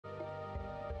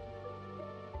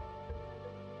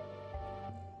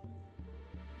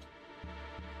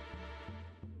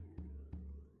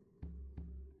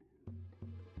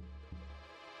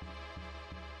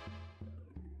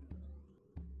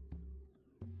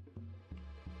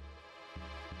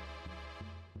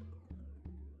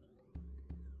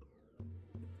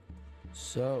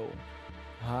So,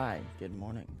 hi, good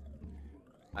morning.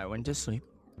 I went to sleep,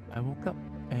 I woke up,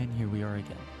 and here we are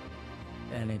again.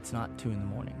 And it's not 2 in the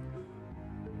morning.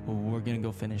 We're gonna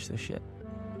go finish this shit.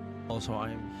 Also,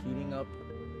 I am heating up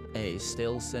a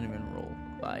stale cinnamon roll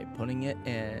by putting it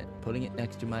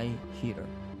next to my heater.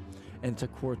 And it's a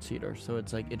quartz heater, so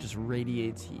it's like it just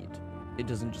radiates heat. It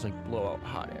doesn't just like blow out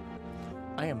hot air.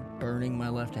 I am burning my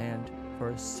left hand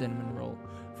for a cinnamon roll,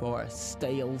 for a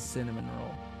stale cinnamon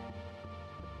roll.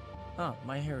 Oh,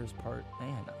 my hair is part.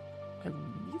 Man, I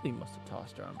really must have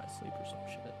tossed her on my sleep or some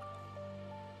shit.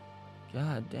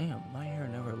 God damn, my hair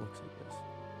never looks like this.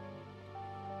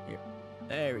 Here,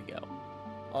 there we go.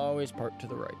 Always part to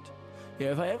the right.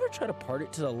 Yeah, if I ever try to part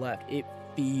it to the left, it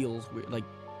feels weird. Like,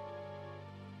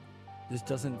 this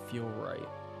doesn't feel right.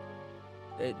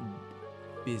 It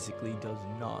physically does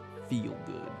not feel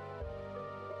good.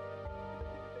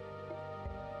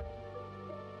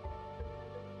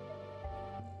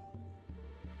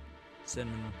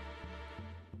 Cinnamon.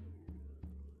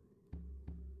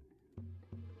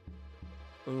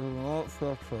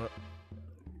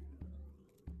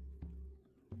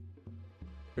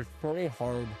 It's pretty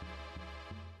hard.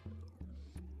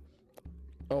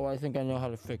 Oh, I think I know how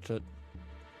to fix it.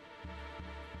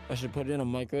 I should put it in a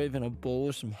microwave in a bowl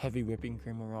with some heavy whipping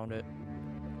cream around it.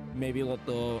 Maybe let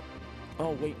the...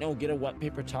 Oh, wait, no. Get a wet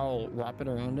paper towel, wrap it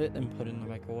around it, and put it in the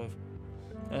microwave.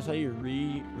 That's how you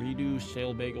redo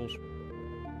stale bagels.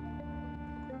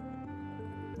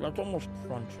 That's almost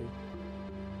crunchy.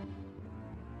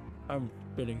 I'm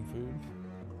spitting food.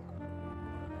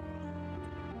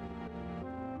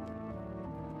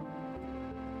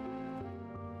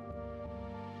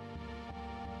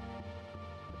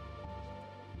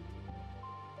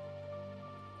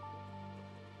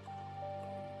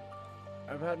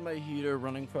 I've had my heater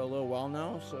running for a little while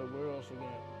now, so we're also gonna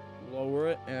lower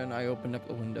it, and I opened up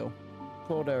the window.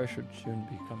 Cold air should soon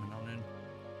be coming on in.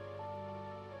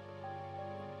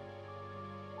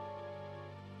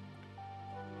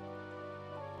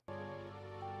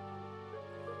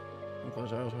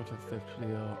 Because I also have to fix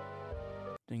the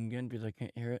thing again because I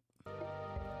can't hear it.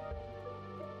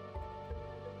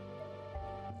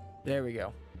 There we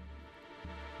go.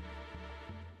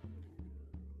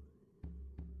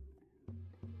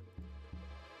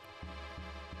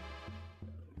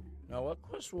 Now, what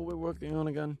quest were we working on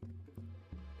again?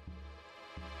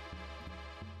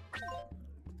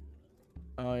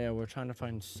 Oh yeah, we're trying to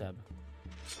find Seb.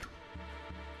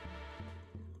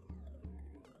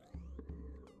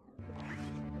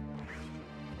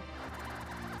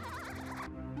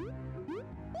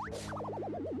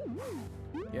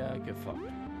 Yeah, get fucked.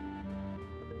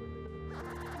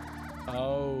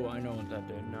 Oh, I know what that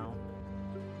did now.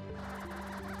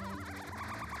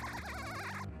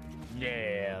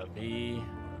 Yeah, B.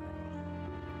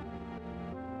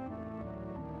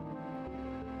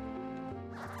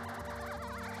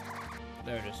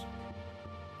 There it is.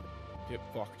 Get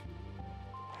fucked.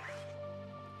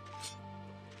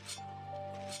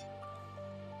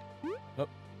 Up.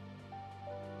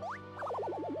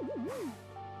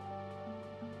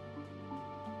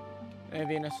 Hey,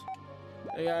 Venus.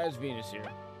 Hey guys, Venus here.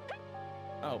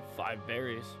 Oh, 5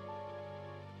 berries.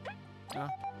 Huh?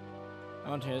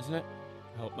 Haunting, isn't it?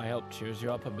 I hope my help cheers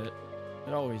you up a bit.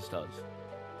 It always does.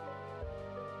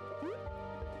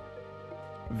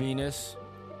 Venus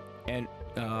and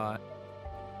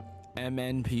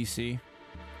MNPC.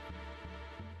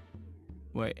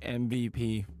 Wait,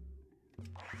 MVP.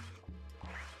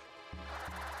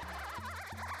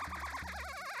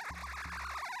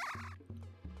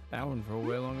 That one for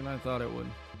way longer than I thought it would.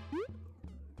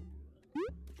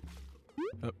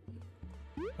 Up.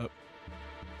 Up.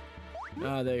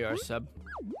 Ah, there you are, Seb.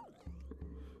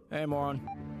 Hey, moron.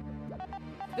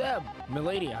 Seb!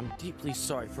 Milady, I'm deeply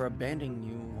sorry for abandoning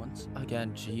you once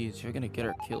again. Jeez, you're gonna get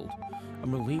her killed.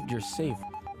 I'm relieved you're safe,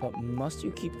 but must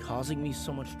you keep causing me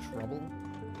so much trouble?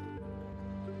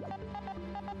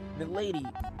 Milady,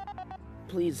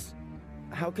 please,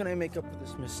 how can I make up for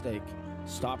this mistake?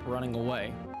 Stop running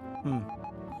away.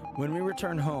 When we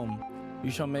return home, you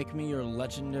shall make me your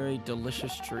legendary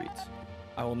delicious treats.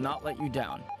 I will not let you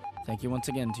down. Thank you once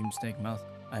again, Team Snakemouse.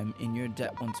 I am in your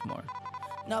debt once more.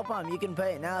 No problem, you can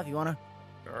pay it now if you wanna.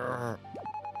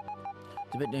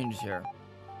 It's a bit dangerous here.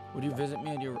 Would you visit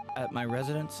me at my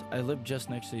residence? I live just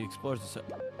next to the Explorers.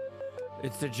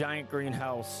 It's the giant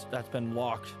greenhouse that's been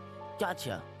locked.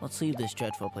 Gotcha. Let's leave this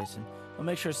dreadful place and I'll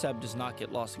make sure Seb does not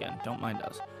get lost again. Don't mind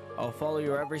us. I'll follow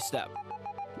your every step.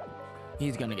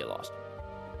 He's gonna get lost.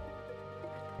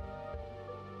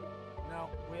 No,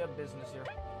 we have business here.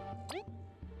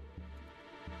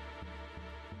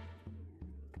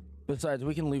 Besides,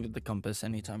 we can leave it the compass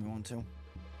anytime we want to.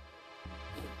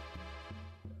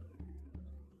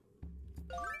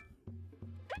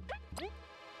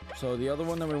 So the other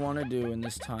one that we want to do in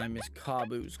this time is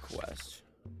Kabu's quest.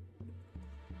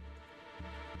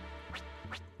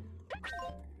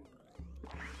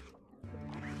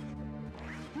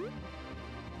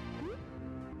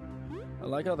 I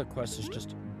like how the quest is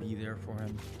just to be there for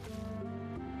him.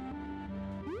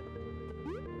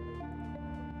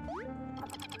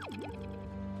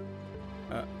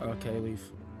 Okay,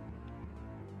 Leaf.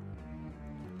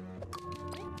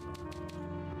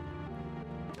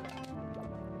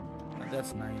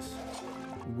 That's nice.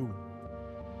 Woo.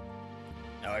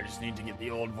 Now I just need to get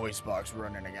the old voice box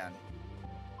running again.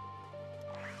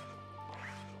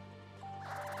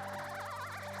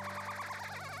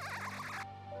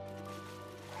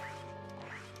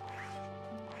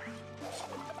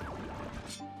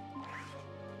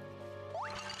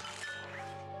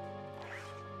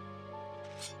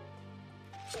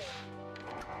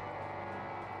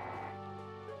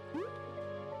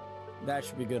 That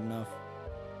should be good enough.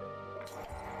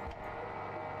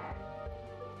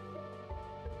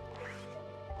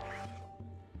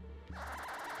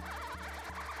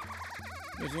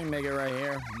 We just need to make it right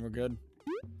here, and we're good.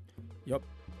 Yup,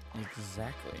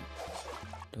 exactly.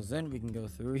 Because then we can go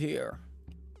through here.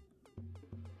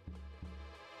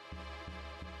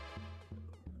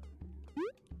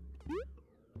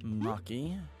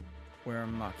 Maki, where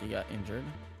Maki got injured.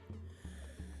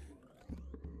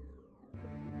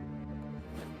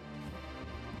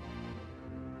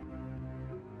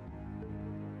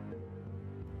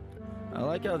 I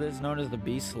like how this is known as the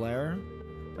Beast Lair.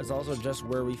 It's also just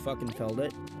where we fucking felled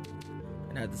it.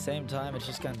 And at the same time, it's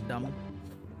just kind of dumb.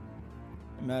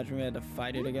 Imagine we had to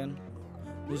fight it again.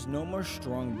 There's no more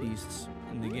strong beasts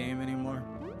in the game anymore.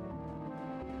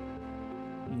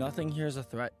 Nothing here is a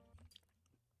threat.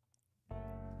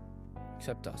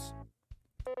 Except us.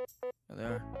 There they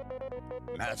are.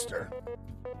 Master.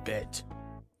 Bit.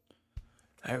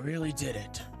 I really did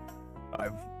it.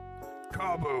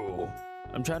 Kabu.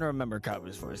 I'm trying to remember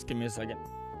Kabu's voice. Give me a second.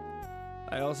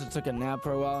 I also took a nap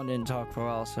for a while and didn't talk for a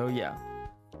while, so yeah.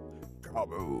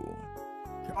 Kabu.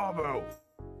 Kabu.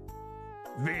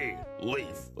 V.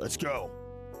 Leaf. Let's go.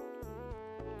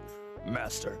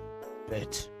 Master.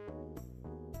 Bit.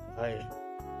 I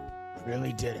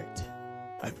really did it.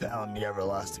 I found the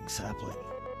Everlasting Sapling.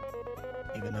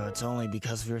 Even though it's only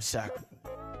because of your sacrifice.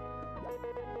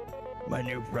 My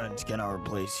new friends cannot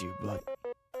replace you, but...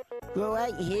 We're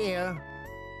right here.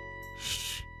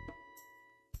 Shh.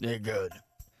 They're good.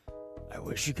 I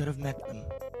wish you could have met them.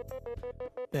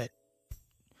 Bet.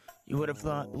 You would have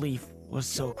thought Leaf was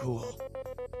so cool.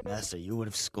 Master, you would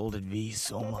have scolded V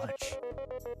so much.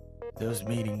 Those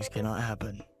meetings cannot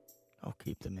happen. I'll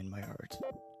keep them in my heart.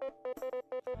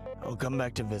 I'll come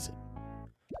back to visit.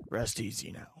 Rest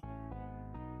easy now.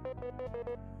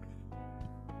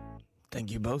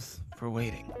 Thank you both for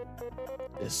waiting.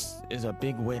 This is a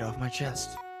big weight off my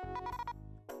chest.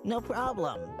 No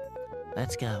problem.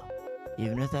 Let's go.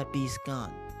 Even if that beast's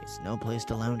gone, it's no place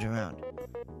to lounge around.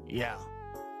 Yeah.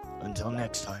 Until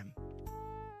next time.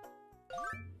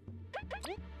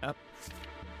 Up.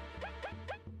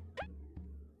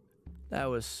 That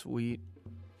was sweet.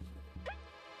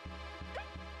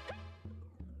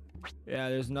 Yeah,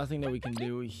 there's nothing that we can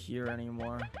do here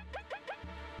anymore.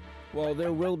 Well,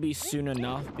 there will be soon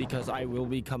enough because I will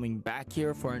be coming back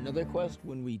here for another quest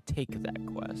when we take that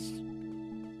quest.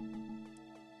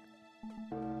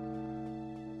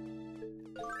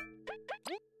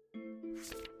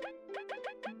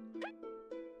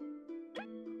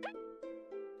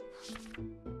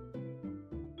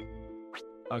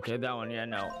 Okay, that one, yeah,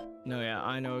 no. No, yeah,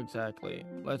 I know exactly.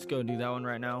 Let's go do that one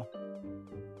right now.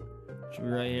 Should be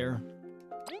right here.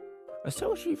 I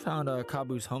still wish we found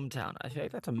Kabu's hometown. I feel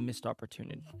like that's a missed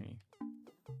opportunity.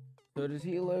 So does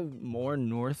he live more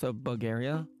north of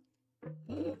Bulgaria?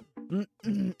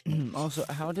 Also,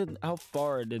 how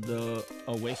far did the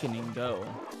awakening go?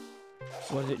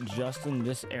 Was it just in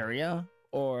this area?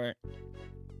 Or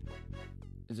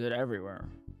is it everywhere?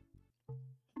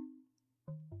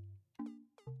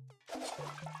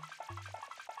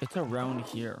 It's around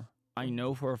here. I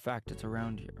know for a fact it's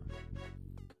around here.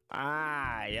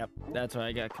 Ah, yep. That's why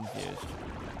I got confused.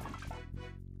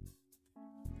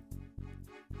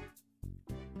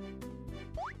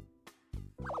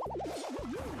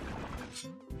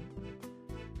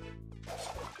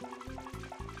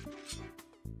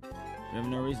 We have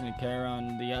no reason to carry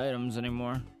around the items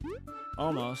anymore.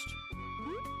 Almost.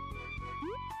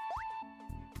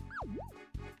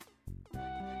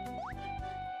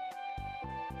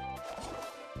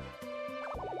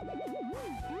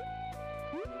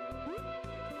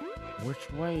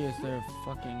 Which way is their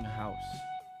fucking house?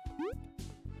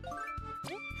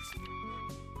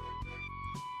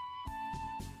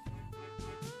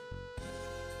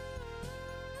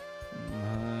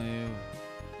 Hive,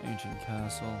 ancient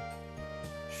castle,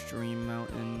 stream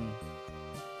mountain.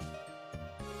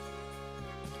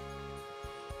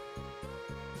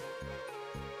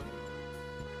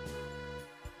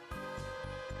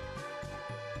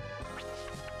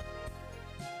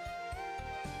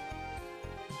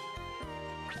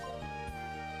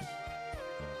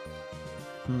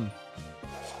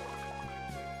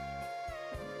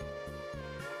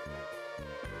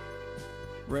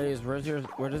 Raze, where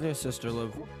does your sister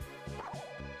live?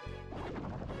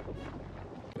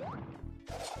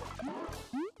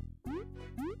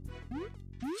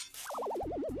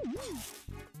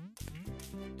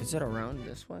 Is it around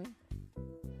this way?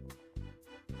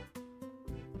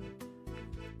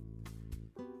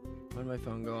 When did my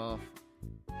phone go off?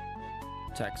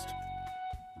 Text.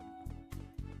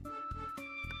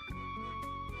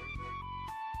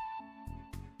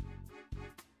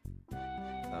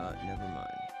 Never mind.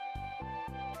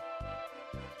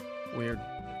 Weird.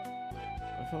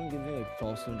 My phone gives me like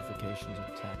false notifications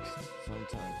of text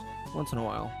sometimes. Once in a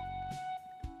while.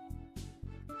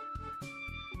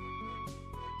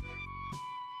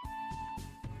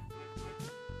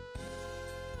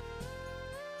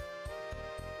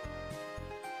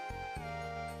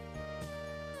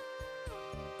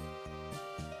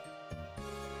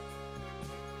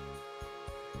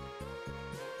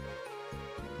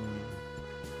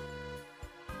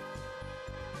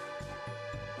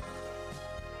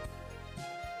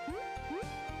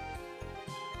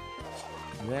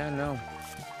 Yeah, no.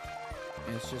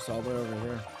 It's just all the way over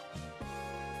here.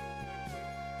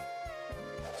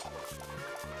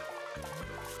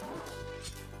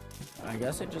 I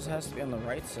guess it just has to be on the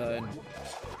right side.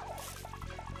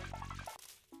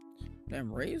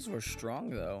 Damn, Rays were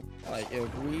strong though. Like if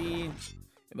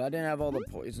I didn't have all the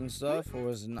poison stuff or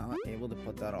was not able to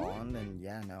put that on, then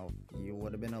yeah, no, you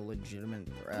would have been a legitimate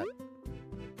threat.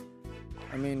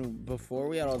 I mean, before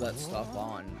we had all that stuff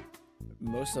on,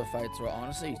 most of the fights were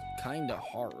honestly kind of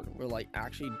hard. Were like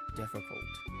actually difficult.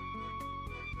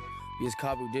 Because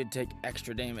Kabu did take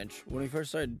extra damage. When we first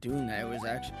started doing that, I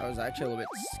was actually a little bit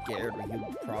scared that he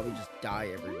would probably just die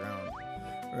every round.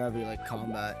 Or every like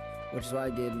combat. Which is why I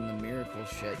gave him the miracle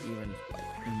shit even like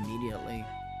immediately.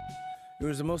 It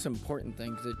was the most important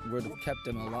thing because it would have kept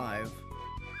him alive.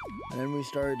 And then we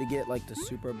started to get like the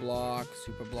super block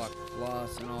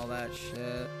plus and all that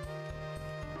shit.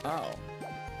 Oh.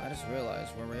 I just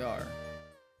realized where we are.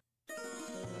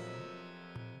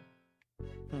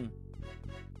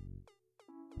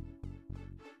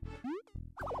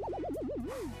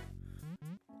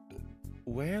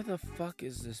 Where the fuck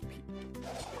is this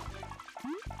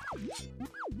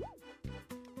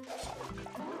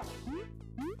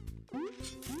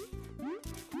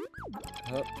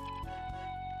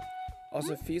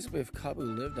Also, feasibly, if Kabu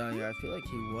lived down here, I feel like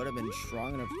he would have been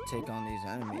strong enough to take on these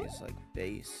enemies, like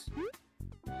base.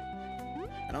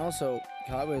 And also,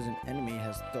 Kabu as an enemy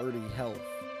has 30 health.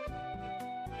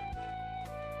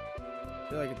 I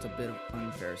feel like it's a bit of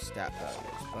unfair stat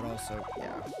values, but also,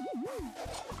 yeah.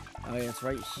 Oh yeah, it's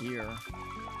right here.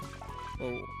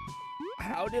 Oh,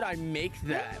 how did I make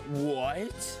that?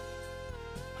 What?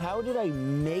 How did I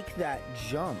make that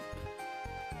jump?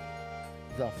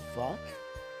 The fuck?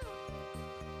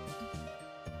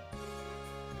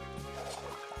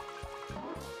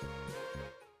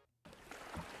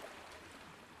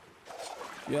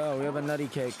 Yo, we have a nutty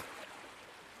cake.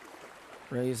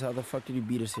 Raze, how the fuck did you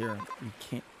beat us here? You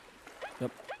can't.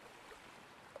 Yep.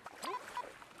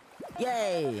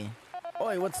 Yay!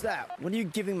 Oi, what's that? What are you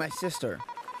giving my sister?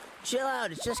 Chill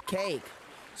out, it's just cake.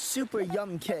 Super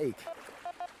yum cake.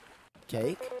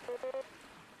 Cake?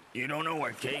 You don't know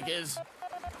where cake is?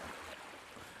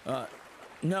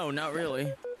 No, not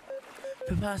really.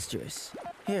 Preposterous.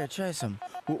 Here, try some.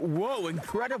 Whoa,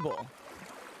 incredible!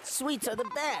 Sweets are the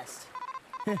best!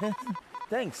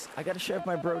 Thanks. I gotta share with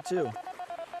my bro too.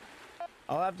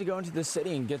 I'll have to go into the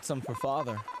city and get some for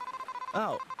father.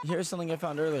 Oh, here's something I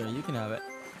found earlier. You can have it.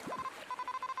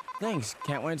 Thanks.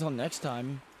 Can't wait until next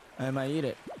time. I might eat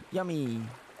it. Yummy.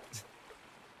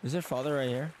 Is there father right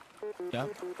here?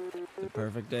 Yep. The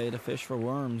perfect day to fish for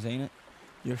worms, ain't it?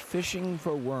 You're fishing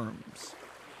for worms.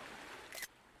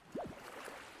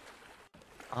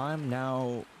 I'm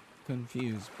now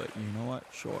confused, but you know what?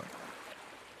 Sure.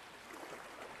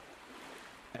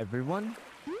 Everyone?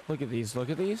 Look at these, look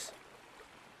at these.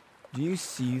 Do you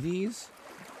see these?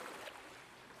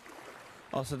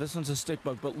 Also, this one's a stick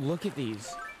bug, but look at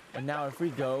these. And now if we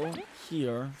go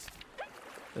here,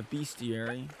 the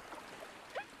bestiary,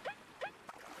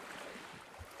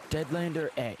 Deadlander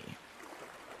A.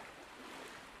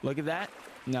 Look at that.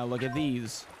 Now look at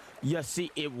these. Yeah,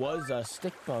 see, it was a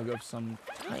stick bug of some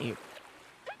type.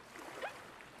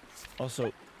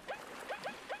 Also,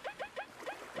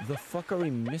 the fuck are we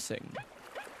missing?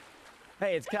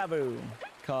 Hey, it's Kabu.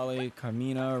 Kali,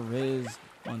 Carmina, Riz,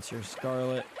 Monsieur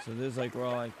Scarlet. So this is like where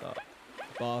all like the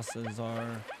bosses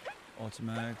are.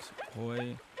 Ultimax,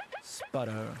 Koi,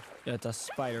 Sputter. Yeah, it's a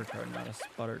spider card, not a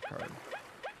sputter card.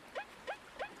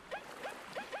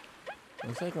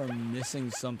 Looks like we're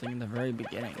missing something in the very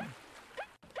beginning.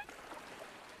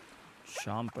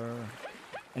 Chomper.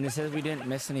 And it says we didn't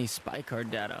miss any spy card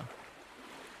data.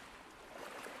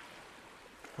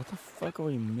 What the fuck are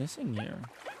we missing here?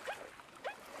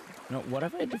 You know, what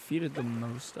have I defeated the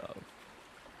most of?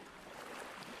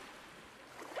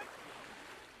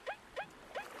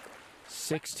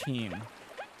 16.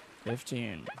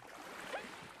 15.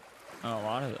 Oh, a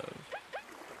lot of those.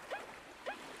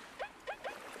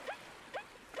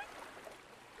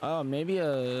 Oh, maybe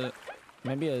a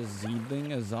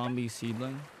seedling, a zombie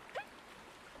seedling.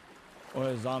 Or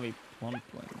a zombie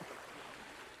plumpling.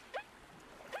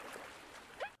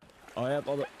 Oh, yep,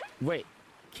 all the... Wait.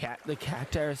 The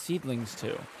cacti are seedlings,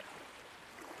 too.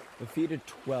 Defeated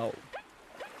 12.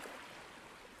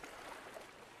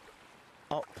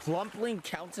 Oh, plumpling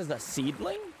counts as a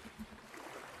seedling?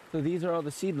 So these are all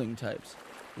the seedling types.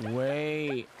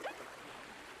 Wait.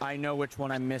 I know which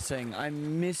one I'm missing.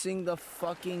 I'm missing the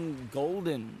fucking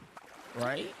golden.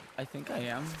 Right? I think I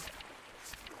am.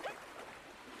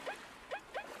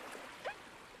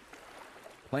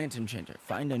 Plant Enchanter.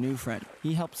 Find a new friend.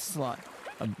 He helps slot.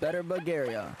 A better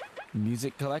Bulgaria.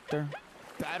 Music collector.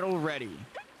 Battle ready.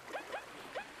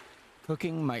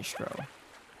 Cooking maestro.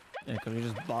 Yeah, because we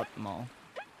just bought them all.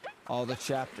 All the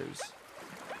chapters.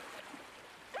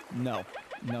 No.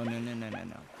 No.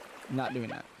 Not doing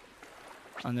that.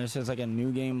 And there says like a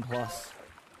new game plus.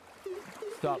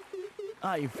 Stop.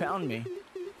 Ah, you found me.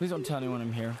 Please don't tell anyone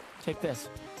I'm here. Take this.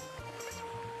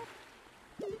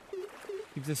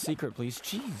 Keep this secret, please.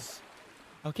 Jeez.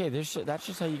 Okay, that's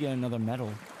just how you get another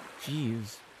medal.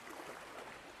 Jeez.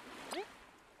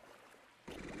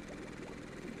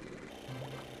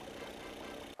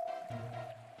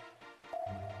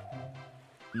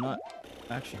 I'm not...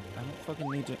 Actually, I don't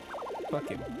fucking need to... Fuck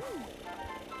him.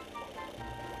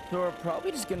 So we're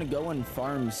probably just gonna go and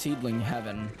farm seedling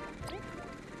heaven.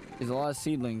 Because a lot of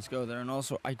seedlings go there. And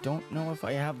also, I don't know if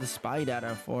I have the spy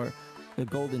data for the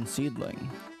golden seedling.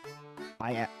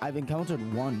 I've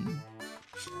encountered one.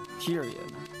 Period.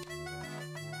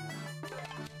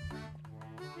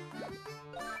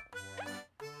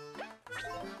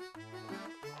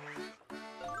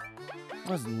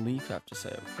 What does Leaf have to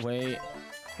say? Wait,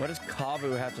 what does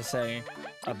Kabu have to say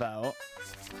about...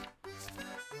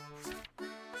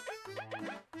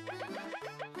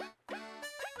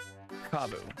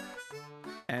 Kabu.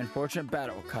 An unfortunate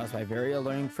battle caused by very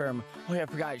alluring firm. Oh yeah, I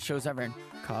forgot, it shows everyone.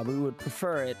 Kabu would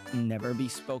prefer it never be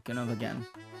spoken of again.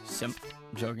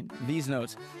 Joking. These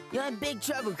notes. You're in big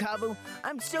trouble, Kabu.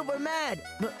 I'm super mad,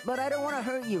 but I don't want to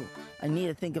hurt you. I need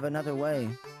to think of another way.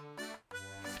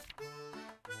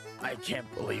 I can't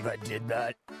believe I did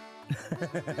that.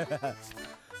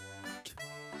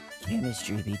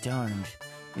 Chemistry be darned.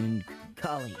 And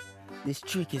Kali, this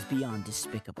trick is beyond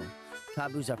despicable.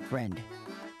 Kabu's our friend.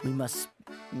 We must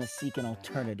seek an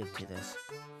alternative to this.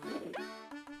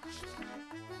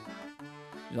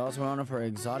 She's also known for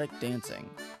exotic dancing.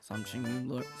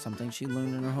 Something she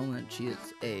learned in her homeland. She is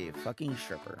a fucking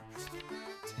stripper.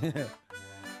 It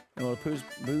will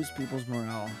boost people's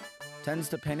morale. Tends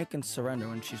to panic and surrender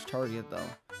when she's targeted, though.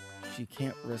 She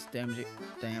can't risk damaging.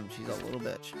 Damn, she's a little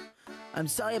bitch. I'm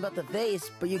sorry about the face,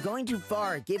 but you're going too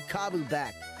far. Give Kabu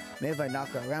back. Maybe if I knock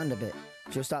her around a bit,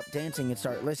 she'll stop dancing and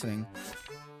start listening.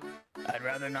 I'd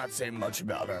rather not say much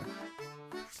about her.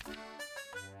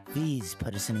 V's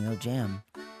put us in a real jam.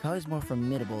 Kabu's more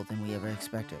formidable than we ever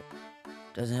expected.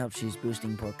 Doesn't help she's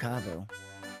boosting poor Kabu.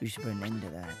 We should put an end to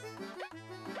that.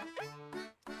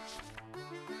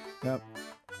 Yep.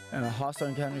 And a hostile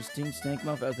encounters Team Snake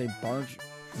Mouth as they barge.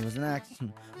 It was an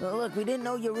accident. Well, look, we didn't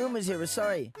know your room was here. We're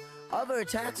sorry. All of our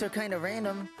attacks are kind of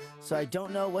random, so I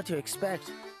don't know what to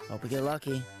expect. Hope we get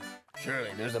lucky. Surely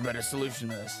there's a better solution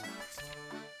to this.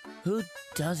 Who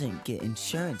doesn't get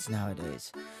insurance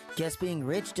nowadays? Guess being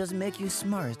rich doesn't make you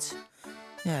smart.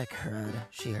 Yeah, crud.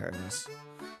 She heard us.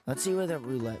 Let's see where that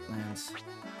roulette lands.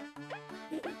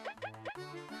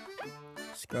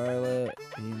 Scarlet,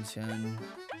 Vincent,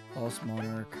 False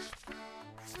Monarch.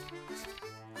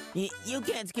 You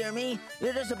can't scare me.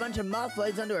 You're just a bunch of moth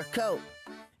flies under a coat.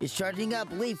 It's charging up.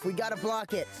 Leaf, we gotta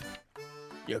block it.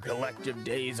 Your collective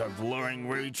days are blurring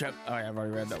reach up. Oh, yeah, I've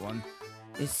already read that one.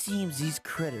 It seems these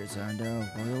critters are under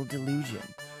a royal delusion,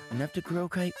 enough to grow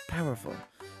quite powerful.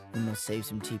 We must save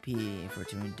some TP for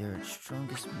to endure its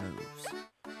strongest moves.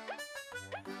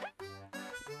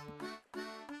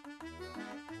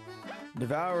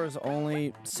 Devour is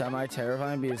only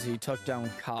semi-terrifying because he took down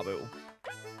Kabu.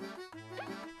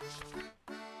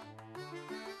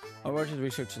 Overwatch's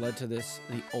research led to this,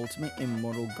 the ultimate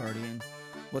immortal guardian.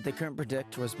 What they couldn't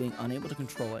predict was being unable to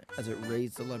control it as it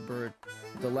raised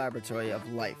the laboratory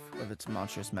of life with its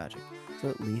monstrous magic.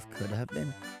 So Leaf could have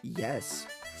been? Yes.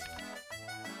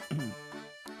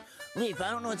 Leaf,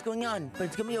 I don't know what's going on, but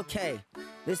it's gonna be okay.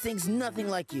 This thing's nothing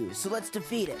like you, so let's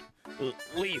defeat it.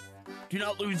 Leaf, do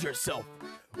not lose yourself.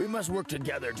 We must work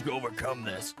together to overcome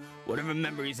this. Whatever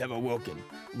memories have awoken,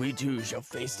 we too shall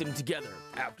face them together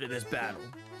after this battle.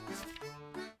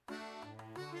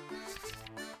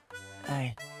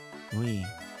 We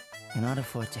cannot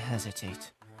afford to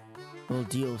hesitate. We'll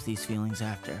deal with these feelings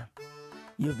after.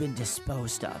 You've been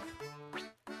disposed of.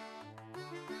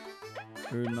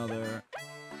 Here's another.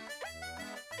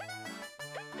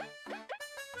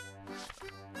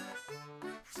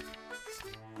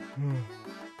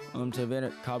 To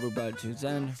evade Kabu brought it to its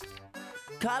end.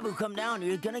 Kabu, come down, or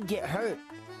you're gonna get hurt.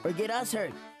 Or get us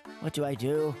hurt. What do I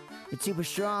do? It's super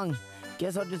strong.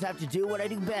 Guess I'll just have to do what I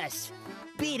do best.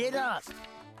 Beat it up!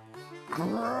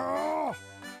 Grrr!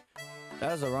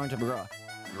 That is the wrong type of grrr.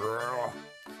 Grrr!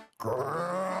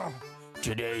 Grrr!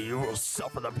 Today you will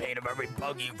suffer the pain of every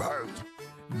bug you've hurt.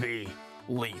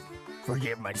 Leaf,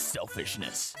 forgive my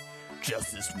selfishness.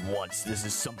 Just this once, this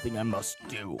is something I must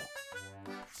do.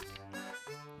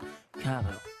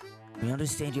 Kabu, we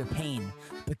understand your pain,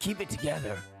 but keep it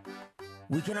together.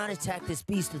 We cannot attack this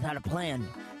beast without a plan.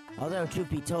 Although, truth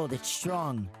be told, it's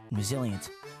strong and resilient.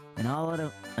 An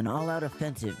all-out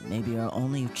offensive may be our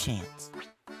only chance.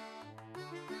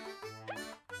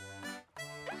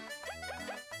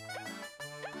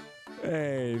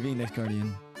 Hey, Venus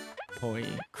Guardian. Poi,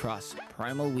 Cross,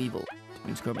 Primal Weevil,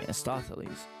 Twin Scorpion,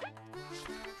 Astothiles.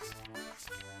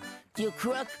 You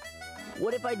crook!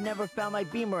 What if I'd never found my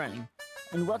beamerang?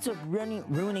 And what's with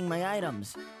ruining my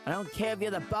items? I don't care if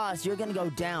you're the boss, you're gonna go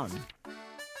down.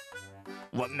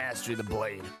 What mastery the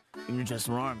blade? Even just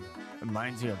an arm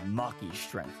reminds me of Maki's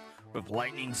strength. With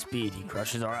lightning speed, he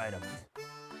crushes our items.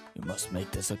 You must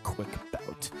make this a quick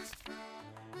bout.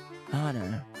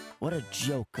 Honor, what a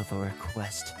joke of a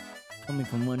request. Coming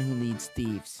from one who leads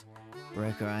thieves.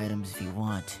 Break our items if you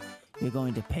want. You're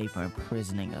going to pay for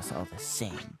imprisoning us all the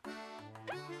same.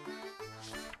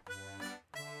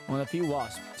 One of the few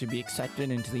wasps to be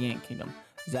accepted into the Ant Kingdom,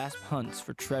 Zasp hunts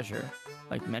for treasure.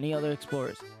 Like many other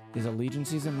explorers, his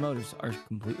allegiances and motives are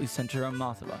completely centered on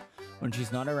Mothra. When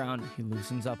she's not around, he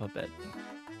loosens up a bit.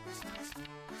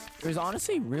 It was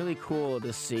honestly really cool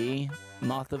to see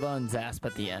Mothra and Zasp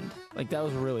at the end. Like, that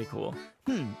was really cool.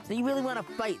 So you really want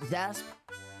to fight Zasp?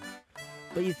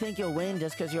 But you think you'll win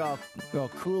just because you're all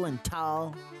cool and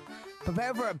tall?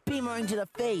 Prepare for a beamering to the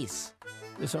face!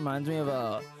 This reminds me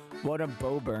of what a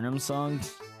Bo Burnham song,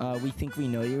 We Think We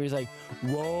Know You. He's like,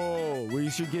 whoa, we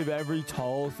should give every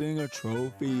tall thing a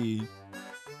trophy.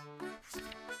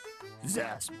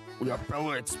 Zasp, we are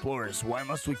fellow explorers. Why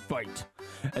must we fight?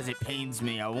 As it pains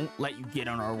me, I won't let you get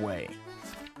on our way.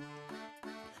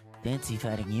 Fancy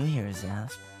fighting you here,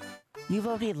 Zasp. You've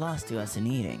already lost to us in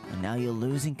eating, and now you'll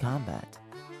lose in combat.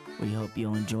 We hope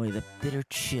you'll enjoy the bitter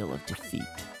chill of defeat.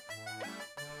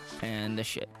 And the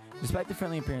shit. Despite the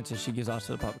friendly appearances she gives off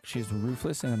to the public, she is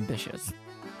ruthless and ambitious.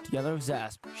 Together with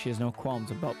Zasp, she has no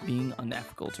qualms about being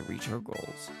unethical to reach her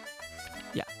goals.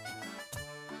 Yeah.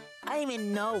 I don't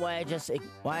even know why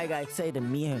I got excited to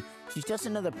meet her. She's just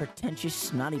another pretentious,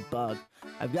 snotty bug.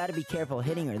 I've got to be careful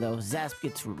hitting her, though. Zasp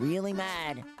gets really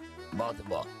mad.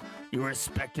 Mothra, you're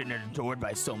respected and adored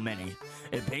by so many.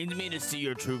 It pains me to see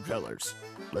your true colors.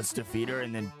 Let's defeat her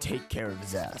and then take care of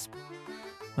Zasp.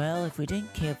 Well, if we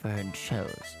didn't care for her in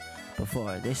shows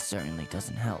before, this certainly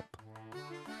doesn't help.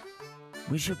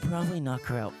 We should probably knock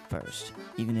her out first,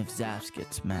 even if Zasp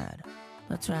gets mad.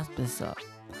 Let's wrap this up.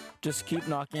 Just keep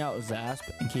knocking out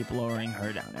Zasp and keep lowering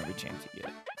her down every chance you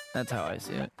get. That's how I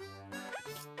see it.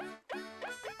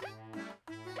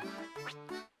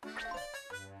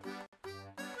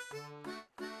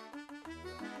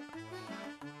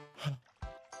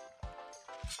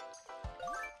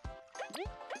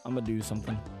 I'm gonna do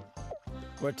something.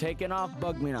 We're taking off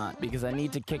Bug-Me-Not because I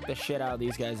need to kick the shit out of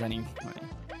these guys anyway.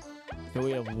 So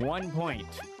we have 1 point.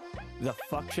 The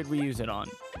fuck should we use it on?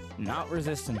 Not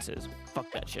resistances.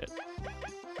 Fuck that shit.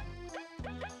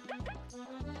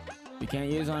 We can't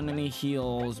use on any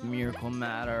heals, miracle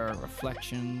matter,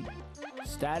 reflection,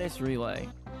 status relay.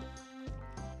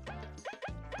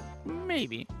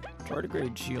 Maybe.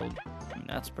 Tardigrade shield. I mean,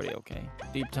 that's pretty okay.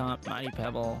 Deep top, mighty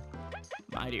pebble,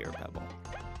 mightier pebble.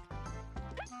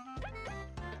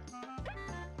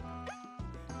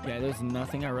 Yeah, there's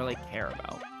nothing I really care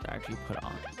about to actually put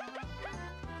on.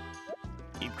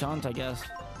 Deep taunt, I guess.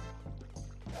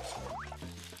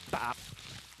 Bop.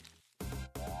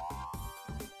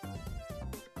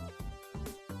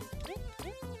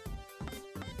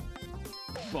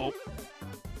 Boop.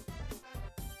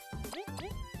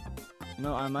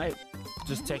 No, I might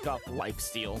just take off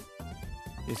lifesteal.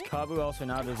 Is Kabu also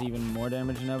now does even more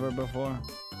damage than ever before?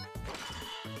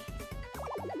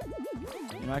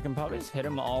 You know, I can probably just hit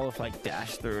him all with like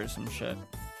dash through or some shit.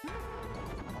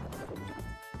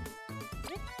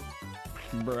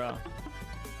 Bruh.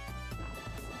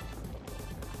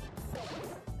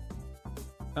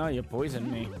 Oh, you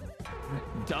poisoned me.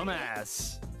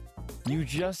 Dumbass. You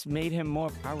just made him more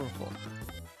powerful.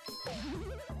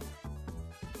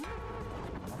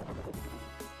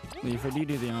 Leaford, you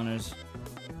do the honors.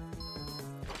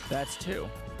 That's 2.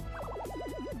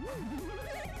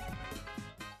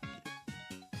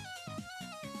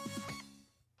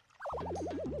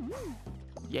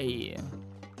 Yeah.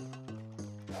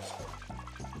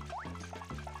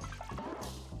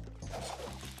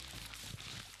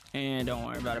 And don't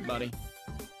worry about it, buddy.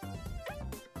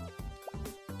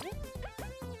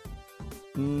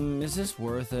 Is this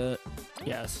worth it?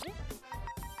 Yes.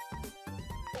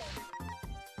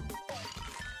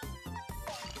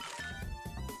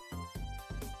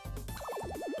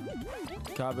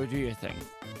 Kabu, do your thing.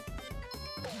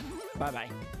 Bye-bye.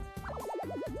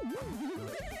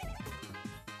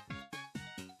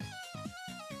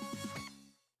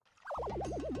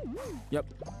 Yep.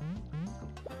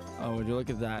 Oh, would you look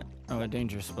at that? Oh, a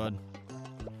danger spud.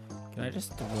 Can I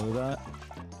just throw that?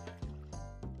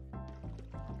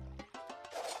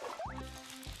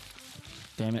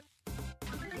 Damn it.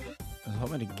 I was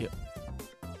hoping to get...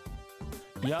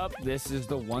 Yup, this is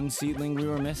the one seedling we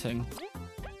were missing.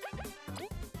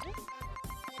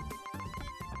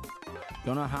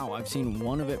 Don't know how. I've seen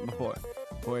one of it before.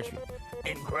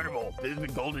 Incredible. This is the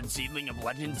golden seedling of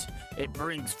legends. It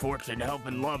brings fortune, help,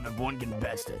 and love if one can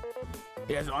best it.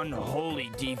 It has unholy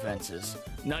defenses.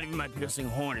 Not even my piercing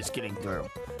horn is getting through.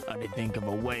 I did think of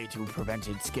a way to prevent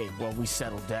escape while we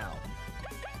settle down.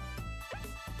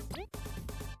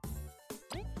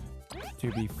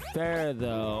 To be fair,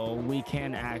 though, we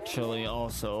can actually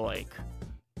also, like,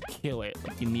 kill it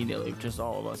like, immediately with just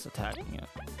all of us attacking it.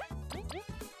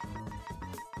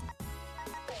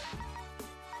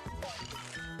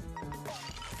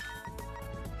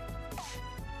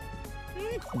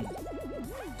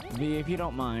 V, if you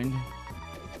don't mind.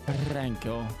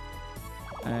 Ranko.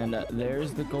 And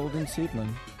there's the golden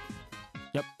seedling.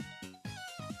 Yep.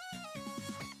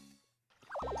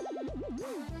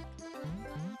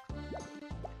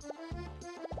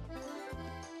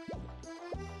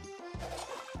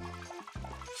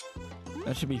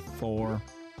 That should be 4.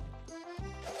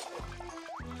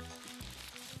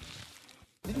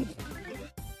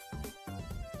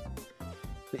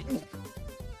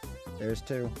 There's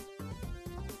 2.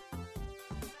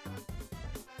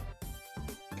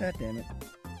 God damn it.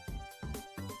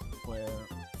 Where?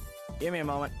 Give me a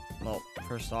moment. Well,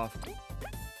 first off,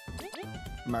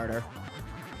 murder.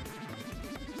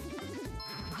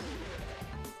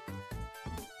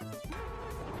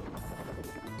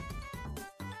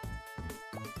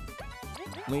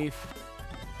 Leaf.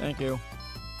 Thank you.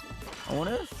 I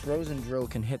wonder if Frozen Drill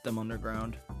can hit them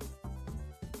underground.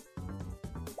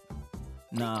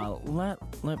 Nah, let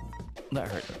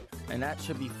her. And that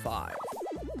should be 5.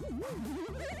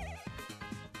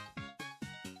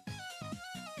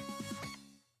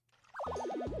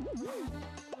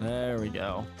 There we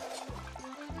go.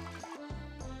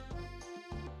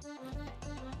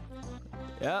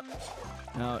 Yep.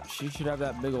 Now, she should have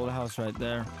that big old house right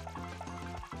there.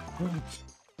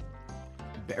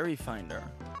 Berry Finder.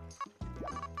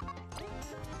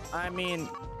 I mean,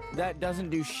 that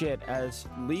doesn't do shit as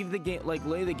leave the game, like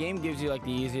lay the game gives you like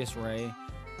the easiest way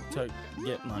to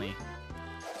get money.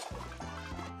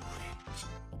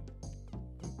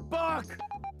 Fuck!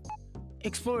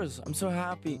 Explorers, I'm so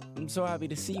happy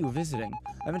to see you visiting.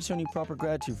 I haven't shown you proper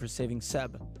gratitude for saving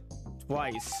Seb.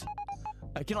 Twice.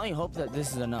 I can only hope that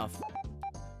this is enough.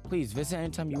 Please visit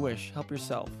anytime you wish. Help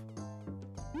yourself.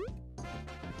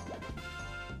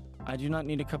 I do not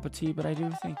need a cup of tea, but I do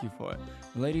thank you for it.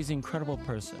 The lady's an incredible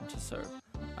person to serve.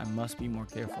 I must be more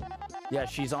careful. Yeah,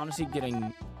 she's honestly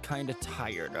getting kind of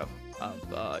tired of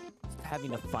having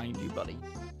to find you, buddy.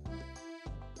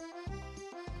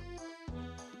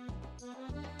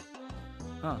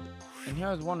 Huh. And here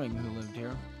I was wondering who lived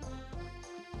here.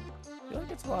 I feel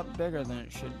like it's a lot bigger than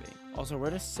it should be. Also, where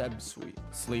does Seb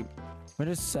sleep? Where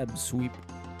does Seb sweep?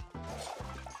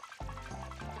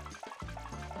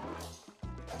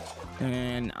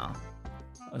 And no.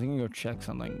 I was gonna go check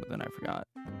something, but then I forgot.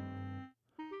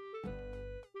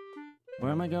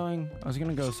 Where am I going? I was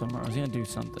gonna go somewhere. I was gonna do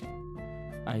something.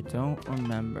 I don't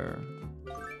remember.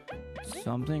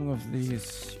 Something with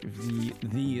these. I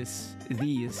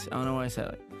don't know why I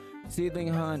said it.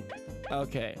 Seedling hunt.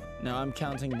 Okay, now I'm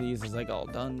counting these as like all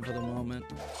done for the moment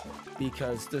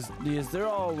because they're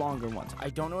all longer ones. I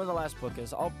don't know where the last book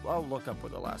is. I'll look up where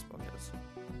the last book is.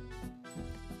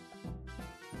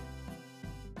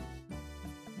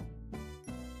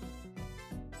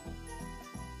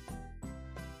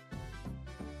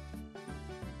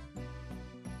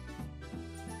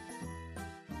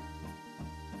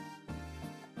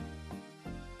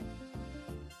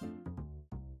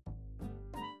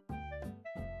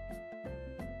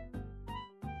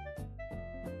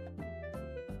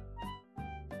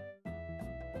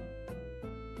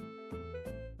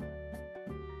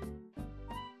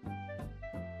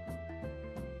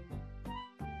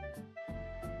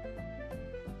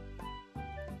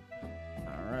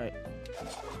 Alright,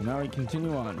 so now we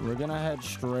continue on. We're gonna head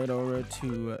straight over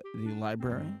to the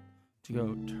library to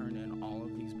go turn in all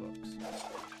of these books.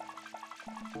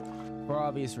 For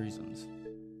obvious reasons.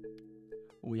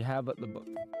 We have the book.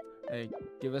 Hey,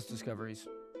 give us discoveries.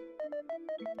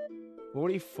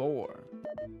 44.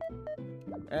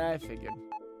 I figured.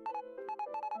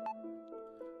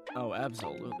 Oh,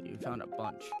 absolutely. You found a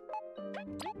bunch.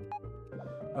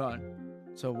 Hold on.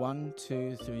 So 1,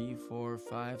 2, 3, 4,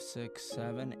 5, 6,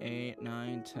 7, 8,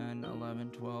 9, 10, 11,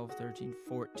 12, 13,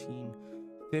 14,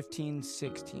 15,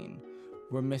 16.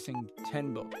 We're missing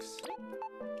 10 books.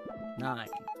 9,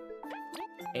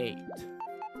 8,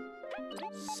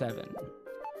 7.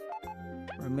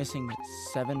 We're missing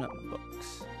 7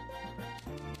 books.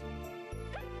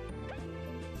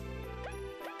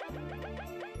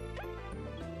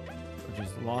 Which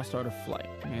is The Lost Art of Flight,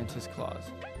 Mantis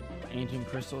Claws. Ancient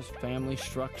crystals, family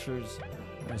structures,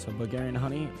 so Bulgarian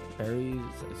honey, berries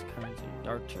as currency,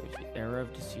 dark jersey, era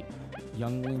of deceit,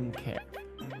 youngling care.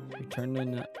 We turned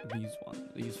in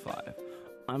these 5.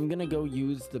 I'm gonna go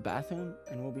use the bathroom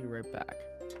and we'll be right back.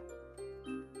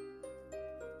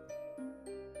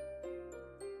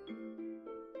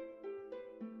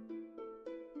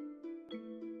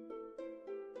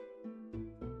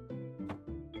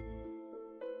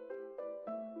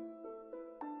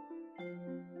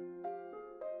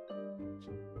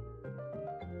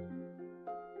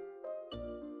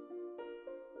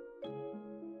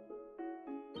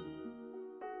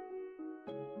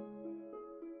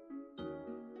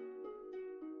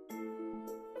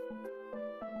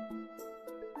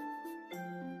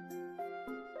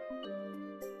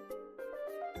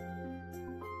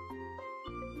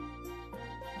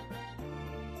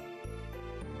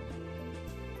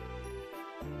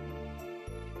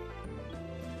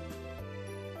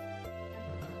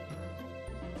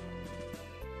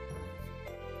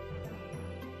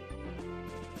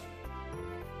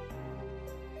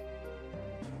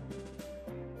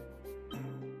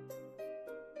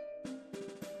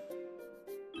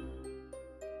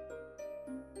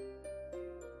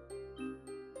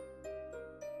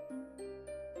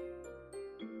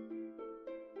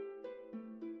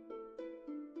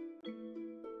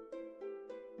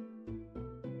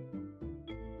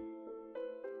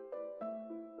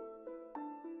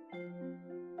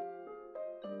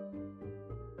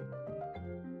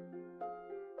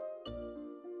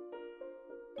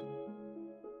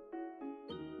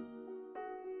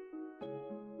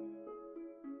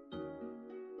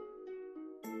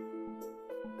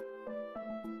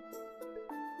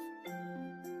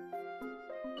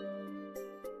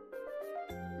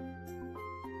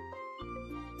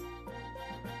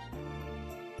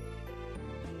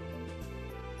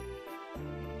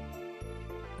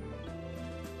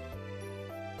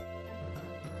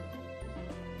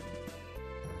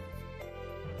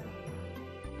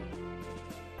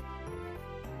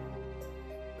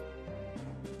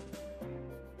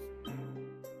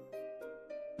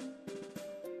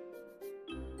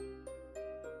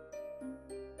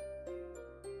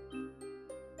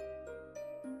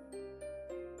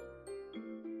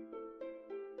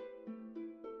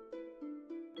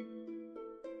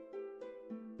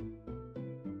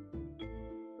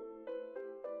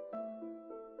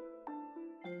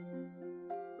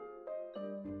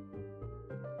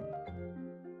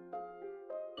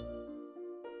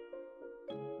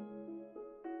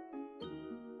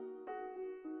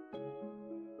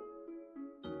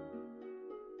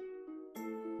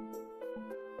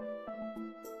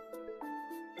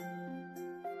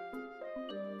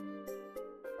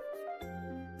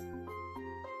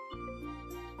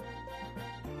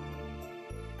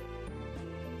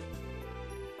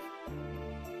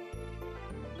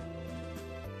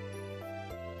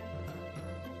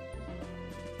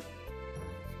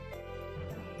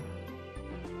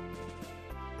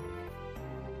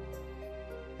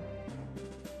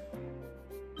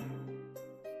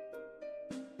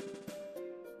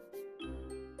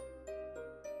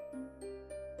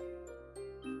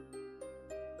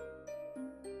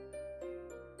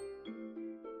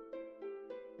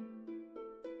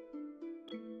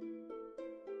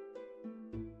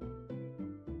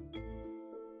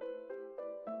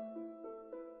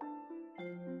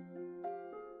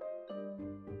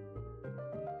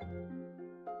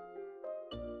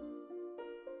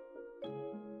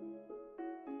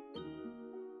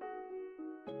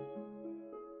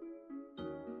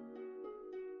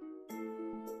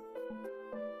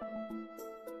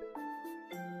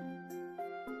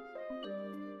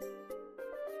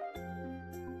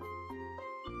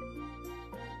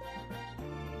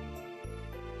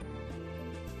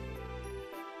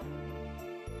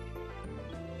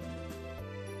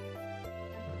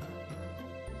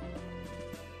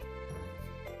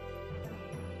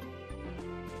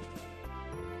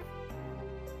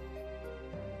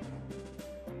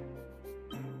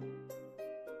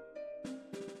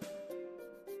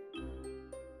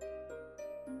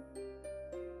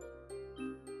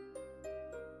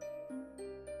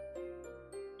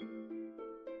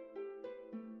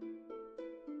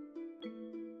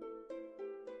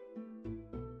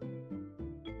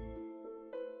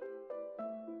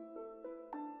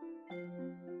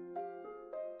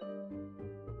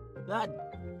 God.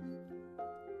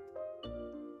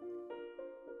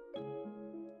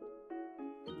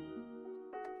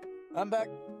 I'm back.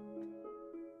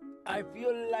 I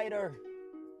feel lighter.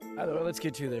 Either way, let's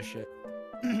get to this shit.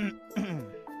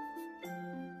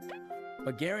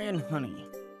 Bulgarian honey.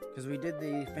 Because we did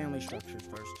the family structures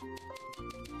first.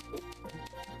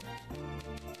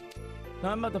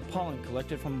 Now about the pollen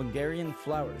collected from Bulgarian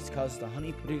flowers causes the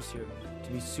honey produced here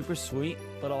to be super sweet,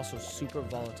 but also super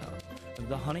volatile. If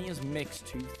the honey is mixed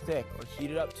too thick or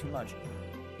heated up too much,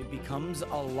 it becomes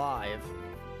alive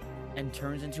and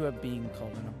turns into a being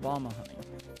called an Obama honey.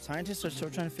 Scientists are still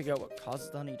trying to figure out what causes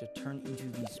the honey to turn into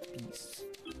these beasts.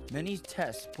 Many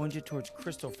tests pointed towards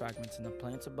crystal fragments in the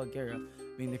plants of Bulgaria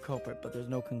being the culprit, but there's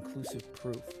no conclusive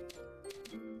proof.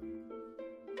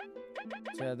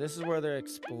 So yeah, this is where they're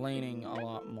explaining a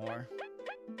lot more.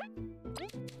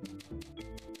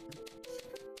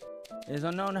 It is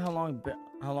unknown how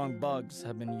long bugs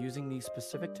have been using these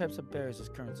specific types of berries as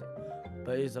currency,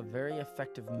 but it is a very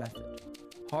effective method.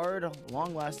 Hard,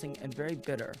 long-lasting, and very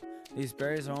bitter, these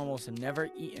berries are almost never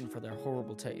eaten for their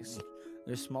horrible taste.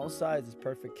 Their small size is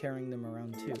perfect carrying them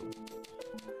around too.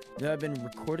 There have been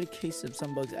recorded cases of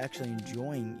some bugs actually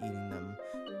enjoying eating them,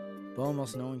 but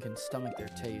almost no one can stomach their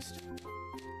taste.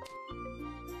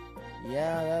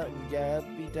 Yeah,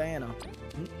 that'd be Diana.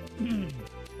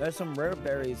 There's some rare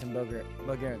berries in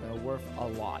Bulgaria that are worth a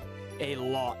lot. A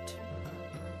lot.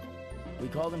 We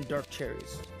call them dark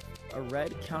cherries. A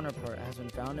red counterpart has been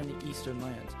found in the eastern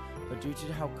lands, but due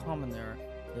to how common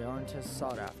they aren't as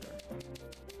sought after.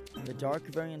 The dark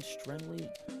variants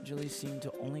strangely seem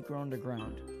to only grow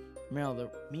underground.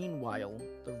 Meanwhile,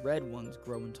 the red ones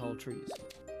grow in tall trees.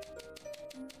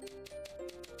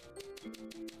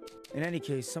 In any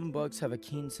case, some bugs have a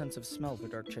keen sense of smell for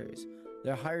dark cherries.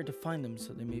 They're hired to find them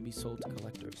so they may be sold to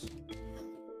collectors.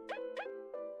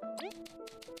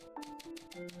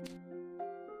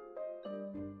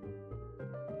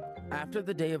 After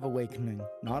the Day of Awakening,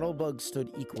 not all bugs stood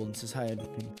equal in society.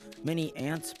 Many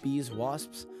ants, bees,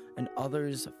 wasps, and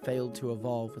others failed to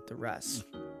evolve with the rest.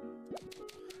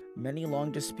 Many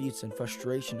long disputes and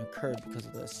frustration occurred because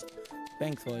of this.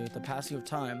 Thankfully, with the passing of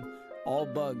time, all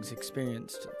bugs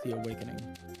experienced the awakening.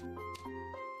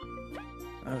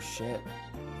 Oh shit.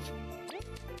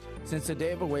 Since the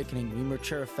Day of Awakening, we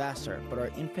mature faster, but our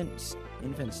infant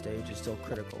stage is still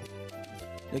critical.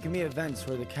 There can be events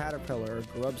where the caterpillar or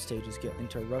grub stages get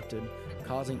interrupted,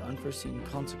 causing unforeseen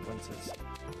consequences.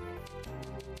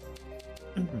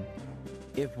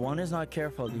 If one is not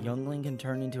careful, the youngling can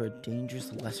turn into a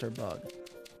dangerous lesser bug.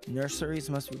 Nurseries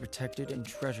must be protected and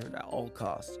treasured at all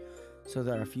costs, so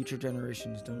that our future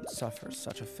generations don't suffer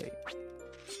such a fate.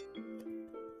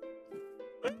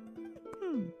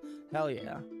 Hell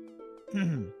yeah.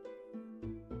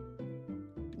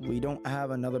 We don't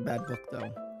have another bad book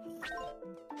though.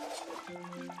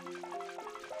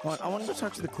 Hold on, I want to go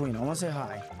talk to the queen. I want to say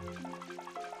hi.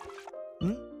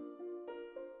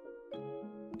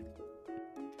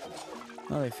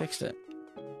 Oh, they fixed it.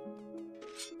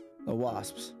 The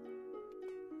wasps.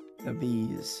 The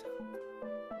bees.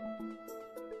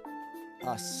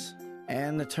 Us.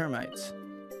 And the termites.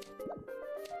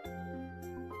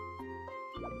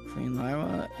 Queen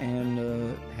Lyra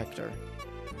and Hector.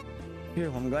 Here,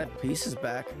 well, I'm glad Peace is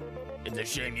back. It's a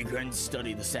shame you couldn't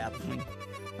study the sapling.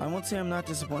 I won't say I'm not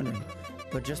disappointed,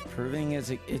 but just proving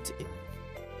it's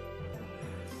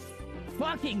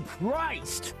Fucking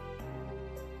Christ!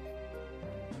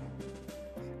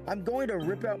 I'm going to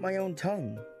rip out my own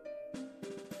tongue.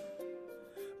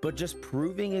 But just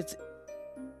proving it's...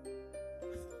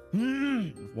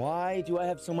 Why do I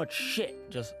have so much shit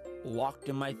just locked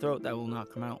in my throat that will not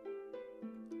come out?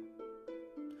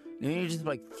 You know, you just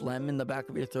like phlegm in the back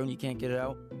of your throat and you can't get it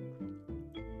out?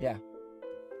 Yeah.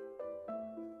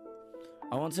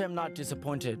 I won't say I'm not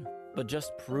disappointed, but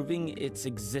just proving its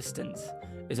existence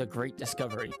is a great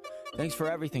discovery. Thanks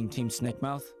for everything, Team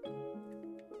Snakemouth.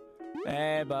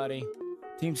 Hey, buddy.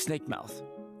 Team Snakemouth,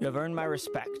 you have earned my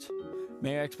respect.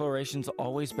 May your explorations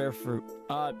always bear fruit.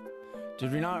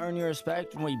 Did we not earn your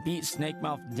respect when we beat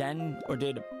Snakemouth Den, or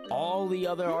did all the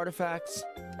other artifacts?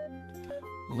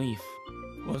 Leaf,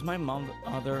 was my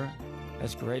mother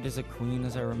as great as a queen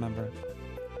as I remember?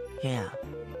 Yeah,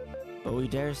 but we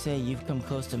dare say you've come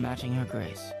close to matching her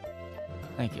grace.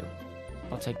 Thank you.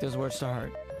 I'll take those words to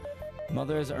heart.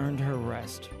 Mother has earned her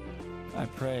rest. I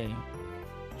pray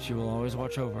she will always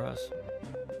watch over us.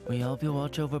 We hope you'll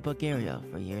watch over Bulgaria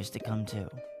for years to come too.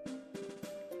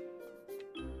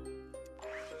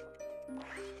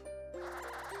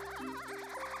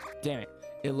 Damn it.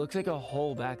 It looks like a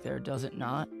hole back there, does it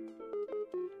not?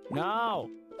 No!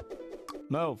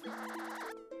 Move.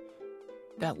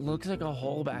 That looks like a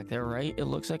hole back there, right? It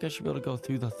looks like I should be able to go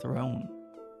through the throne.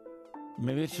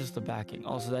 Maybe it's just the backing.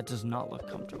 Also, that does not look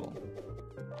comfortable.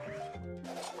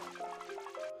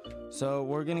 So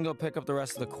we're gonna go pick up the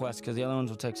rest of the quest because the other ones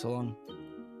will take so long.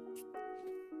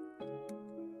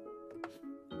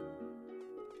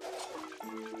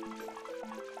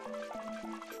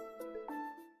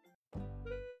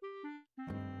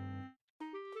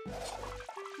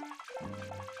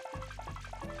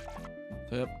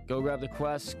 So yep, go grab the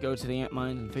quest, go to the ant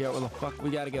mines, and figure out where the fuck we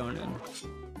gotta go in.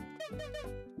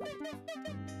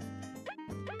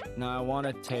 Now I want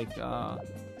to take, I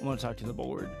want to talk to the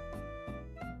board.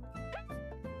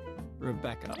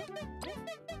 Rebecca.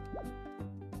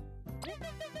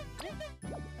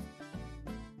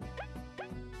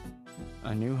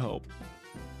 A New Hope.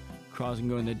 Crossing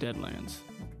going to Deadlands.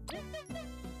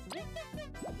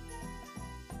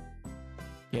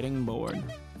 Getting bored.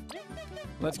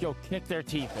 Let's go kick their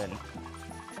teeth in.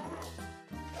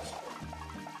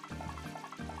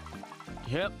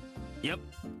 Yep.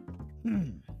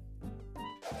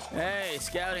 Hey,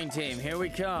 scouting team, here we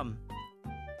come.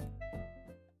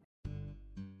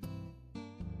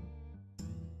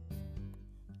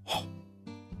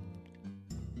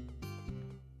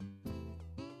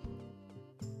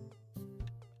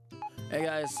 Hey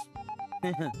guys,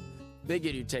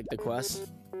 figured you'd take the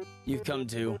quest. You've come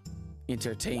to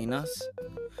entertain us.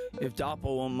 If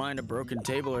Doppel won't mind a broken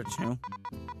table or two.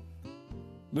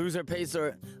 Loser pays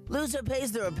the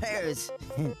repairs.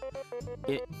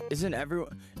 Isn't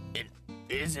everyone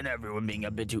being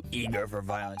a bit too eager for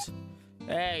violence?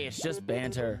 Hey, it's just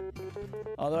banter.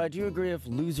 Although I do agree if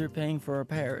loser paying for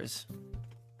repairs.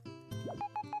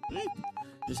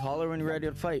 Just holler when you're ready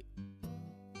to fight.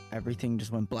 Everything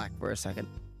just went black for a second.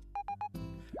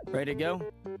 Ready to go?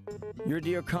 You're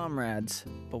dear comrades,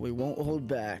 but we won't hold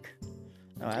back.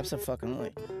 Oh,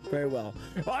 absolutely. Very well.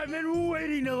 I've been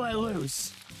waiting to let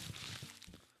loose.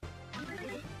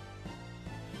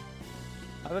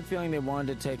 I have a feeling they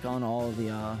wanted to take on all of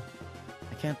the, I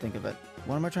can't think of it.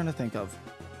 What am I trying to think of?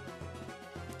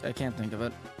 I can't think of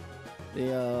it.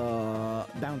 The,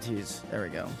 bounties. There we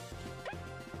go.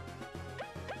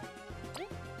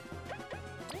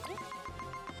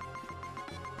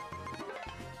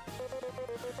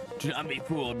 Do not be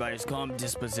fooled by his calm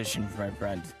disposition, my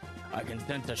friend. I can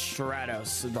sense a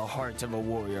Stratos in the heart of a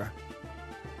warrior.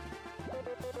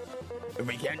 If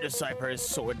we can't decipher his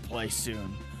swordplay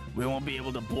soon, we won't be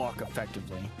able to block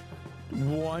effectively.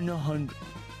 100.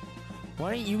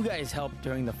 Why don't you guys help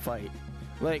during the fight?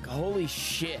 Like, holy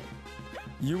shit.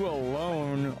 You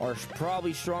alone are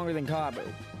probably stronger than Kabu.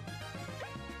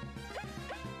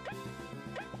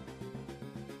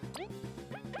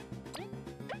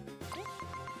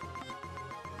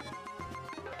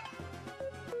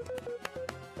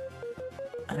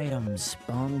 Items,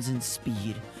 bombs, and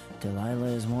speed. Delilah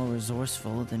is more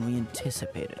resourceful than we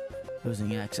anticipated.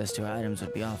 Losing access to items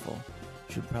would be awful.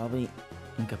 Should probably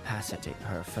incapacitate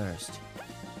her first.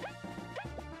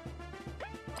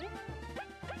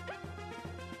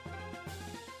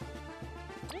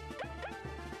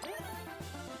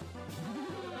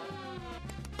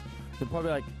 They're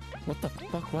probably like, what the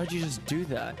fuck? Why'd you just do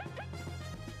that?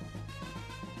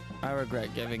 I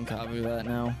regret giving Kabu that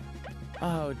now.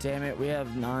 Oh, damn it. We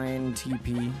have 9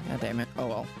 TP. God damn it. Oh,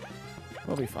 well.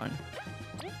 We'll be fine.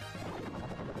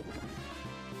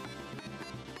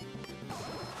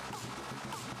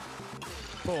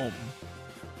 Boom.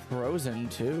 Frozen,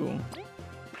 too.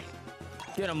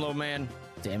 Get him, little man.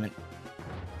 Damn it.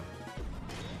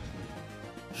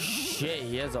 Shit,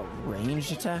 he has a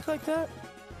ranged attack like that?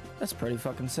 That's pretty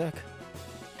fucking sick.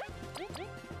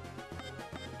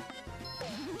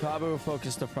 Kabu will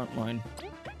focus the front line.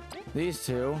 These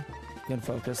two can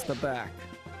focus the back.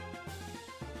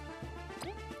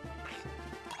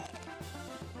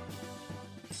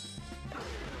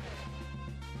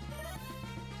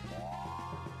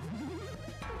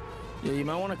 Yeah, you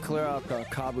might want to clear out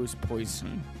Kabu's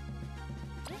poison,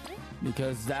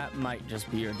 because that might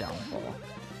just be your downfall.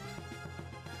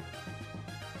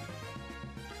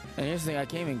 And here's the thing, I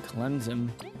can't even cleanse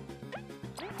him.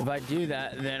 If I do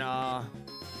that,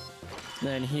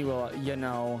 then he will, you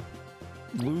know,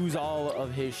 lose all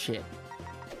of his shit.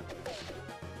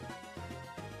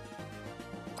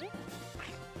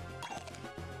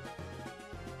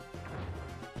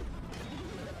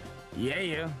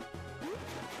 Yeah.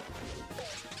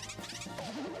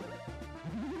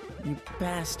 You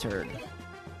bastard.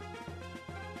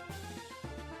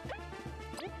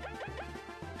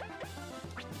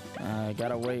 I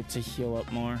gotta wait to heal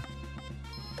up more.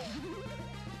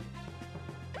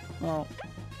 Well,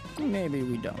 maybe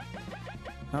we don't.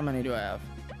 How many do I have?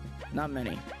 Not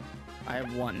many. I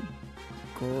have one.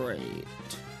 Great.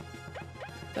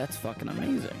 That's fucking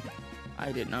amazing.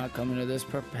 I did not come into this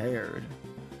prepared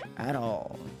at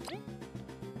all.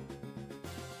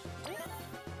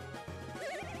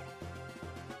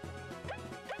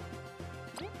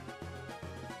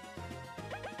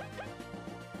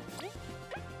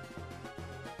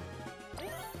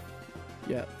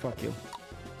 Yeah, fuck you.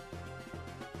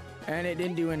 And it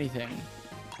didn't do anything.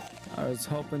 I was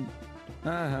hoping.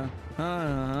 Hey,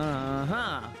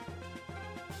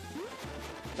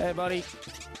 buddy.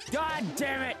 God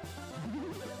damn it!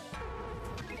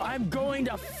 I'm going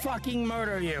to fucking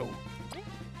murder you.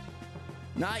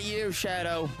 Not you,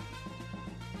 Shadow.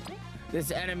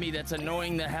 This enemy that's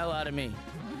annoying the hell out of me.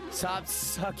 Stop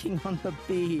sucking on the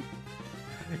beat.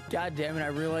 God damn it! I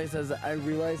realized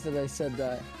that I said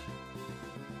that.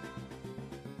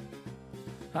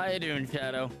 How you doing,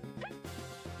 Shadow?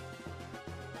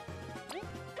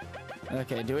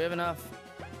 Okay, do we have enough?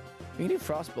 We can do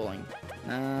frost bowling.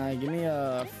 Give me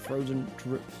a frozen.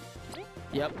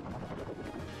 Yep.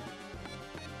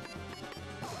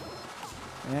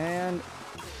 And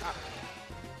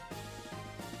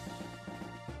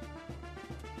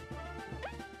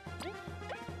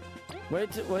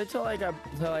wait till I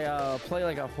play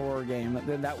like a horror game.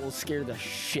 Then that will scare the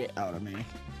shit out of me.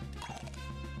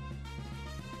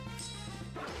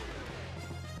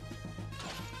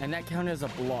 And that counted as a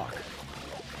block.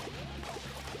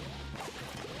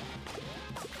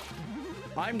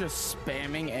 I'm just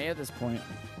spamming A at this point.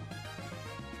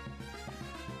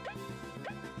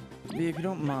 B, if you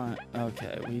don't mind.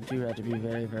 Okay, we do have to be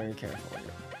very, very careful here.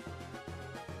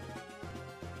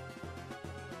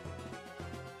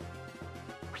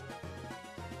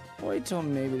 Wait till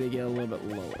maybe they get a little bit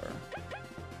lower.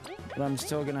 But I'm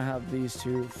still gonna have these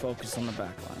two focus on the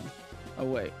back line. Oh,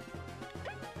 wait.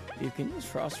 You can use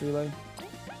Frost Relay?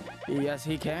 Yes,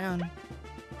 he can.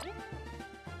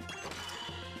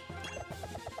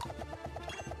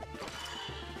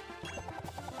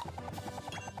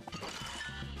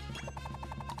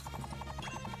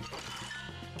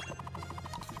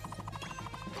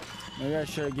 Maybe I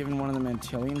should have given one of them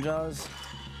Antillium Jaws.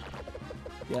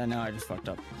 Yeah, no, I just fucked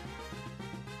up.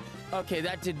 Okay,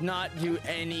 that did not do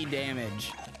any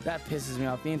damage. That pisses me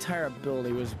off. The entire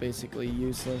ability was basically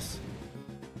useless.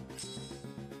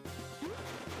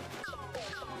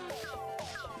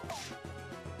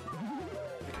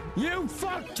 You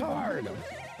fucktard!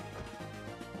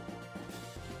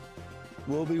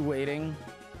 We'll be waiting.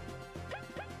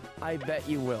 I bet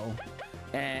you will.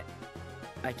 And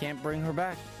I can't bring her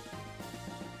back.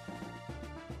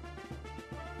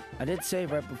 I did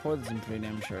save right before this, I'm pretty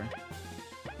damn sure.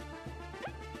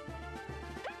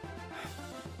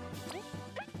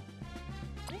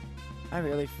 I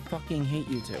really fucking hate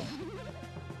you two.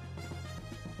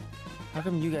 How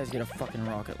come you guys get a fucking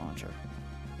rocket launcher?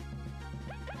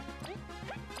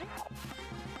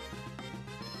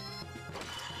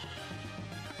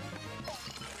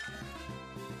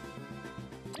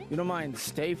 You don't mind,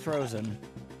 stay frozen.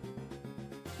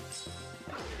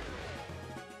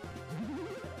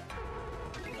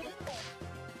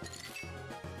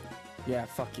 Yeah,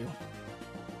 fuck you.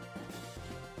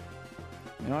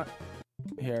 You know what?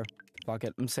 Here, fuck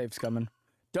it. I'm safe scumming.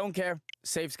 Don't care.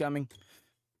 Safe scumming.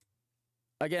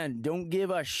 Again, don't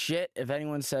give a shit if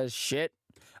anyone says shit.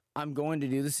 I'm going to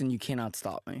do this and you cannot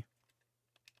stop me.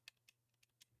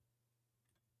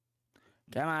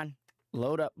 Come on.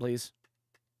 Load up, please.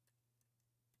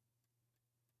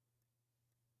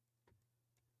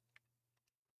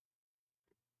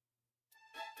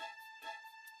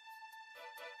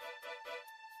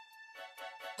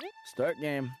 Start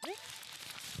game.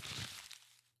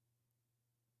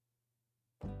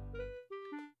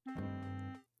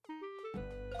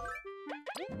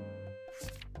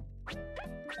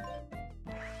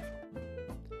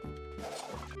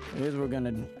 Here's what we're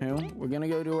gonna do. We're gonna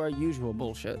go do our usual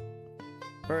bullshit.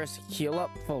 First, heal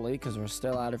up fully, because we're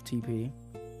still out of TP.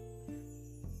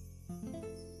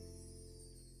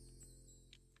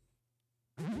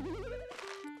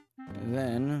 And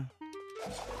then...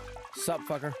 Sup,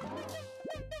 fucker.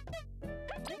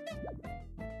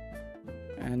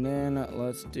 And then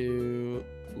let's do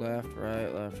left,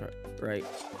 right.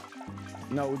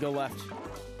 No, we go left.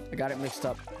 I got it mixed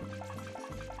up.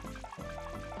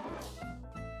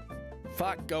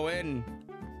 Fuck, go in.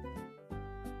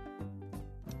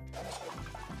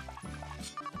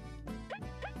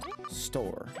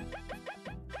 Store.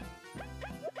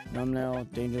 Thumbnail,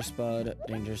 danger spud,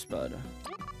 danger spud.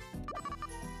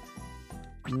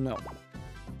 No.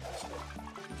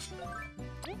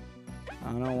 I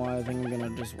don't know why I think I'm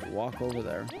gonna just walk over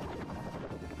there.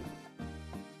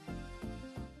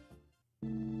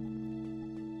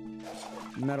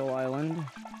 Metal Island.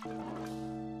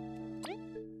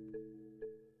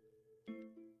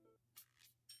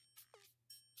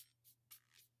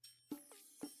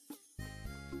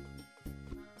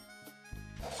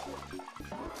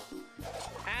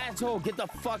 Asshole, get the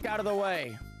fuck out of the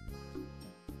way.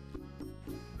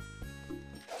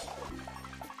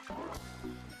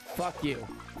 Fuck you.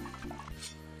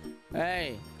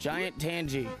 Hey, giant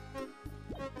Tangy.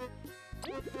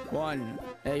 1.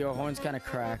 Hey, your horn's kind of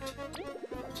cracked.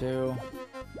 2.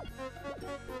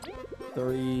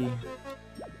 3.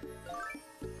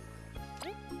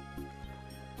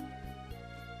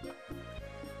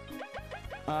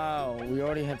 Oh, we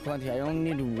already had plenty. I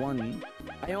only needed 1.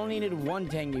 I only needed 1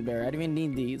 Tangy Bear. I didn't even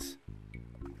need these.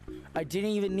 I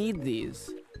didn't even need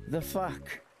these. The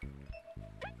fuck?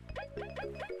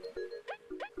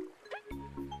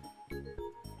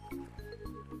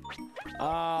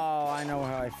 Oh, I know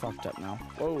how I fucked up now.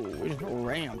 Whoa, we just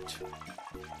ramped.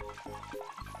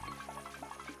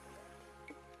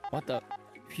 What the?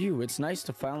 Phew, it's nice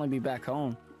to finally be back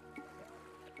home.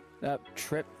 That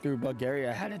trip through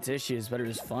Bulgaria had its issues, but it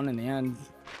was fun in the end.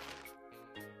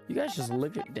 You guys just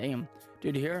lived it, damn.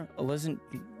 Dude, here, Elizabeth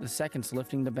II's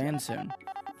lifting the ban soon.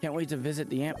 Can't wait to visit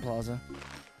the Ant Plaza.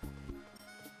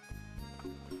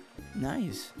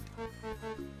 Nice.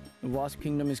 The Wasp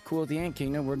Kingdom is cool at the Ant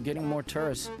Kingdom. We're getting more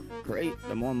tourists. Great.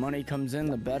 The more money comes in,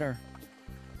 the better.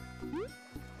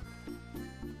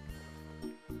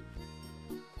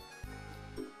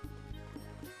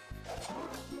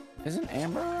 Isn't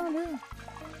Amber around here?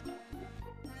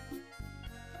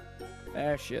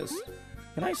 There she is.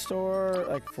 Can I store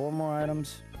like 4 more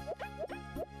items?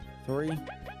 3?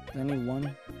 I need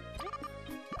 1.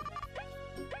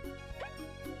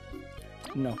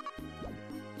 No.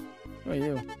 Who are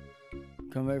you?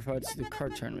 Come very far to the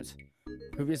card tournaments.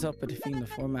 Prove yourself by defeating the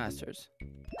 4 masters.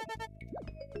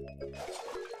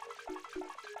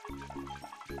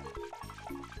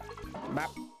 Bap.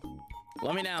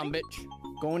 Let me down, bitch.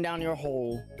 Going down your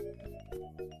hole.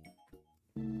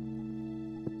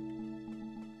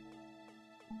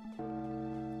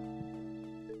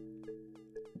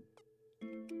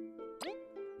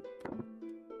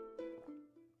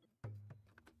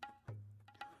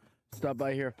 Stop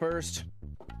by here first.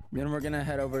 Then we're gonna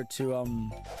head over to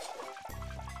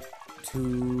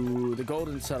the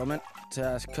Golden Settlement to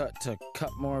ask Cut to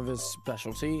cut more of his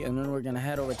specialty, and then we're gonna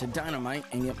head over to Dynamite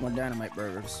and get more Dynamite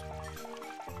burgers.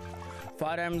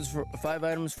 5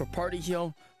 items for party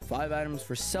heal, 5 items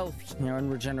for self heal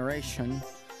and regeneration,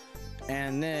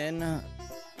 and then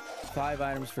 5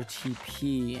 items for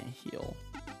TP heal.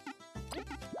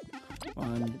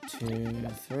 1, 2,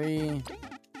 3,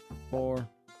 4.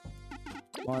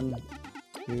 1,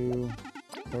 2,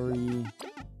 3,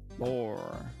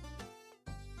 4.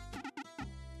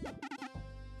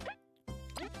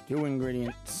 2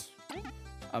 ingredients.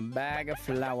 A bag of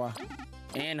flour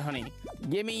and honey.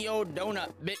 Give me your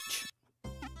donut, bitch.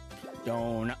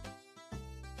 Donut.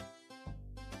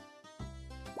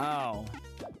 Oh.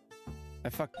 I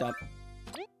fucked up.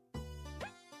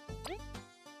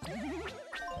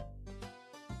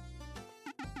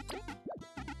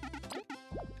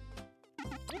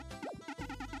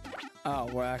 Oh,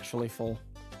 we're actually full.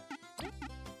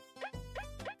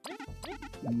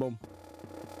 Boom.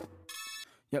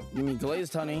 Yep, give me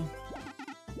glazed honey.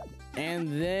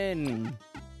 And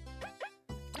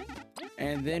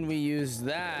then we use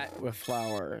that with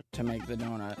flour to make the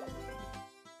donut.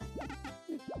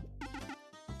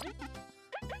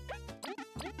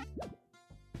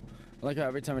 I like how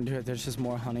every time I do it, there's just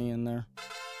more honey in there.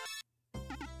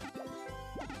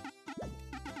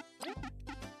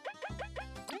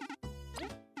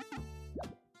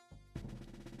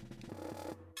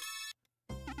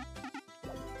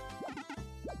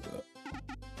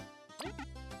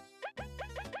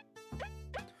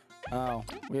 Oh,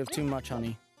 we have too much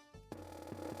honey.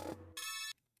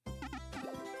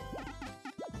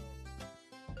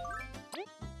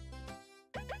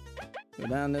 Go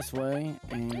down this way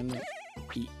and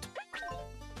eat.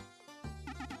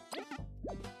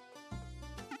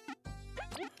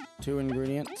 Two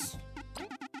ingredients.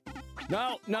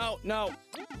 No, no, no.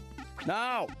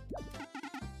 No!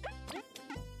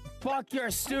 Fuck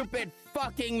your stupid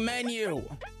fucking menu!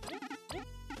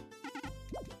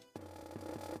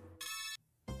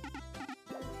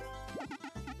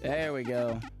 There we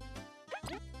go.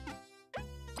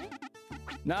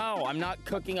 No, I'm not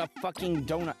cooking a fucking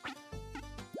donut.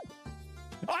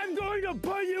 I'm going to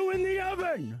put you in the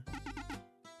oven!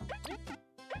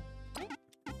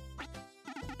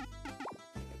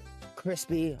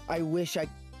 Crispy, I wish I...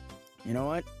 You know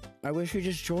what? I wish we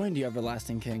just joined the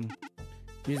Everlasting King.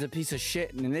 He's a piece of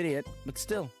shit and an idiot, but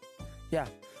still. Yeah.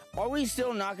 Are we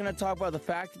still not going to talk about the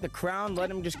fact that the crown let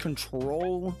him just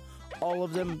control all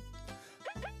of them?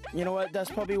 You know what? That's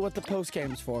probably what the post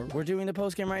game's for. We're doing the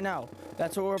post game right now.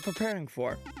 That's what we're preparing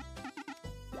for.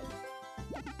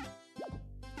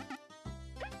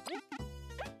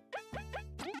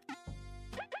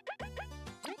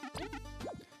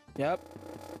 Yep.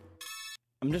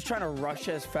 I'm just trying to rush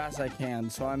as fast as I can,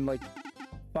 so I'm like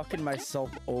fucking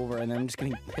myself over and then I'm just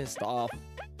getting pissed off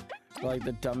for like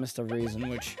the dumbest of reason,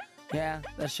 which, yeah,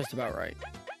 that's just about right.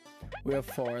 We have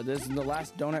 4. This is the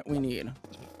last donut we need.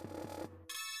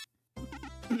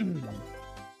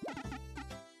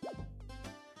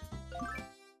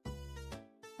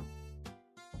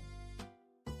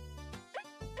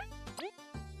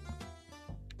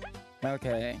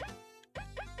 Okay.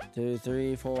 2,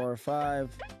 3, 4,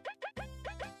 5.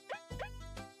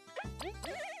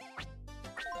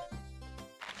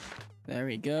 There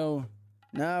we go.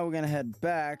 Now we're gonna head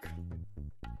back.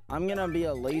 I'm gonna be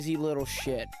a lazy little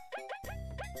shit.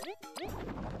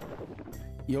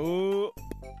 Yo.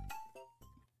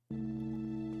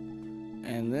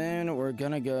 And then we're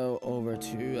gonna go over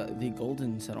to the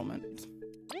Golden Settlement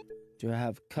to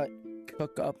have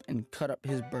cook up and cut up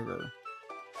his burger.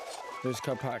 There's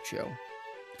carpaccio.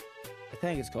 I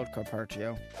think it's called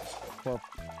carpaccio.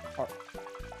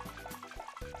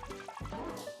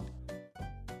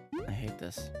 I hate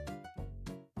this.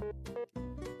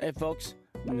 Hey folks,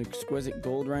 an exquisite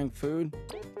gold rank food.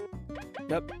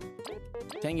 Yep,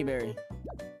 tangy berry.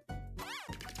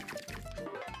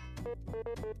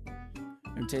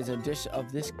 And taste a dish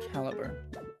of this caliber.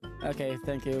 Okay,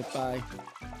 thank you, bye.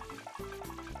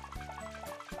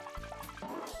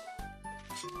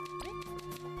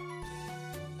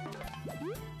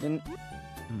 Then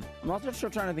I'm also still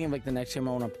trying to think of like the next game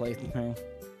I want to play through.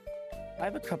 I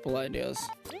have a couple ideas.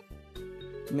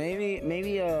 Maybe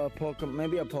a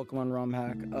Pokemon ROM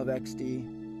hack of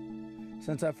XD,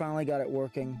 since I finally got it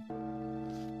working.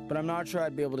 But I'm not sure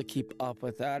I'd be able to keep up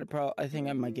with that. I think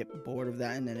I might get bored of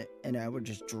that, and I would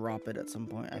just drop it at some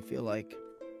point. I feel like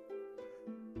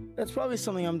that's probably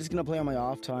something I'm just gonna play on my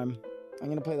off time. I'm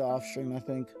gonna play the off stream, I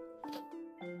think.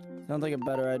 Sounds like a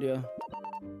better idea.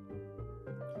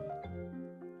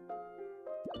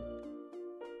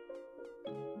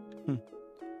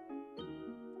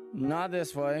 Not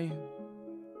this way.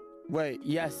 Wait,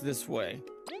 yes, this way.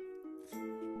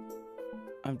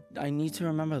 I need to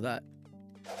remember that.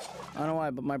 I don't know why,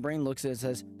 but my brain looks at it and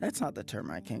says, that's not the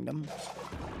Termite Kingdom.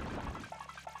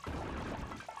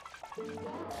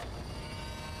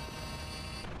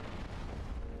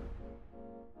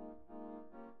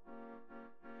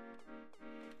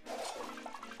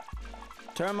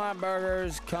 Termite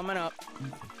burgers coming up.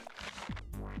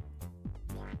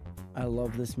 I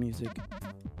love this music.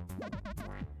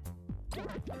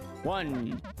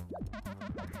 1,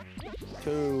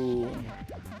 2,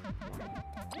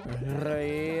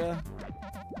 3,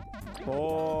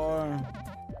 4,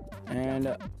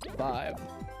 and 5.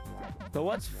 So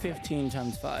what's 15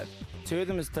 times 5? 2 of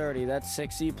them is 30. That's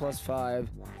 60 plus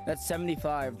 5. That's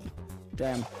 75.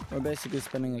 Damn, we're basically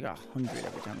spending like 100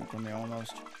 every time we come here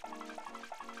almost.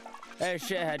 Hey,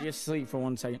 shithead, just sleep for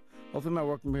 1 second. Hopefully my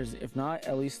work appears. If not,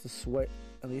 at least the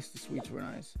sweets were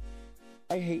nice.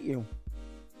 I hate you.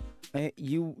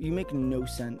 You make no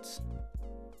sense.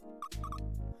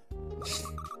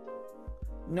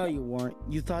 No, you weren't.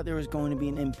 You thought there was going to be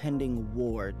an impending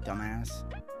war, dumbass.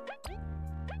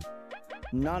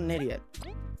 Not an idiot.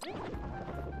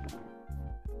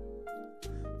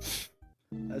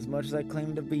 As much as I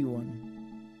claim to be one.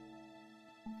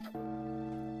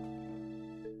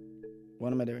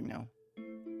 What am I doing now?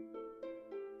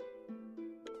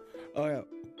 Oh yeah,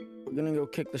 we're gonna go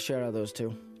kick the shit out of those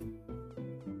two.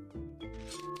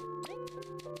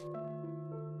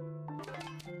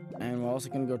 And we're also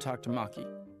gonna go talk to Maki.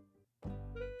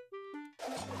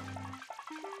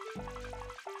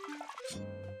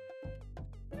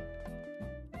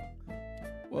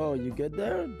 Whoa, you good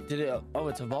there? Did it? Oh,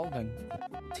 it's evolving.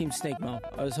 Team Snake Mouth.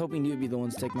 I was hoping you'd be the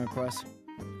ones to take my quest.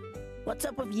 What's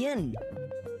up with Yin?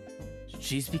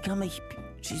 She's become a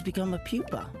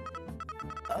pupa.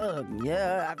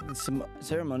 Yeah, after some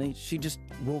ceremony, she just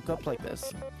woke up like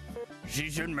this. She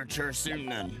should mature soon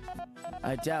then.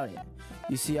 I doubt it.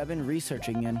 You see, I've been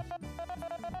researching Yin.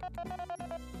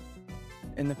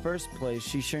 In the first place,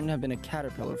 she shouldn't have been a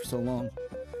caterpillar for so long.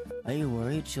 Are you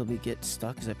worried she'll get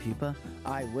stuck as a pupa?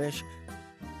 I wish.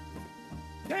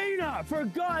 Dana, for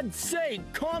God's sake,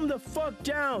 calm the fuck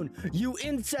down, you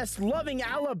incest-loving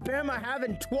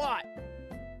Alabama-having twat!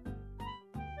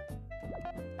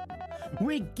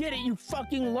 We get it, you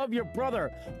fucking love your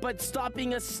brother, but stop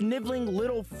being a sniveling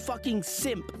little fucking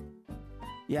simp.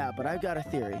 Yeah, but I've got a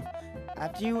theory.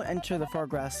 After you enter the far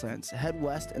grasslands, head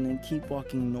west and then keep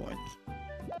walking north.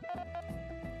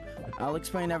 I'll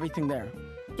explain everything there.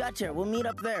 Gotcha, we'll meet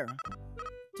up there.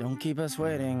 Don't keep us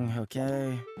waiting,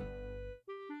 okay?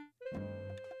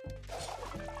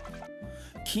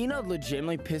 Kina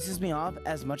legitimately pisses me off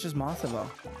as much as Mothava.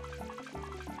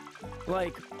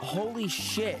 Like, holy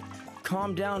shit.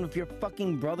 Calm down with your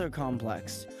fucking brother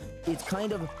complex. It's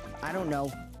kind of, I don't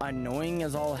know, annoying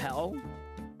as all hell.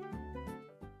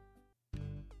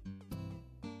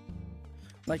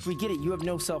 Like, we get it, you have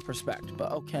no self-respect,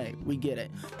 but okay, we get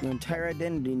it. Your entire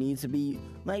identity needs to be,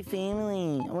 my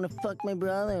family, I want to fuck my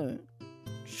brother.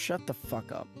 Shut the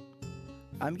fuck up.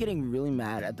 I'm getting really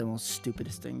mad at the most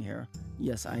stupidest thing here.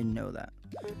 Yes, I know that.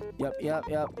 Yep.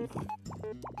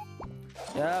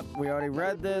 Yep, we already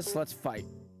read this, let's fight.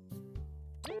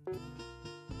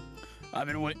 I've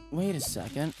been Wait a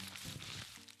second.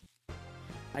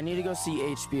 I need to go see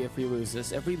HB if we lose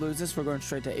this. If we lose this, we're going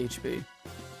straight to HB.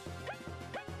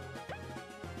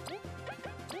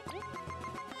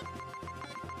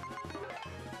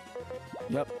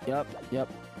 Yep.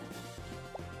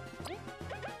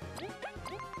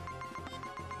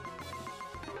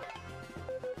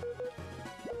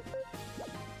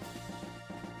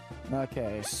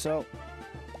 Okay, so...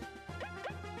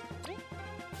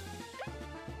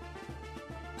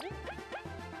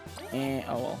 And,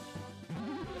 oh well.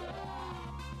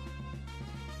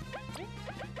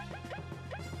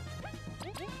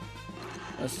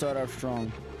 Let's start off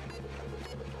strong.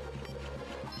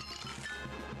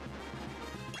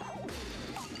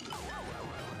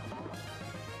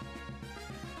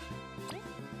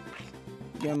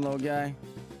 Get him, little guy.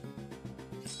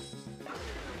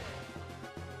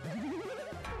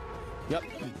 Yep.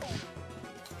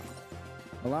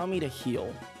 Allow me to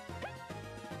heal.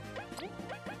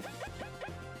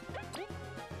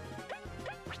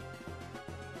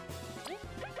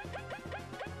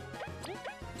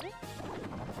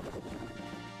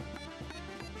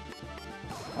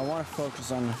 I want to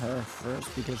focus on her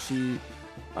first because he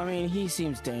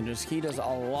seems dangerous. He does a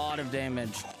lot of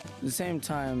damage. At the same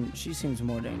time, she seems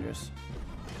more dangerous.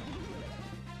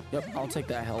 Yep, I'll take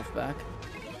that health back.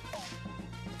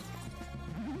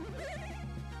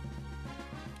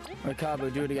 Alright,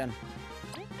 Kabu, do it again.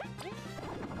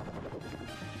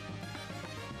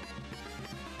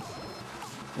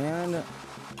 And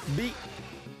beat.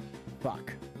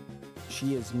 Fuck.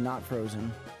 She is not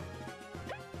frozen.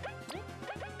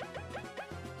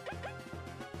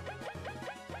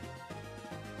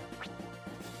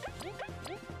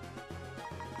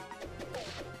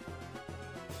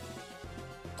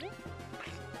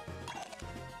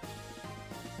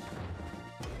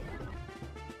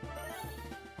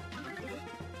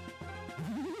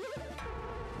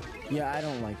 Yeah, I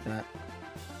don't like that.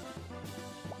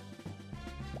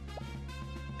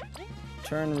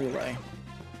 Turn relay.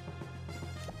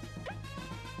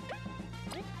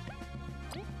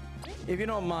 If you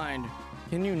don't mind,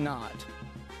 can you not?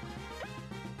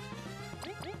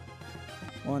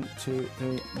 1, 2,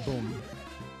 3, boom.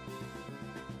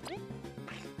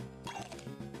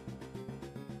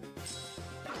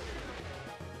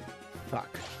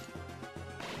 Fuck.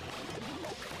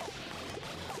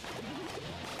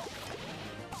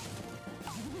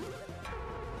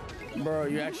 Bro,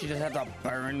 you actually just have to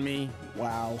burn me?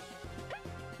 Wow.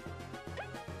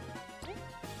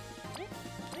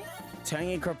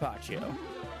 Tangy Carpaccio.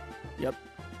 Yep.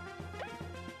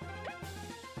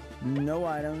 No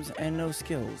items and no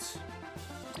skills.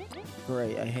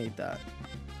 Great, I hate that.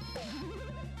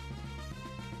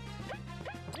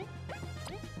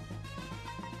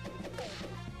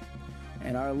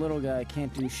 And our little guy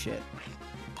can't do shit.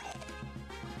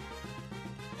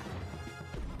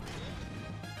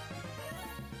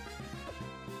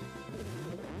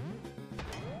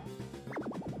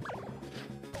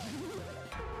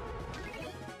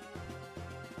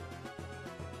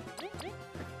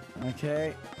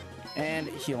 Okay, and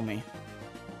heal me.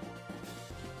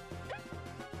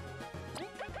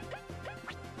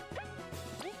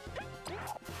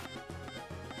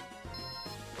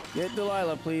 Get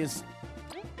Delilah, please.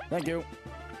 Thank you.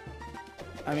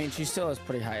 I mean, she still has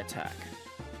pretty high attack.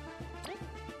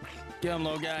 Get him,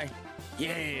 little guy.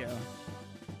 Yeah.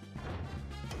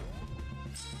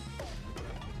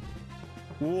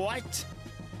 What?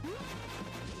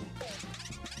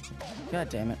 God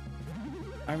damn it.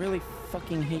 I really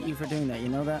fucking hate you for doing that, you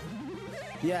know that?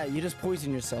 Yeah, you just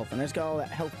poisoned yourself and I just got all that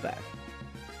health back.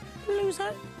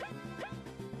 Loser.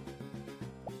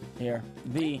 Here,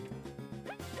 V.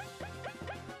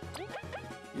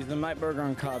 Use the Might Burger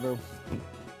on Kabu.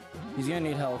 He's gonna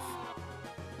need health.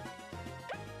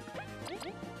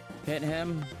 Hit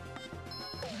him.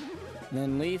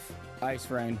 Then Leaf, Ice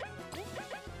Rain.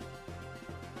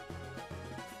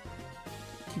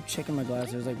 Keep checking my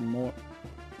glass. There's like more.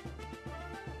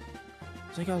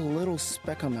 There's like a little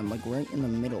speck on them, like right in the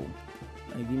middle.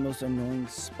 Like the most annoying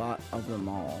spot of them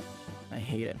all. I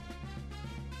hate it.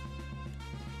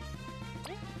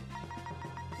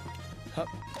 Hup.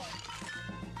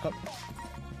 Hup.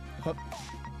 Hup.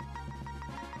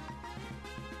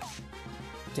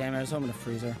 Damn it, I was hoping to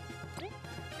freeze her.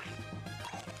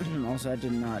 Also, I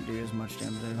did not do as much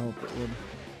damage as I hoped it would.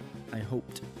 I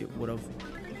hoped it would have.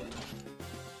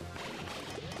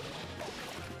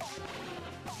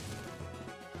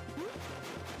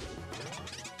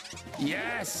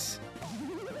 Yes!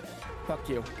 Fuck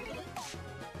you.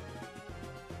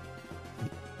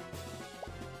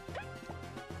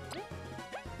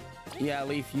 Yeah,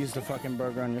 Leaf, use the fucking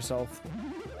burger on yourself.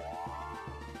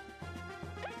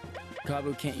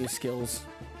 Kabu can't use skills.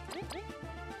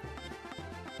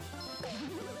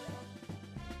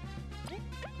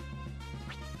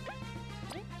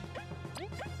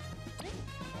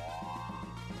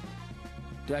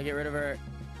 Did I get rid of her?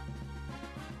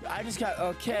 I just got,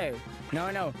 okay. No,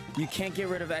 I know. You can't get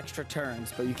rid of extra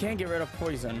turns, but you can get rid of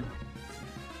poison.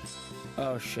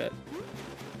 Oh, shit.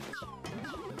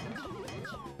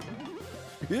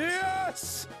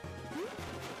 Yes!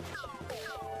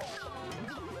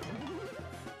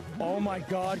 Oh my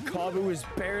god, Kabu is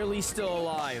barely still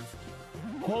alive.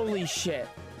 Holy shit.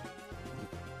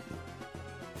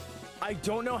 I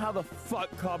don't know how the fuck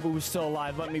Kabu was still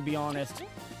alive, let me be honest.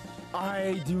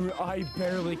 I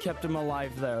barely kept him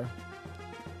alive there.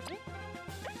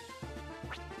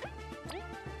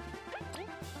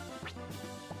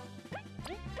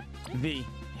 V,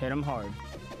 hit him hard.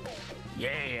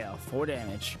 Yeah, 4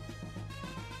 damage.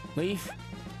 Leaf,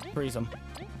 freeze him.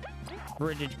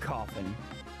 Rigid coffin.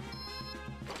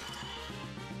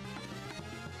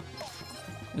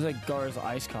 It's like Gar's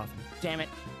ice coffin. Damn it.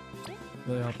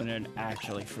 Really hoping it'd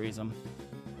actually freeze him.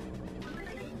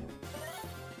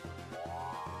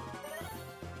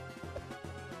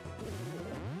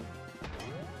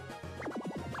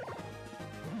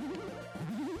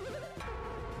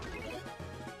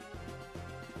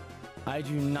 I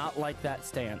do not like that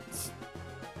stance.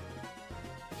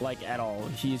 Like, at all.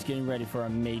 He's getting ready for a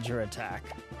major attack.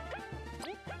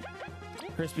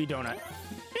 Crispy donut.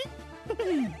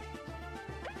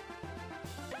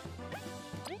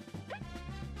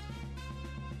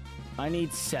 I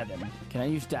need 7. Can I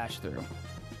use dash through?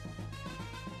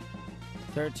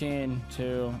 13,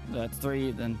 2, that's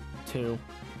 3, then 2.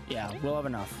 Yeah, we'll have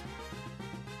enough.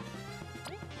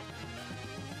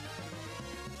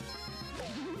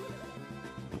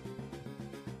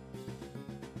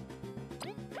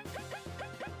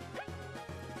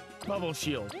 Bubble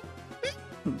shield.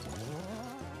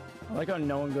 I like how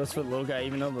no one goes for the little guy,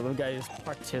 even though the little guy is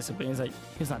participating. He's like,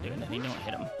 he's not doing anything, don't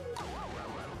hit him.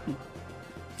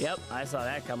 Yep, I saw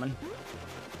that coming.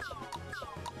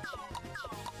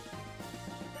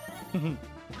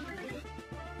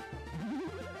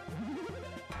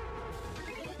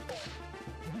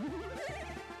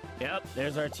 Yep,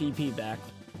 there's our TP back.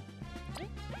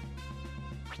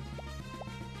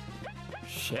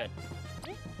 Shit.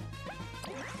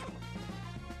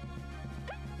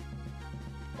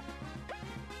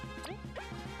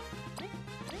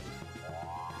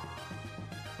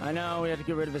 I know we have to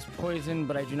get rid of his poison,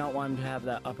 but I do not want him to have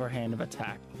that upper hand of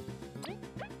attack.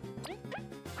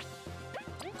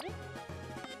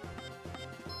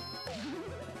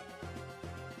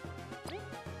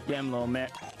 Get him, little man.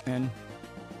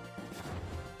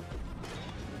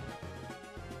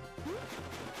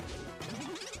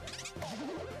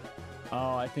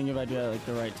 Oh, I think if I do it like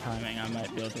the right timing, I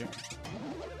might be able to.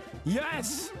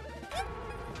 Yes!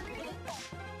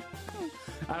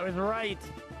 I was right.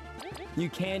 You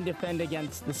can defend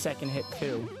against the second hit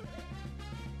too.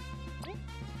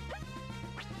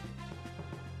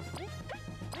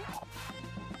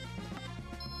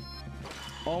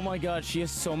 Oh my god, she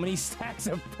has so many stacks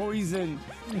of poison.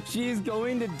 She is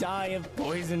going to die of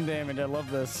poison damage. I love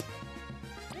this.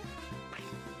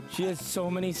 She has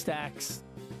so many stacks.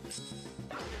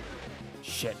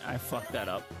 Shit, I fucked that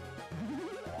up.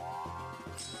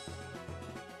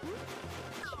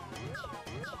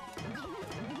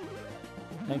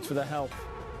 Thanks for the help.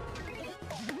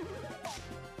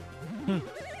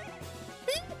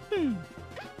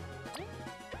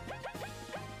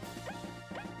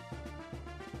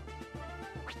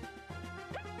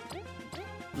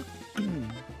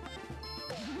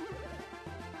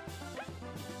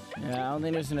 Yeah, I don't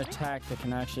think there's an attack that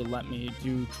can actually let me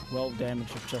do 12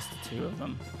 damage with just the two of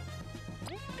them.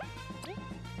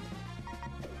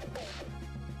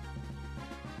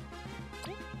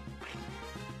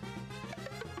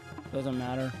 Doesn't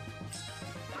matter.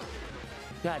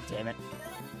 God damn it.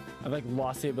 I've like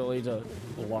lost the ability to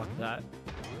block that.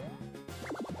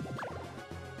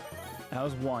 That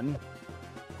was one.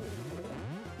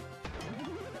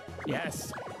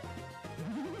 Yes.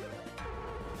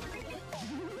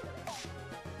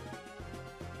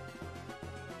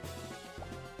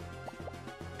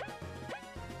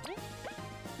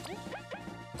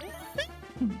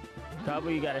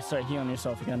 Probably you gotta start healing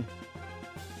yourself again.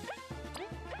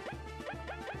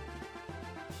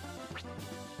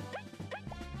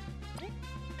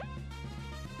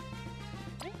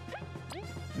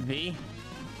 V,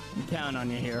 I'm counting on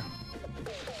you here.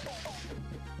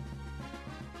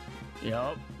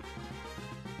 Yup.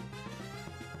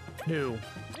 2.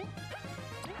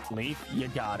 Leaf, you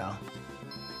gotta.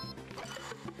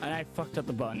 And I fucked up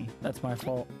the button. That's my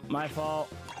fault. My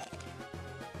fault.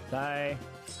 Sorry.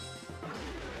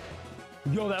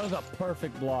 Yo, that was a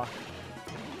perfect block.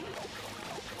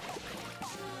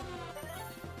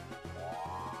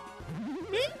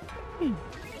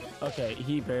 Okay,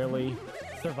 he barely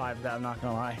survived that, I'm not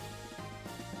gonna lie.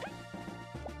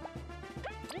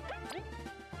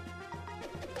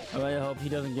 I really hope he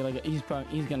doesn't get like he's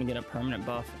gonna get a permanent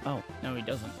buff. Oh, no he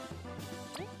doesn't.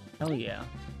 Hell yeah.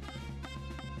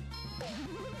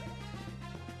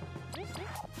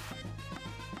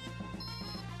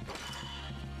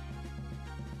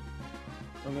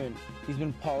 I mean, he's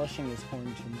been polishing his horn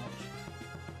too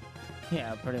much.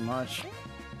 Yeah, pretty much.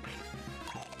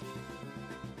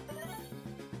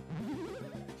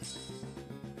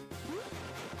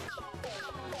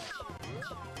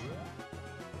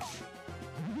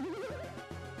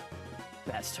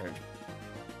 Bastard.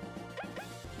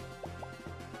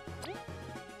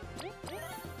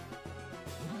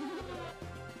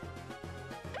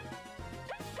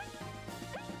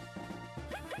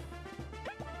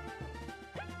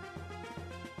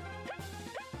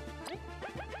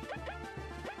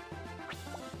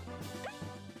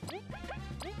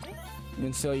 You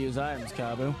can still use items,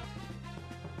 Kabu.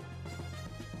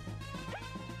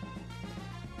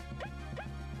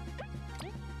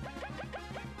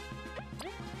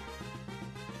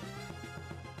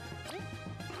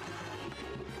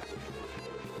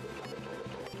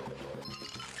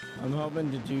 I'm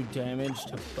hoping to do damage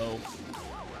to both.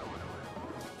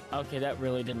 Okay, that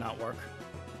really did not work.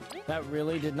 That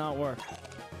really did not work.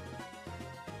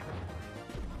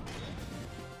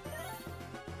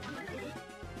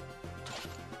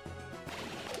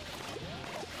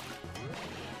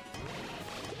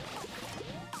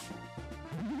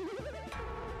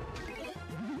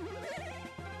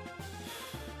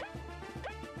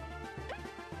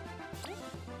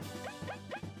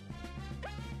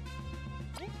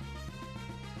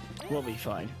 We'll be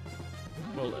fine.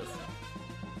 We'll live.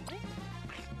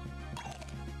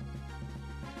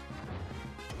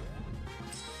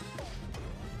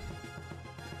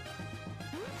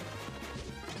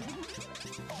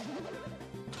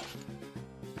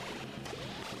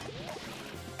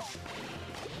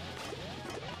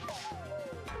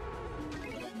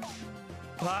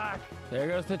 Fuck! There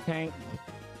goes the tank.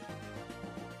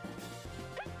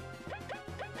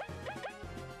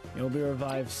 You'll be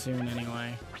revived soon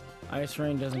anyway. Ice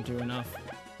Rain doesn't do enough.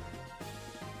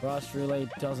 Frost Relay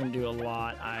doesn't do a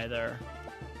lot either.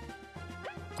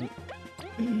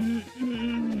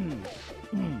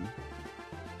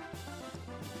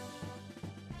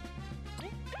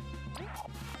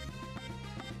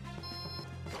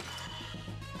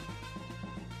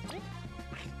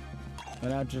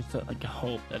 But I just like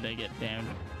hope that they get damned.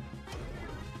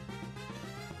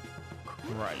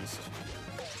 Christ.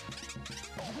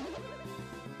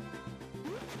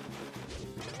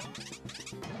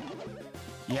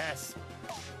 Yes.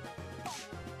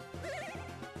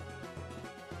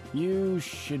 You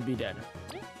should be dead.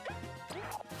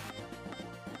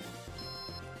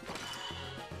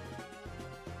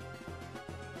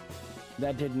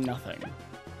 That did nothing.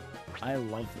 I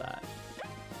love that.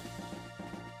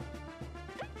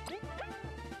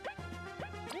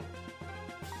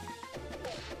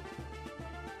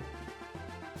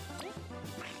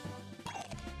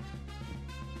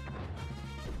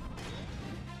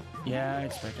 Yeah, I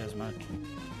expect as much.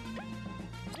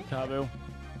 Kabu,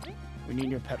 we need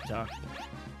your pep talk.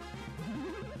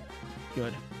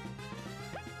 Good.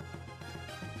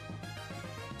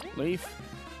 Leaf.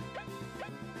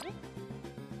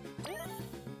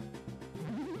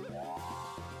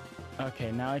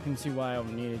 Okay, now I can see why I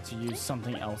needed to use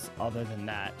something else other than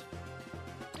that.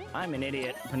 I'm an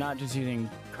idiot for not just using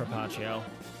Carpaccio.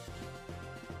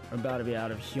 We're about to be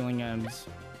out of healing items.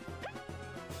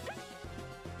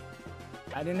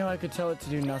 I didn't know I could tell it to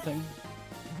do nothing.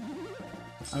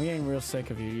 I'm getting real sick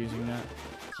of you using that.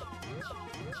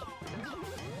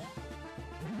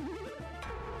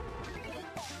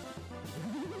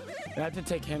 I have to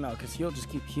take him out because he'll just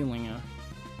keep healing her.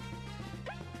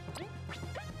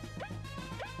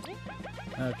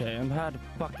 Okay, I've had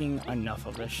fucking enough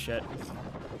of this shit.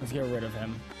 Let's get rid of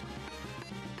him.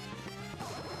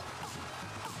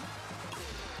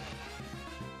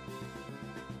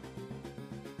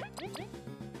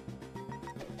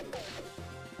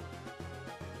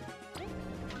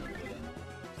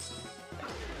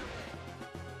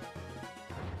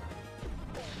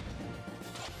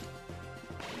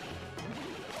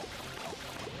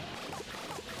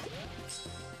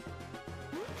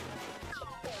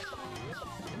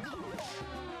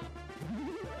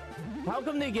 How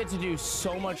come they get to do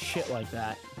so much shit like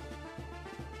that?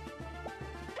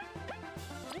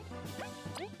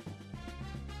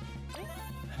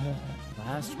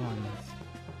 Last one.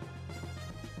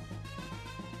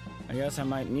 I guess I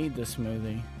might need the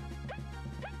smoothie.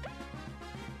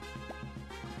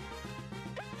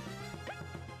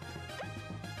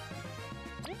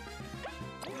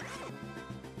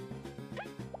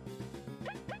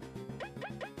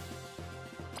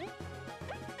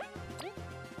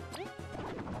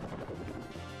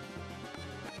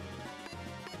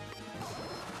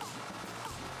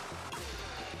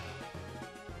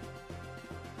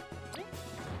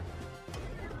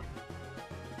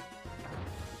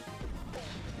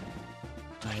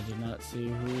 I did not see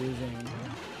who was in.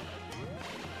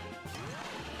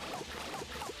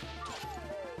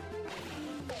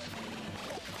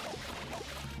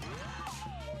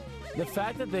 The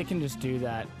fact that they can just do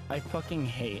that, I fucking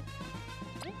hate.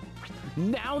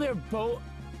 Now they're both...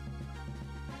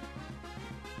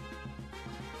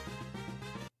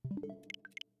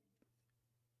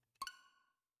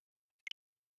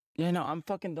 Yeah, no, I'm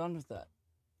fucking done with that.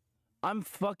 I'm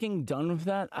fucking done with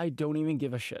that. I don't even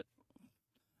give a shit.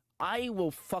 I will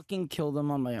fucking kill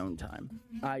them on my own time.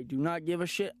 I do not give a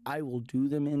shit. I will do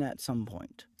them in at some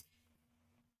point.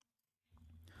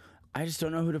 I just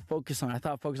don't know who to focus on. I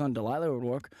thought focus on Delilah would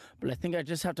work, but I think I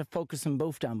just have to focus them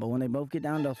both down. But when they both get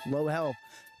down to low health,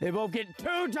 they both get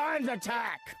 2 times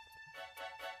attack!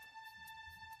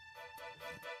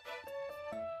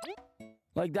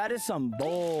 Like, that is some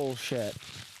bullshit.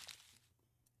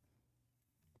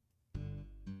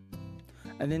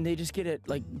 And then they just get it,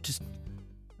 like, just...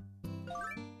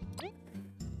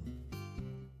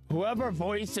 Whoever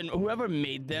voiced and whoever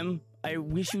made them, I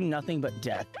wish you nothing but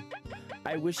death.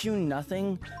 I wish you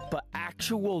nothing but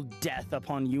actual death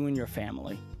upon you and your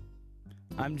family.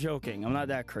 I'm joking. I'm not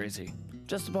that crazy.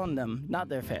 Just upon them, not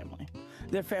their family.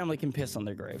 Their family can piss on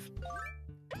their grave.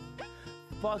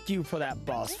 Fuck you for that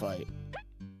boss fight.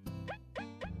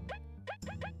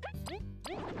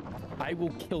 I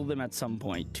will kill them at some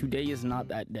point. Today is not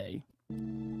that day.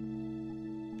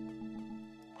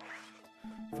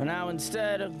 For now,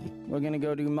 instead, we're gonna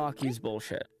go do Maki's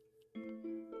bullshit.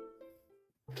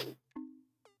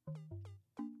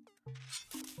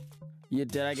 Yeah,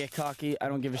 did I get cocky? I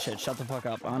don't give a shit. Shut the fuck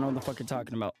up. I don't know what the fuck you're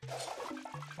talking about.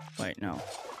 Wait, no.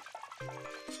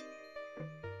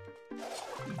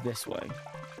 This way.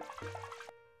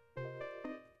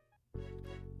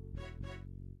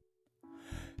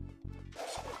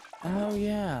 Oh,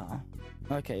 yeah.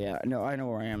 Okay, yeah. No, I know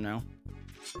where I am now.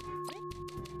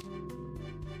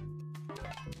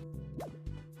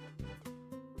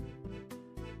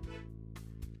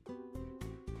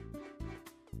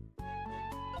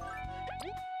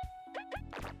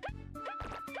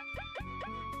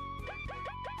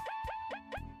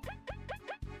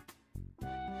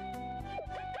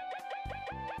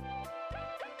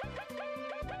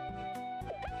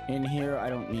 In here, I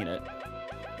don't need it.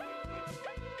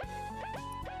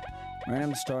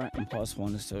 Random start and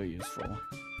 +1 is still useful.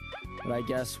 But I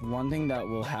guess one thing that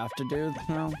we'll have to do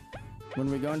now, when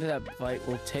we go into that fight,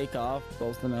 we'll take off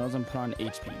both the medals and put on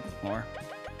HP more.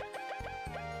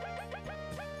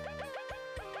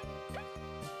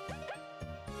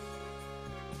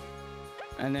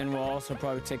 And then we'll also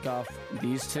probably take off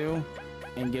these two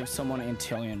and give someone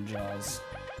Antillion Jaws.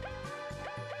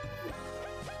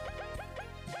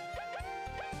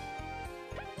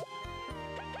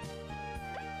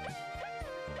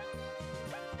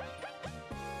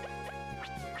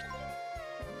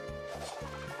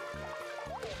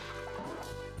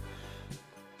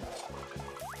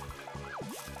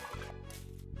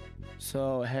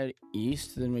 So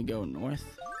east, then we go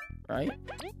north, right?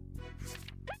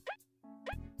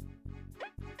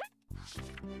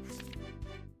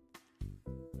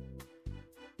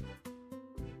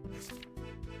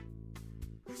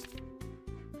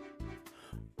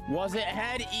 Was it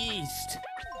head east?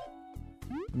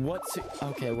 What's it?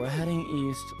 Okay, we're heading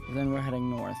east, then we're heading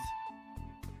north.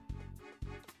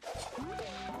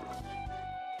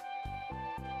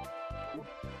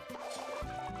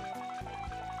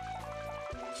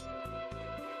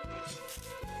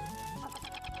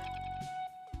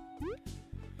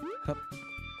 Hup.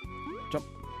 Jump.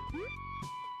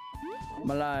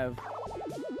 I'm alive.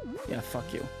 Yeah,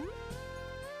 fuck you.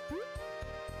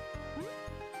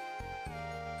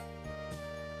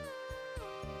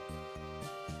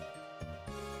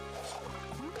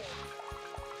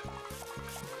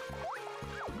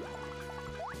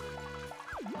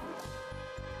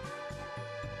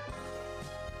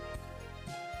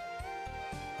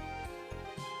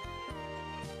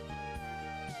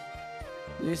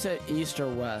 You said east or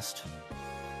west.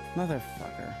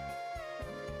 Motherfucker.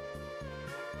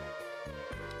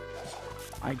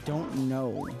 I don't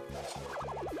know.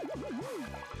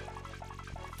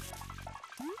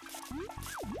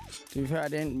 To be fair, I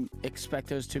didn't expect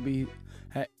those to be...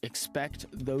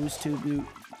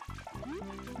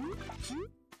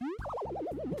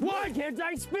 Why can't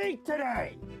I speak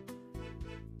today?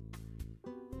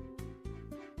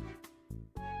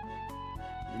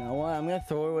 You know what? I'm gonna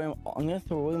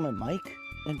throw away my mic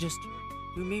and just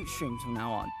do mute streams from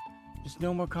now on. Just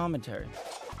no more commentary.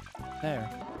 There.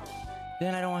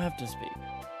 Then I don't have to speak.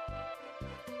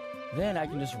 Then I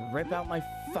can just rip out my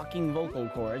fucking vocal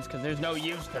cords because there's no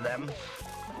use to them.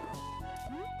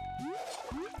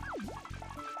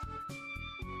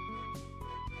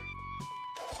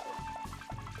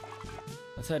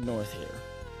 Let's head north here.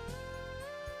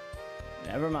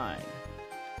 Never mind.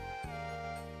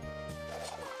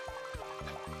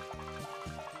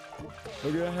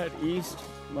 We're gonna head east.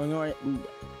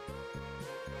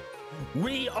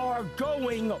 We are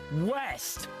going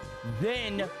west,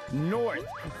 then north.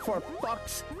 For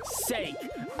fuck's sake,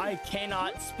 I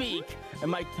cannot speak, and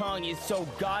my tongue is so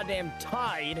goddamn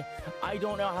tied. I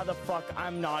don't know how the fuck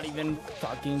I'm not even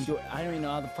fucking doing. I don't even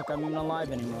know how the fuck I'm even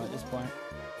alive anymore at this point.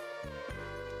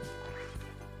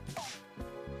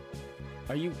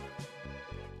 Are you?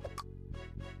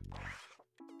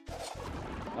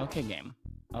 Okay, game.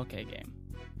 Okay, game.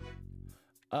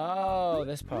 Oh,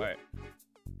 this part.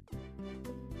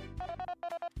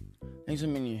 Thanks for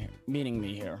meeting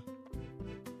me here.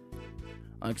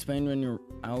 I'll explain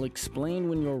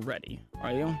when you're ready.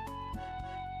 Are you?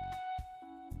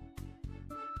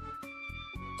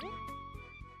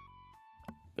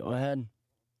 Go ahead.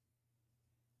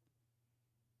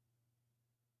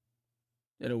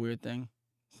 Did a weird thing.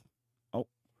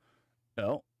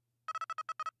 Oh.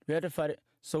 We had to fight it.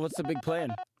 So what's the big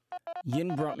plan?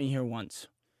 Yin brought me here once.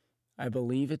 I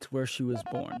believe it's where she was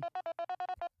born.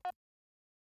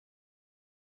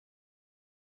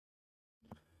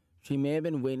 She may have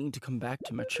been waiting to come back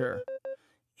to mature.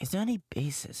 Is there any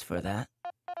basis for that?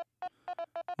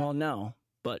 Well, no,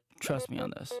 but trust me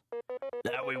on this.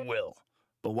 That we will.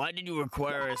 But why did you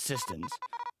require assistance?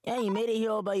 Yeah, you made it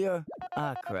here by your...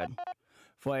 crud.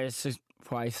 For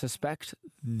I suspect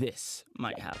this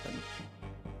might happen.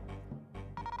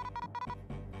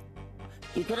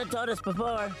 You could have told us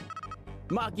before.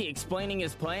 Maki explaining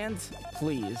his plans?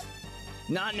 Please.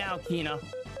 Not now, Kina.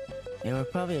 They were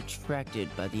probably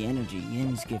attracted by the energy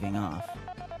Yin's giving off.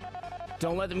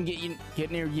 Don't let them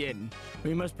get near Yin.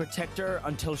 We must protect her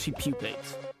until she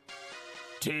pupates.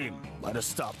 Team, let us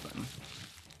stop them.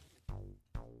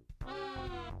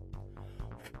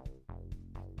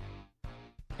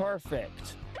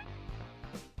 Perfect.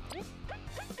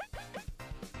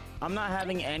 I'm not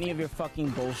having any of your fucking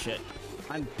bullshit.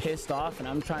 I'm pissed off and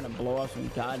I'm trying to blow off some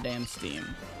goddamn steam.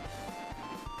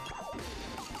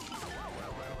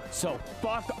 So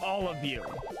fuck all of you.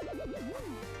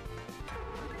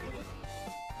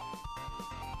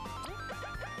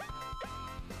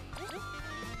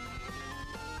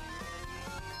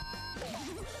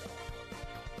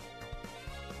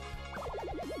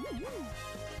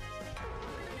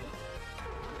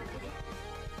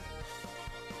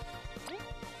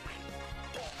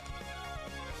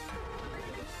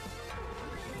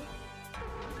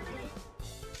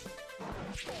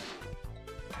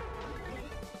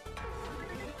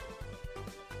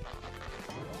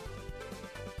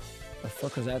 The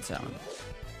fuck was that sound?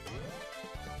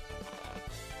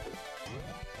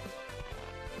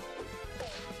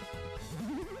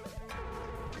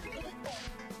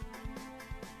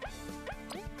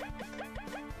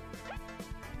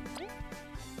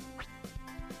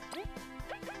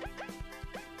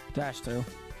 Dash through.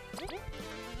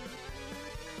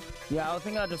 Yeah, I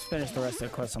think I'll just finish the rest of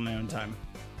the quest on my own time.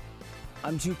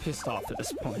 I'm too pissed off at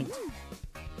this point.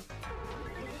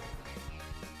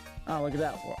 Oh, look at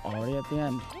that. We're already at the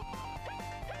end.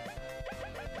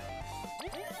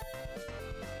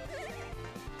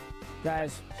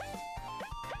 Guys,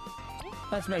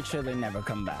 let's make sure they never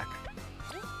come back.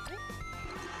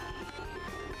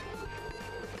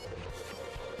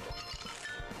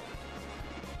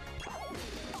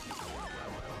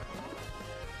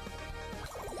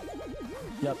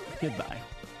 Yep, goodbye.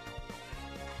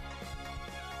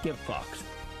 Get fucked.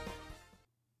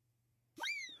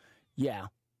 Yeah.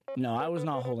 No, I was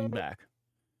not holding back.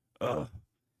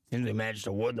 Seems they managed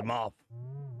to ward them off.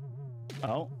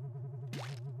 Oh.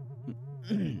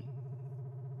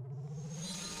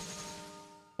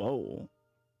 Whoa.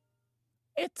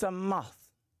 It's a moth.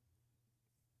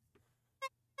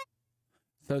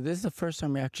 So this is the first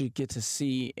time we actually get to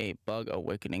see a bug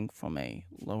awakening from a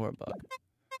lower bug.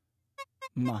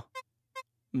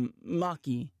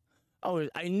 Maki. Oh,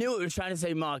 I knew it was trying to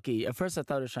say Maki. At first I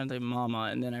thought it was trying to say Mama,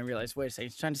 and then I realized, wait a second,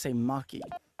 it's trying to say Maki.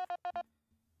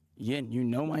 Yin, you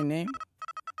know my name?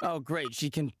 Oh, great, she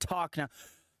can talk now.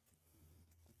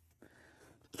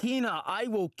 Kina, I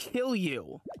will kill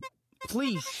you.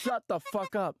 Please shut the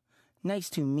fuck up. Nice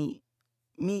to meet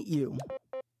you.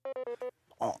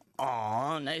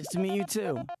 Aw, nice to meet you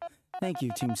too. Thank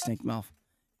you, Team Snake Mouth.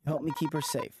 Help me keep her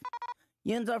safe.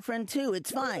 Yin's our friend too,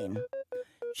 it's fine.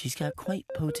 She's got quite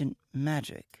potent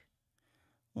magic.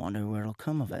 Wonder where it'll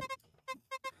come of it.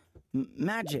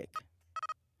 Magic.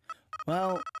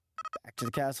 Well, back to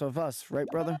the castle of us, right,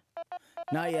 brother?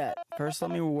 Not yet. First,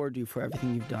 let me reward you for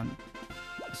everything you've done.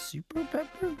 A super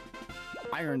pepper?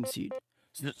 Iron seed.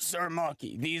 Sir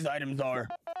Maki, these items are...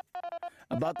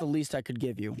 About the least I could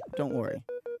give you. Don't worry.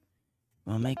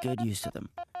 We'll make good use of them.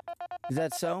 Is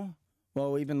that so?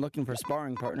 Well, we've been looking for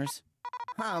sparring partners.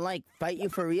 Huh, like, fight you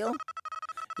for real?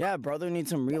 Yeah, brother needs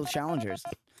some real challengers.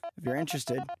 If you're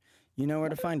interested, you know where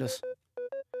to find us.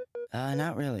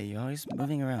 Not really. You're always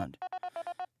moving around.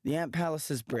 The Ant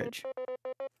Palace's bridge.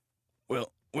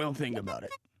 We'll think about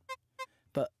it.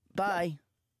 But, bye.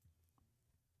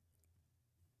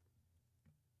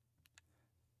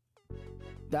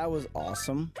 That was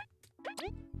awesome.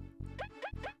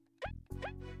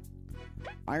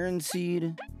 Iron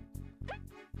seed.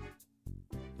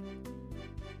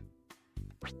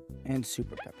 And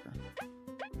super pepper.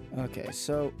 Okay,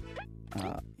 so,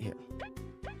 here.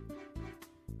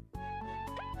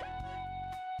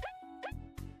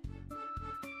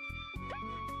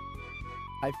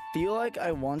 I feel like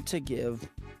I want to give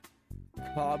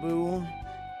Kabu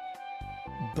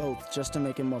both just to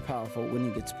make him more powerful when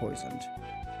he gets poisoned.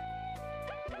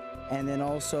 And then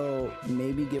also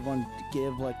maybe give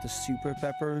like the super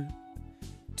pepper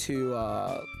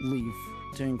to Leaf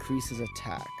to increase his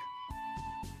attack.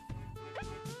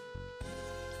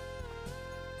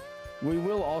 We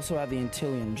will also have the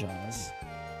Antillion Jaws.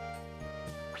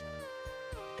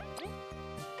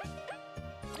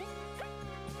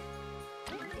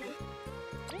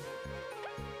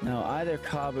 Now, either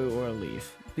Kabu or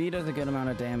Leaf. B does a good amount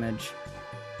of damage.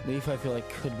 Leaf, I feel like,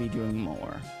 could be doing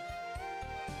more.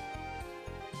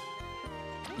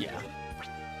 Yeah.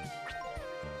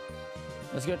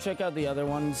 Let's go check out the other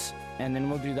ones, and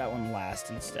then we'll do that one last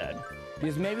instead.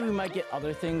 Because maybe we might get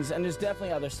other things, and there's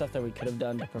definitely other stuff that we could have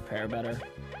done to prepare better.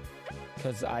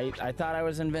 Because I thought I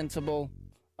was invincible.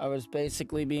 I was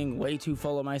basically being way too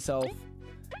full of myself.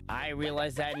 I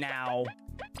realize that now.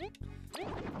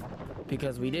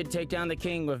 Because we did take down the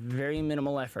king with very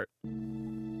minimal effort.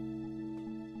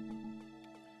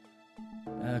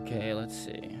 Okay, let's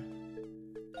see.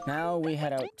 Now we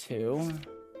head out to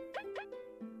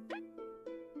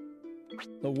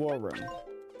the war room.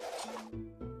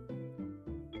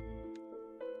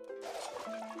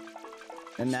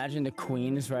 Imagine the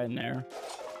queen is right in there.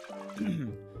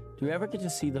 Do you ever get to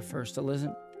see the first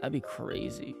Elizant? That'd be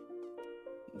crazy.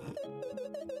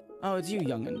 Oh, it's you,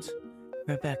 young'uns.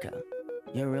 Rebecca,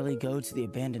 you really go to the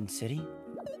abandoned city?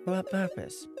 For what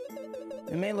purpose?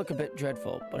 It may look a bit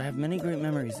dreadful, but I have many great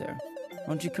memories there.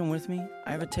 Won't you come with me?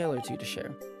 I have a tale or two to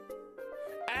share.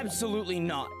 Absolutely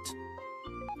not.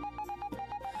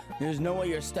 There's no way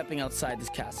you're stepping outside this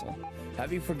castle.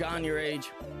 Have you forgotten your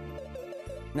age?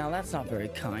 Now that's not very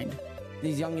kind.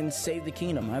 These youngins saved the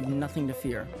kingdom. I have nothing to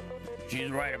fear.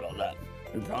 She's right about that.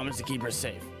 We promised to keep her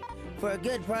safe. For a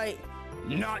good price.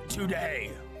 Not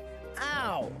today.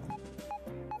 Ow!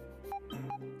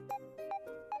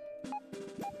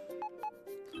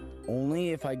 Only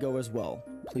if I go as well.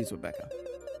 Please, Rebecca.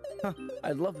 Huh,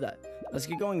 I'd love that. Let's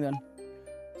get going then.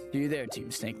 See you there,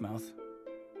 Team Snake Mouth.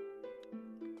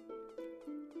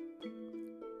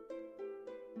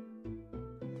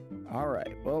 All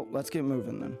right, well, let's get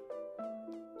moving then.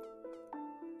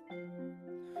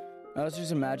 Now let's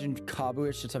just imagine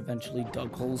Kabuish just eventually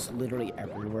dug holes literally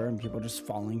everywhere and people just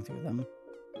falling through them.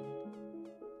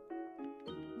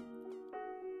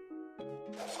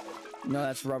 No,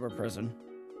 that's rubber prison.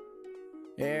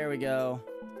 There we go.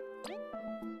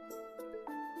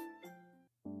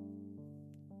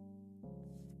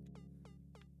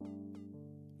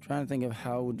 Trying to think of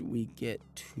how would we get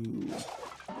to...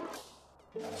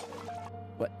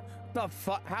 What the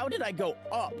fuck? How did I go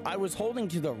up? I was holding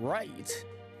to the right.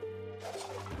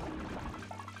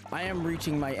 I am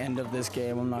reaching my end of this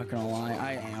game, I'm not gonna lie.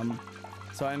 I am.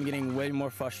 So I'm getting way more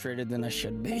frustrated than I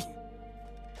should be.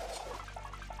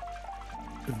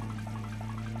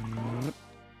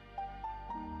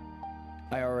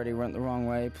 I already went the wrong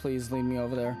way. Please lead me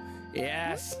over there.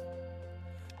 Yes!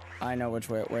 I know which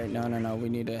way. Wait, no. We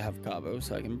need to have Cabo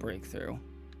so I can break through.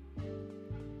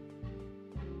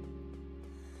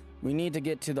 We need to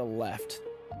get to the left.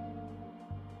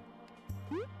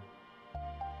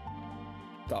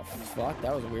 The fuck?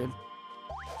 That was weird.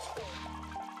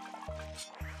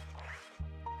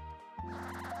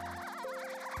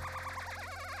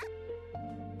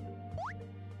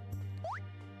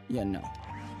 Yeah, no.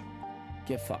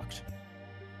 Get fucked.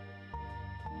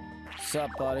 Sup,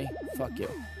 buddy? Fuck you.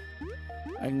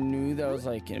 I knew that was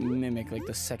like a mimic like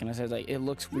the second I said like it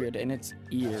looks weird and its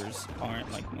ears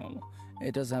aren't like normal.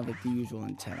 It doesn't have like the usual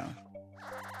antenna.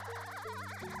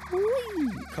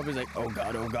 Cubby's like, oh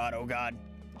god, oh god, oh god.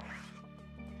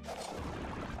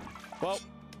 Well.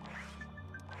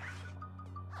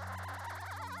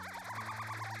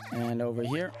 And over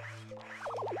here.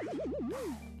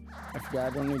 I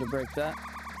forgot I don't need to break that.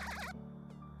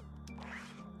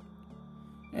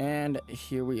 And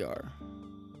here we are.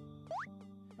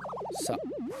 So.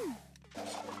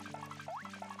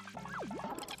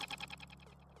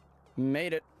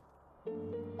 Made it.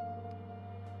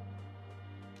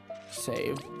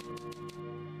 Save.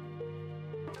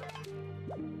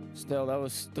 Still, that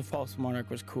was the false monarch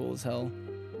was cool as hell.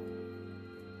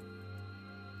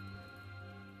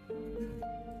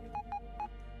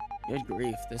 Good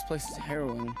grief, this place is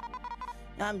harrowing.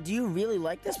 Do you really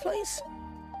like this place?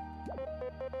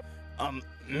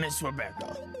 Miss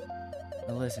Rebecca.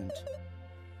 Listen,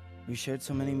 we shared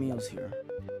so many meals here.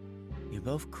 You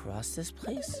both crossed this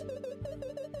place?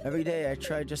 Every day I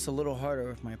tried just a little harder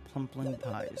with my plumpling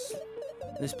pies.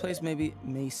 This place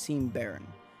may seem barren.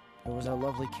 It was a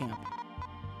lovely camp.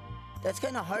 That's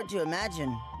kind of hard to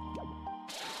imagine.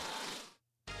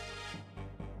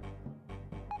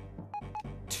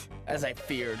 As I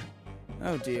feared.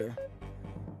 Oh dear.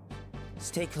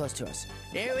 Stay close to us.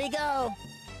 Here we go!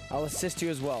 I'll assist you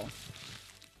as well.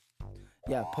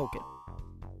 Yeah, poke it.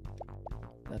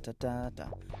 Da da da da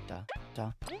da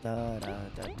da da da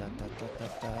da da da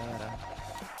da da.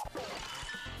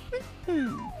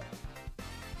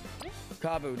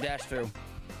 Kabu, dash through.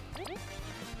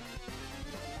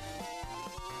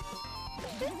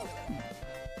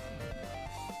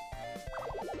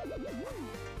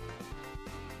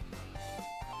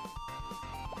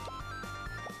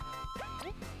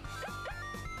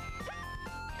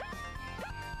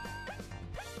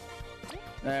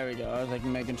 There we go. I was like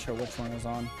making sure which one was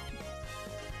on.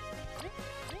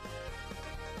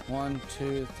 1,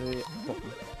 2, 3. Oh.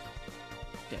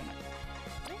 Damn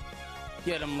it.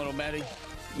 Get him, little Betty.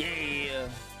 Yeah.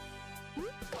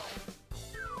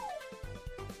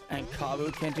 And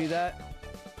Kabu can't do that.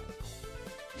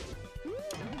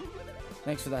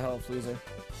 Thanks for the help, Fleazer.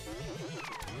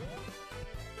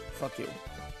 Fuck you.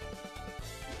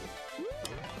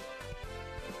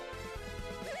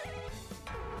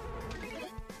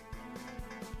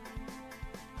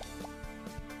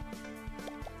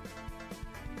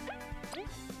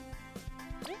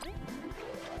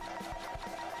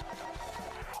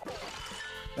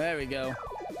 There we go.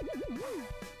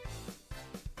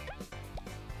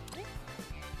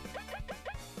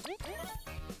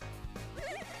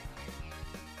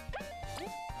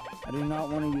 I do not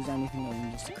want to use anything other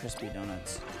than just the crispy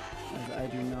donuts, as I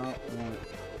do not want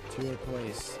to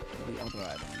replace the other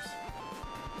items.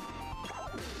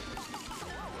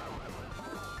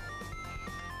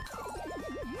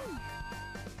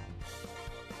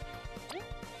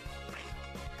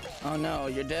 Oh no,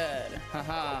 you're dead.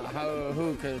 Haha,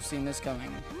 who could have seen this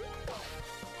coming?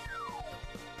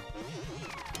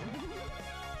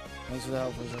 Thanks for the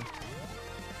help, Wizard.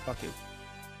 Fuck you.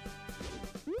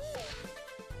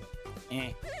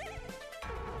 Eh.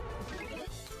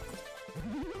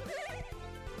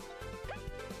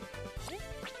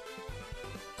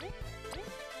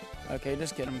 Okay,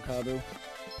 just get him, Kabu.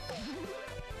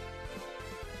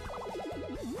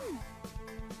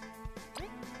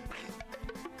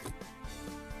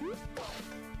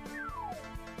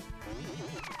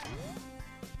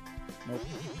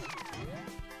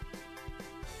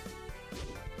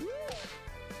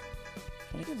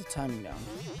 me get the timing down.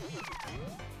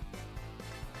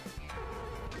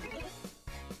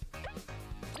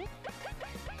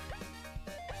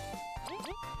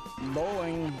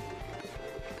 Bowling.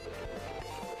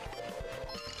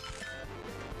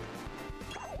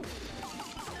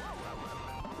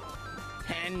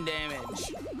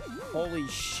 Damage. Holy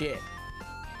shit.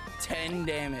 10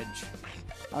 damage.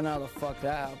 I don't know how the fuck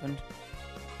that happened.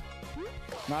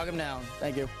 Knock him down.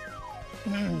 Thank you.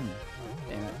 Damn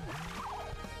it.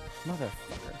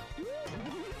 Motherfucker.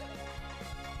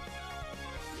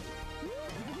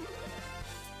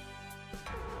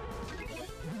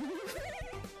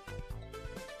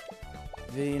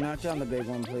 V, knock down the big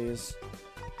one, please.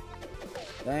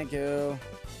 Thank you.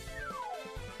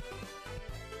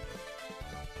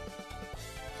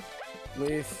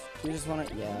 Leaf, you just want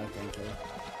to... Yeah, thank you.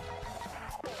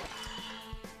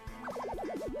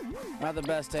 Not the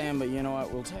best aim, but you know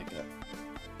what? We'll take it.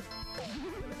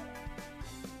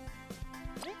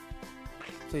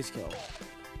 Please kill.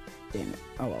 Damn it.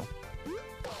 Oh well.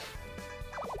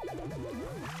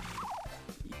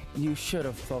 You should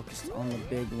have focused on the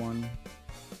big one.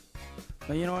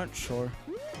 But you know what? Sure.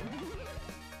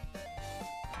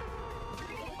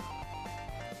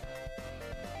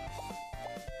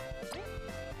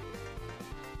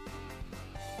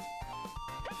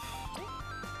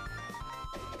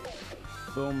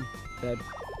 Boom. Dead.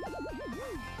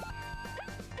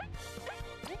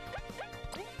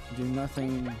 Do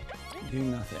nothing. Do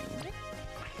nothing.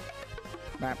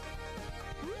 Bap.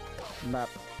 Bap.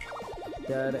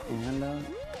 Dead and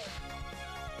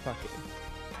fuck it.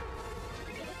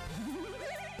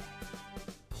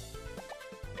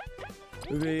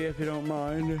 V, if you don't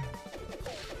mind.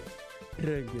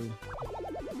 Thank you.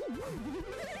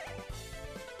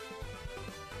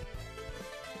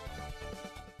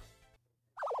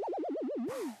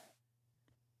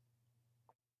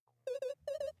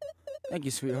 Thank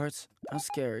you, sweethearts. How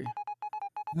scary.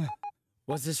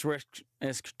 Was this risk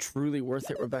truly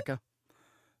worth it, Rebecca?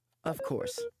 Of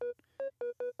course.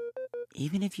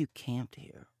 Even if you camped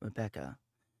here, Rebecca,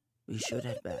 we should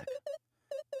head back.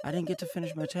 I didn't get to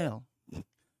finish my tale.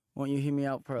 Won't you hear me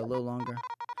out for a little longer?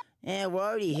 Yeah, we're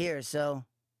already here, so...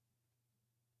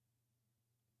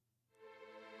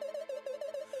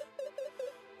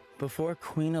 Before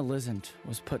Queen Elizant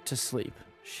was put to sleep,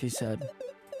 she said,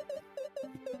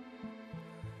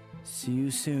 "See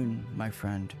you soon, my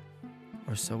friend,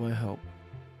 or so I hope."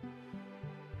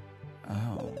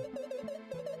 Oh.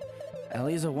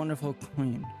 Ellie's a wonderful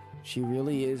queen. She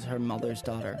really is her mother's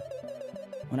daughter.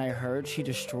 When I heard she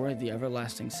destroyed the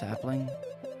Everlasting Sapling,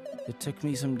 it took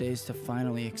me some days to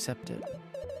finally accept it.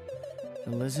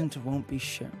 Elizant won't be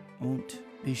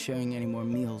sharing any more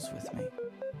meals with me.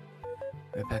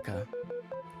 Rebecca,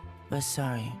 We're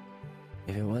sorry.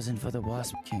 if it wasn't for the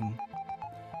Wasp King,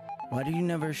 why do you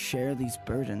never share these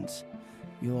burdens?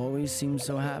 You always seem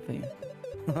so happy.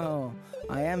 Oh,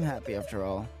 I am happy after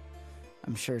all.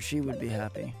 I'm sure she would be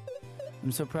happy.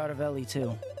 I'm so proud of Ellie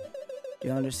too. Do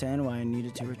you understand why I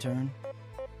needed to return?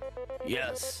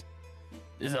 Yes.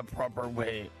 This is a proper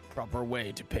way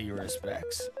to pay your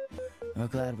respects. We're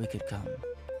glad we could come.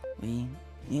 We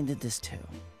needed this too.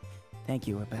 Thank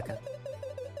you, Rebecca.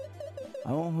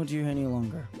 I won't hold you any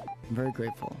longer. I'm very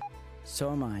grateful.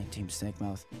 So am I, Team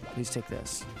Snakemouth. Please take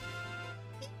this.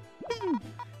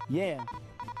 Yeah.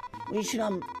 We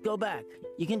should, go back.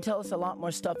 You can tell us a lot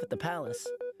more stuff at the palace.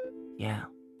 Yeah,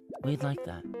 we'd like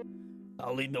that.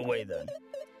 I'll lead the way then.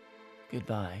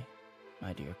 Goodbye,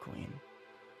 my dear queen.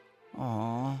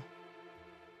 Aww.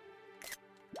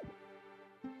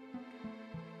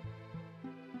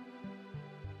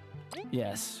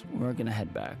 Yes, we're gonna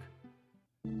head back.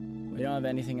 We don't have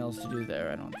anything else to do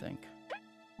there, I don't think.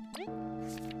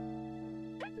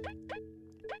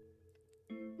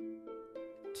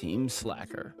 Team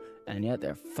Slacker, and yet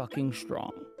they're fucking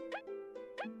strong.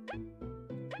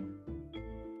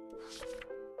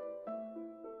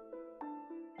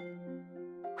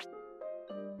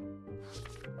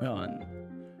 On.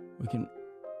 We can...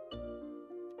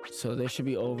 So they should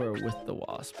be over with the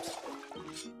wasps.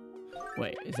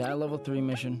 Wait, is that a level 3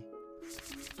 mission?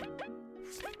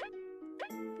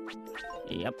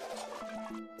 Yep.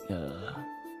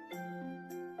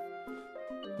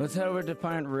 Let's head over to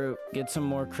Defiant Root, get some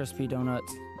more crispy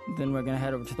donuts. Then we're gonna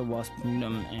head over to the Wasp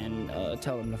Kingdom and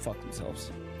tell them to fuck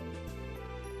themselves.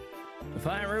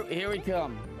 Defiant Root, here we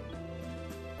come.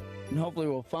 And hopefully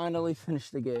we'll finally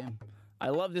finish the game. I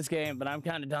love this game, but I'm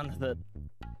kind of done with it.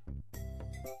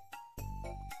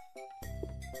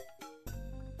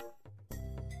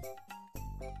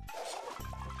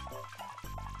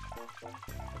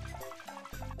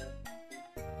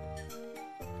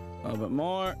 little bit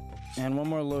more. And one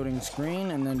more loading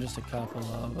screen, and then just a couple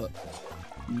of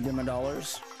dimmer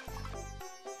dollars.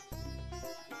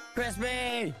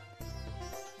 Crispy!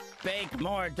 Bake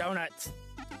more donuts.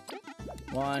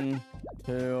 1,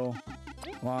 2,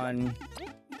 1,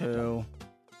 2.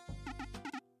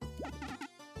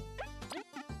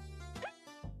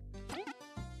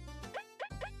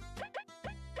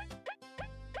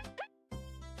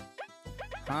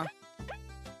 Huh?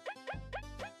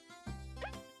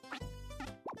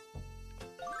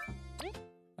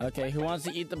 Okay, who wants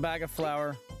to eat the bag of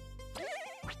flour?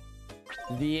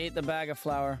 V ate the bag of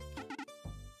flour.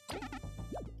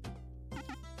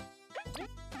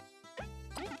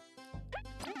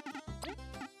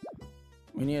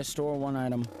 We need to store one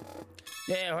item.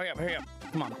 Yeah, hurry up, hurry up.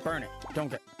 Come on, burn it. Don't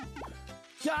get...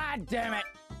 God damn it!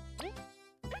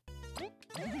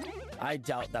 I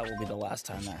doubt that will be the last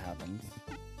time that happens.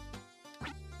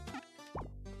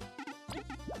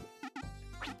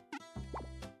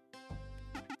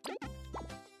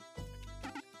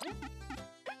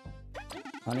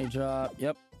 Honey drop,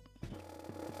 yep.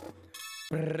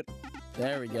 Brrr.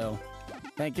 There we go.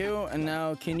 Thank you, and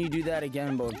now can you do that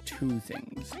again about 2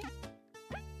 things?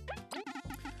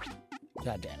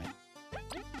 God damn it.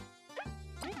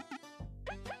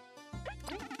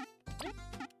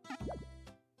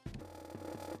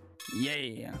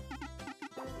 Yeah.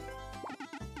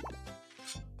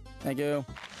 Thank you.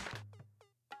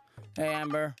 Hey,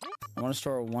 Amber. I want to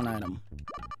store 1 item.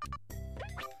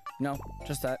 No,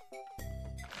 just that.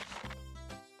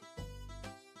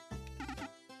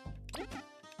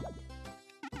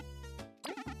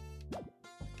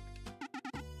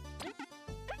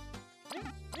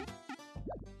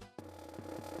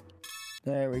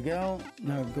 There we go.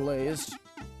 Now glazed.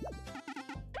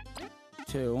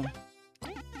 2.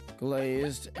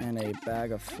 Glazed and a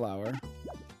bag of flour.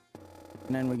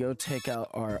 And then we go take out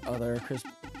our other crisp...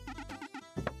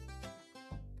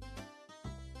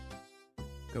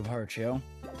 Carpaccio.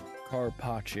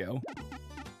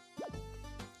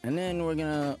 And then we're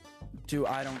gonna do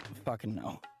I don't fucking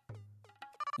know.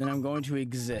 Then I'm going to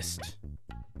exist.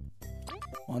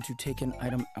 Want to take an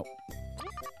item out.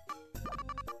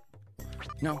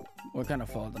 No, we're kind of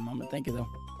full at the moment. Thank you, though.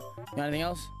 Got anything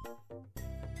else?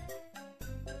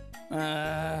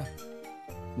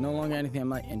 No longer anything that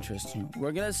might interest you.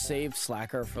 We're gonna save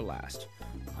Slacker for last.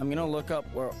 I'm gonna look up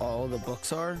where all the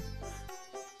books are.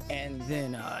 And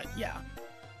then, yeah.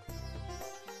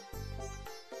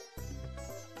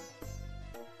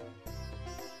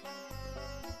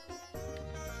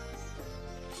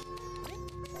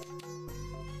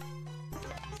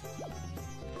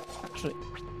 Actually,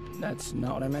 that's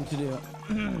not what I meant to do.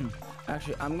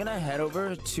 Actually, I'm gonna head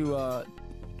over to,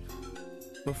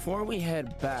 before we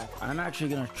head back, I'm actually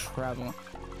gonna travel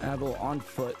on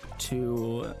foot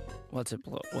to, what's it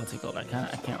called? I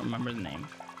can't remember the name.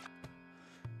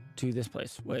 To this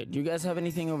place. Wait, do you guys have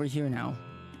anything over here now?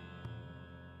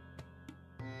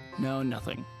 No,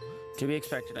 nothing. To be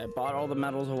expected. I bought all the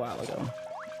medals a while ago.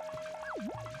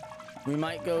 We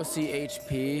might go see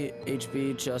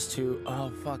HB just to...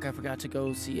 Oh, fuck, I forgot to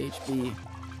go see HB.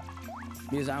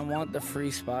 Because I want the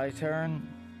free spy turn.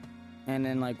 And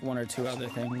then, like, 1 or 2 other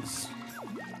things.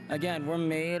 Again, we're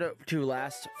made to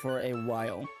last for a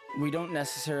while. We don't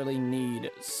necessarily need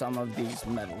some of these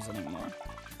medals anymore.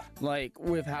 Like,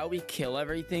 with how we kill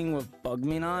everything with Bug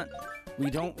Me Not,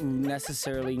 we don't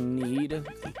necessarily need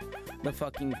the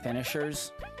fucking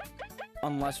finishers.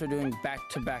 Unless we're doing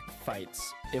back-to-back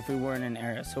fights, if we were in an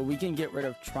area. So we can get rid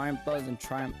of Triumph Buzz and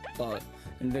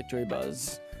Victory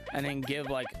Buzz. And then give,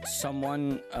 like,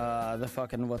 someone, the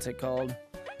fucking, what's it called?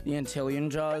 The Antillion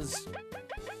Jaws.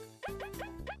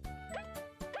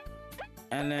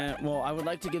 And then, well, I would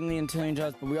like to give them the Antillion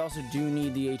Jaws, but we also do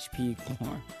need the HP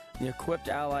core. The equipped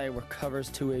ally recovers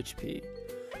 2 HP.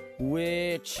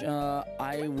 Which,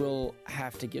 I will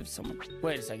have to give someone.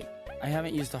 Wait a second. I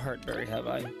haven't used the Heartberry, have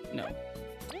I? No.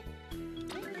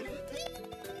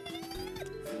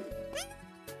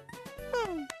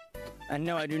 And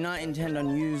no, I do not intend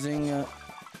on using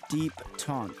Deep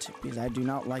Taunt, because I do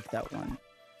not like that one.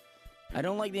 I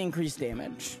don't like the increased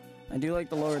damage. I do like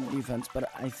the lower defense, but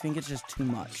I think it's just too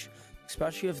much.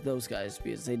 Especially with those guys,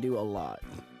 because they do a lot.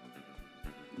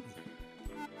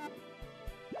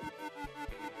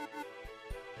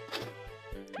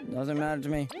 Doesn't matter to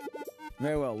me.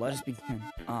 Very well, let us begin.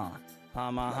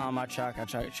 Hama, chaka,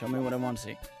 chaka. Show me what I want to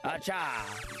see. Acha!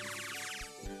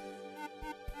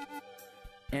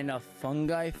 In a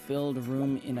fungi-filled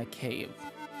room in a cave.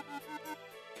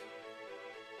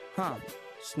 Huh.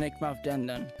 Snake mouth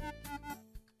den.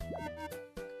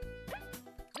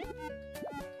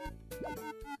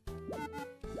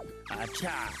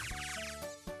 Acha!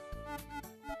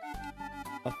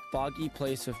 A foggy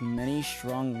place with many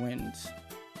strong winds.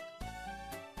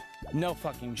 No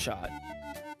fucking shot.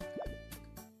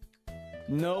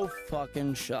 No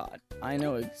fucking shot. I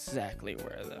know exactly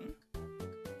where then.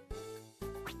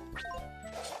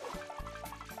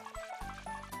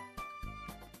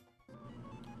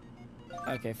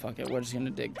 Okay, fuck it. We're just gonna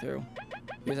dig through.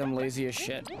 Because I'm lazy as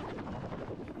shit.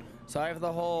 Sorry for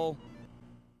the whole...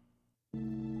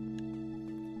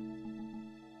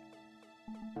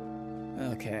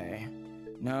 Okay.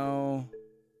 No.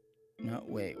 No,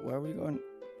 wait. Where are we going?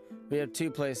 We have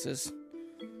two places.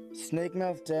 Snake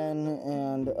Mouth Den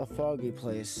and a foggy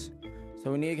place.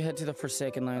 So we need to head to the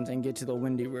Forsaken Lands and get to the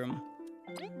windy room.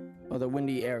 Or the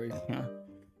windy area. Yeah.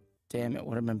 Damn, it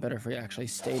would have been better if we actually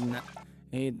stayed in that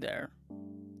aid there.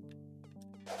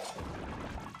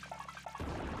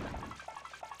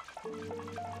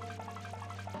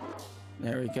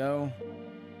 There we go.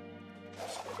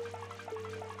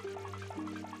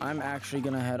 I'm actually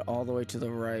gonna head all the way to the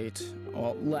right.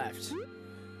 Well, left.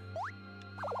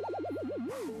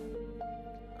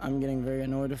 I'm getting very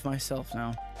annoyed with myself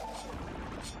now.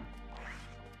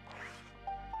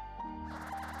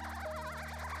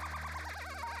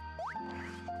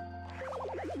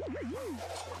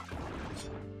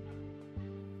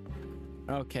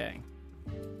 Okay.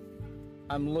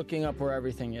 I'm looking up where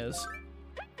everything is.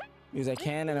 Because I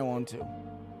can and I want to.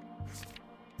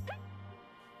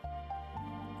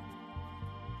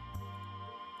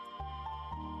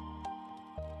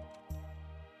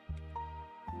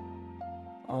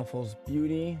 Awful's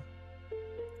Beauty.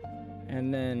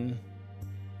 And then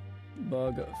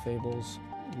Bug Fables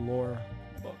Lore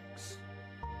Books.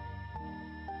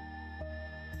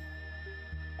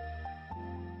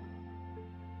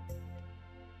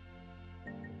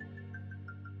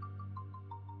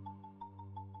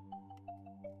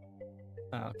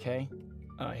 Okay.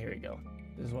 Oh, here we go.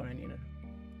 This is what I needed.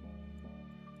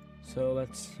 So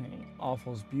let's see.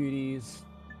 Awful's Beauties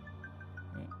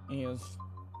is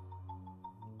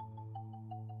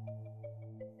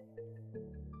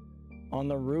on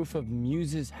the roof of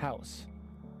Muse's house.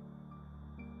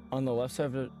 On the left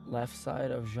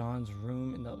side of Jean's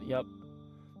room in the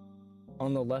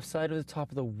on the left side of the top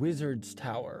of the wizard's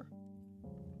tower.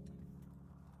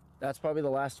 That's probably the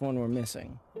last one we're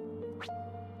missing.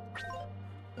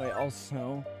 Wait,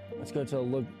 also, let's go to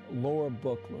the lower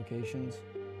book locations.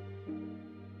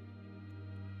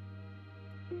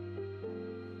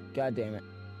 God damn it.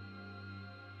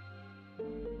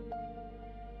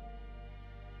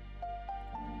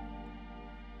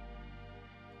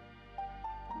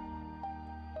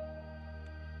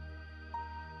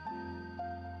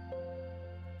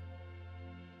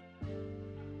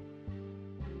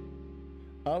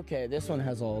 Okay, this one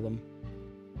has all of them.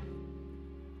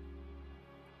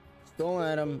 Stolen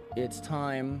item, it's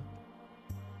time.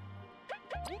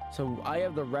 So I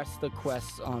have the rest of the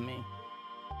quests on me.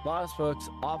 Lost Books,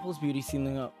 Awful's Beauty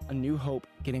sealing up a New Hope,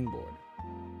 getting bored.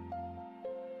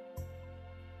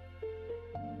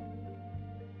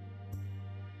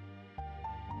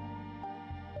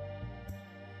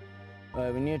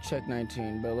 Alright, we need to check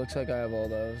 19, but it looks like I have all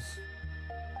those.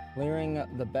 Clearing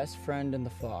the best friend in the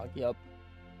fog, yep.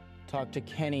 Talk to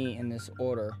Kenny in this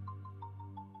order.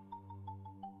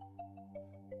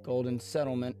 Golden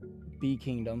Settlement, Bee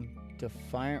Kingdom,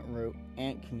 Defiant Root,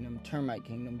 Ant Kingdom, Termite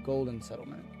Kingdom, Golden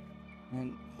Settlement.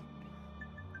 And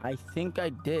I think I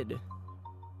did.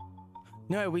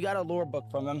 No, we got a lore book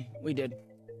from him. We did.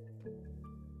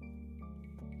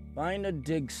 Find a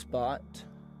dig spot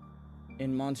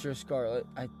in Monster Scarlet.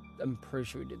 I'm pretty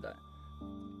sure we did that.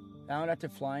 Found after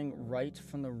flying right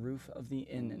from the roof of the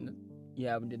inn.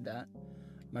 Yeah, we did that.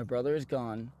 My brother is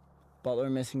gone. Butler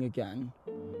missing again.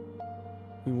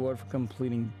 Reward for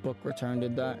completing book return,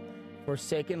 did that.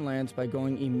 Forsaken Lands by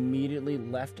going immediately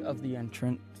left of the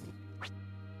entrance.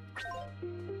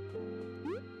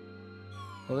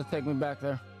 Will it take me back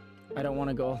there? I don't want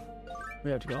to go. We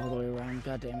have to go all the way around.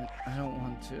 God damn it. I don't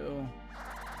want to.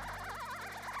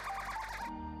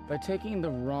 By taking the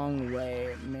wrong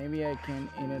way, maybe I can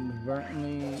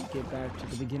inadvertently get back to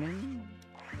the beginning.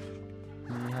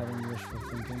 Me having wishful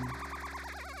thinking.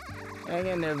 Hang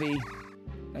in there, V.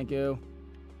 Thank you.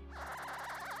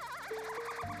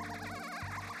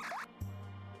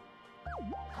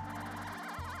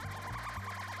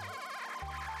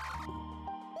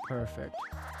 Perfect.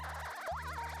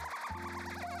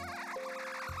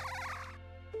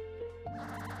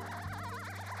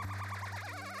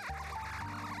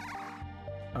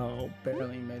 Oh,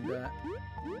 barely made that.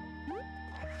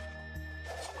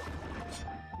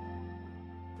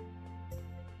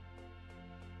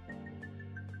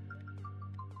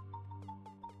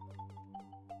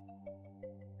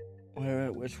 Wait,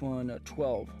 which one?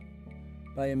 12.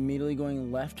 By immediately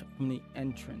going left from the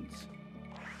entrance.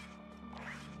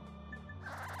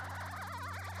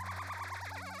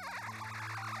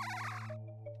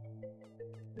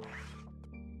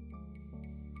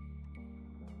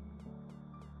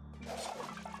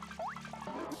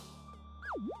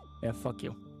 Yeah, fuck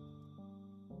you.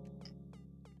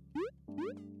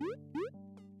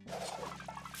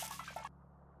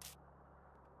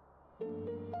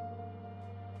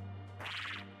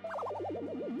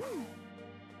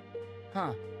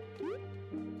 Huh.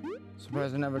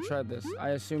 Surprised I never tried this. I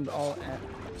assumed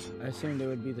it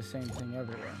would be the same thing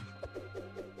everywhere.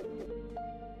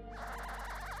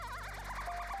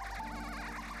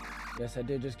 Yes, I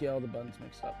did just get all the buttons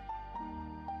mixed up.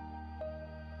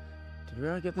 Did we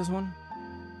already get this one?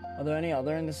 Are there any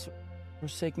other in this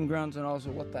Forsaken Grounds? And also,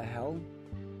 what the hell?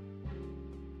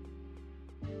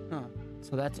 Huh.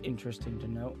 So that's interesting to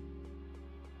note.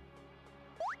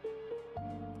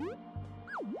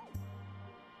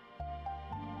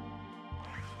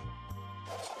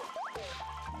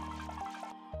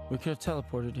 We could have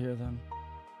teleported here then.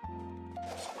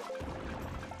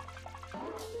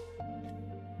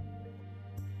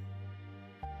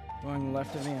 Going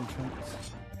left of the entrance.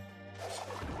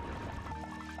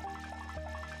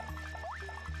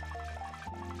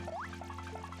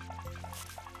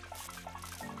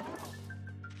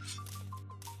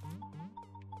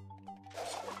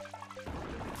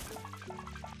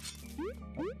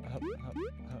 Up, up, up,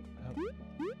 up.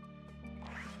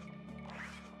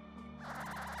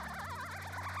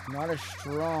 Not as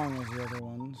strong as the other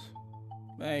ones.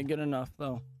 Hey, good enough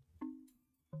though.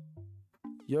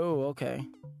 Yo, okay.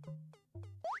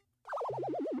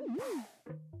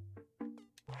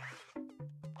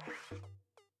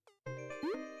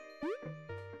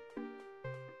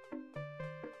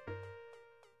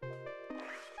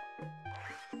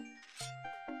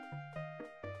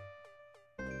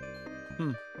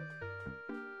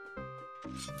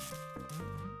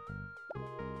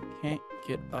 Can't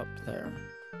get up there.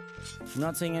 I'm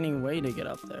not seeing any way to get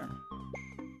up there.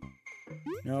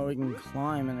 No, we can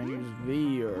climb and then use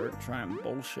V or try and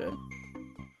bullshit.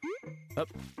 Up.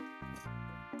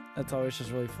 That's always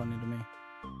just really funny to me.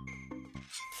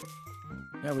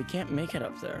 Yeah, we can't make it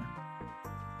up there.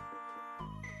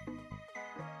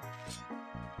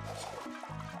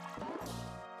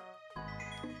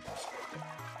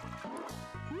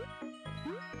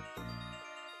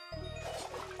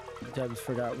 I just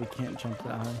forgot we can't jump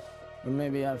that high. Or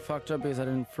maybe I fucked up because I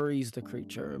didn't freeze the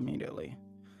creature immediately.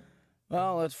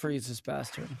 Well, let's freeze this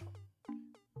bastard.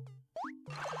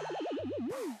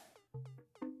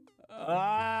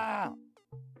 Ah!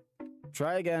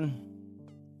 Try again.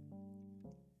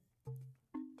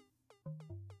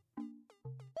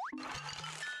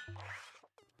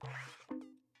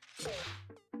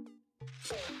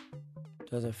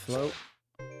 Does it float?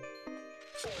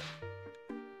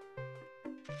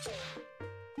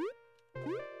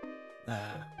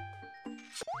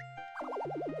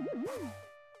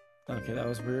 Okay, that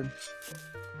was weird.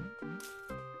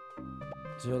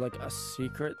 Is there like a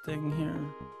secret thing here?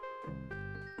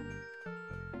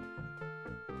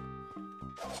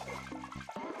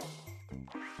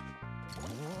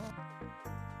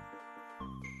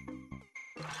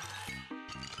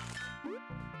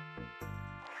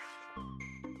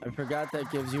 I forgot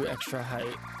that gives you extra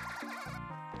height.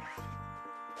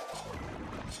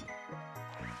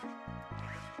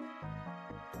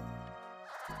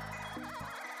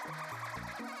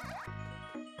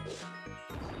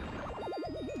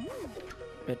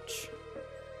 Bitch.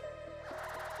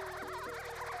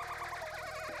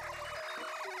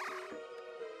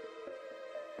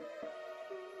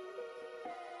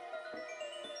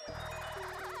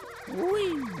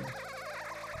 Whee!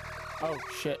 Oh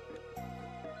shit.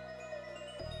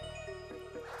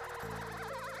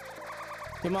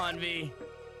 Come on, V.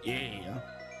 Yeah.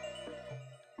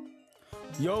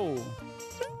 Yo.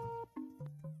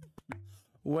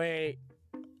 Wait.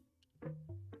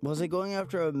 Was it going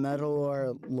after a metal or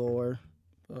a lore?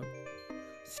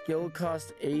 Skill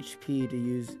cost HP to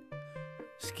use.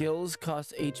 Skills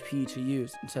cost HP to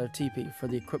use instead of TP for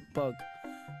the equipped bug,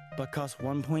 but cost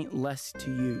 1 point less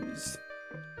to use.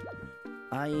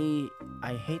 I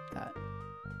hate that.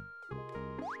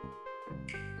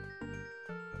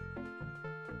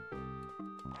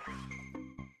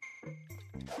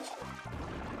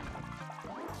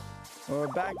 Well, we're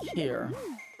back here.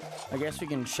 I guess we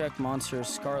can check Monsieur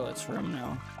Scarlet's room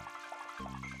now.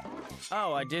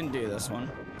 Oh, I didn't do this one.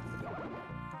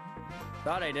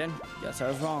 Thought I did. Guess I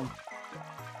was wrong.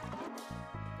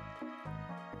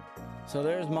 So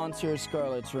there's Monsieur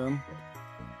Scarlet's room.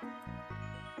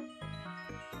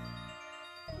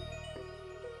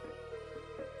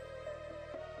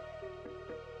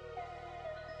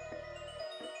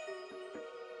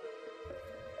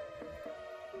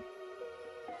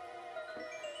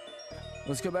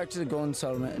 Let's go back to the Golden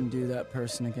Settlement and do that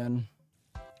person again.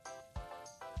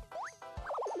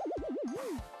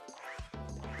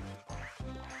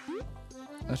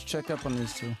 Let's check up on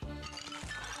these two.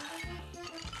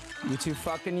 You two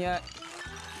fucking yet?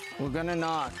 We're gonna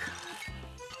knock.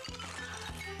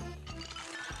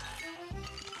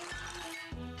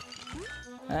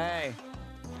 Hey.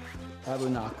 Babu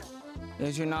knock.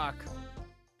 There's your knock.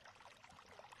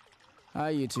 How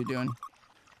you two doing?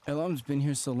 Elam's been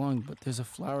here so long, but there's a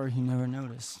flower he never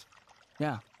noticed.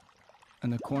 Yeah,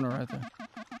 in the corner right there.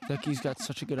 Becky's got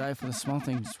such a good eye for the small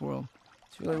things in this world.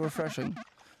 It's really refreshing.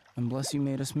 And bless you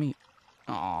made us meet.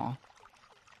 Aw.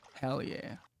 Hell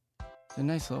yeah. It's a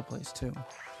nice little place, too.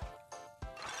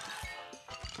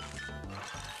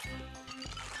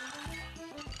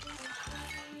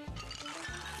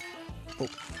 Oh.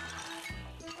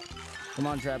 Come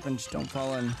on, Trapinch, don't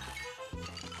fall in.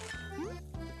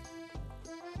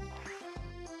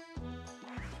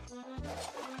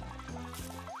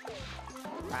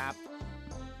 Crap.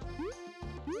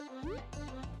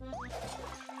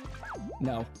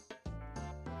 No.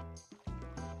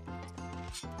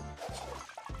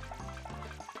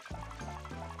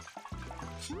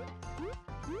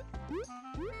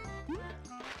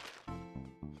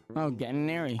 Oh, getting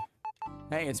airy.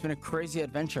 Hey, it's been a crazy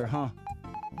adventure, huh?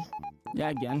 Yeah,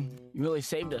 again. You really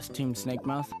saved us, Team Snake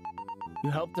Mouth.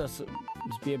 You helped us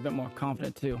just be a bit more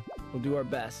confident, too. We'll do our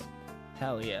best.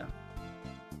 Hell yeah.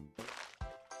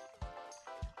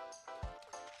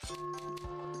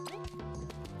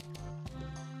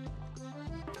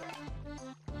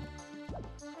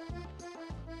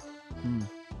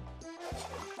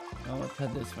 Oh, let's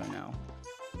head this way now.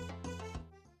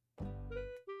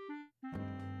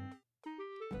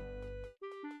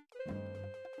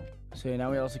 So yeah,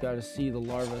 now we also got to see the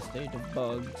larva stage of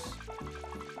bugs.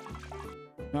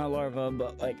 Not larva,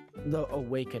 but like the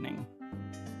awakening.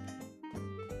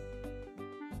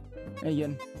 Hey,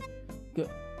 Yin.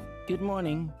 Good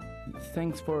morning.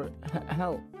 Thanks for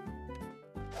help.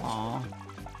 Aw,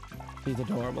 he's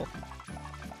adorable.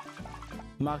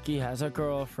 Maki has a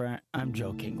girlfriend. I'm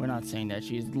joking. We're not saying that.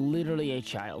 She's literally a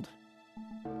child.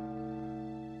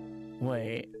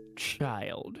 Wait,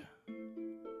 child.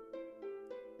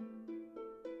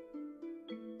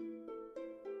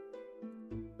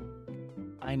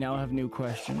 I now have new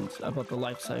questions about the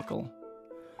life cycle.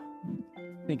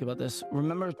 Think about this.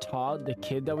 Remember Todd, the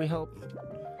kid that we helped?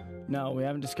 No, we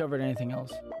haven't discovered anything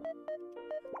else.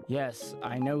 Yes,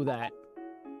 I know that.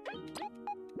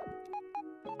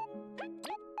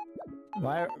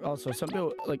 Why? Also, some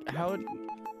people like how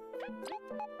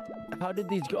did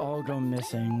these all go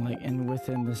missing? Like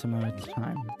within this amount of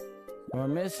time? We're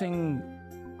missing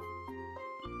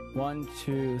 1,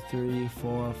 2, 3,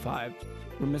 4, 5.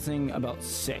 We're missing about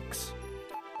 6.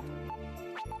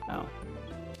 Oh.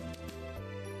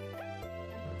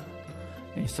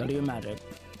 They study of magic.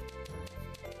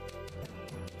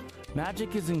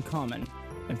 Magic is uncommon,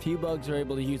 and few bugs are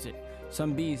able to use it.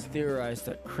 Some bees theorize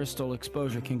that crystal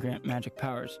exposure can grant magic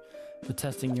powers, but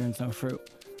testing yields no fruit.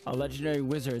 A legendary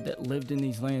wizard that lived in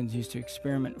these lands used to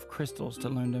experiment with crystals to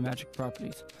learn their magic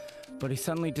properties, but he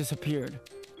suddenly disappeared,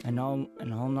 and all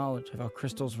knowledge of how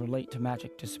crystals relate to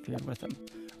magic disappeared with him.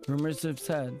 Rumors have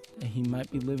said that he might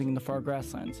be living in the far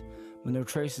grasslands, but no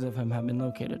traces of him have been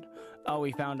located. Oh,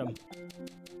 we found him.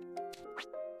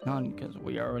 None, because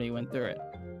we already went through it.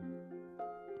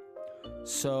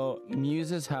 So,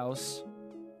 Muse's house.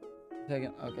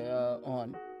 Second, okay,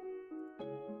 on.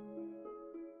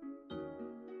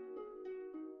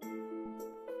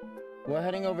 We're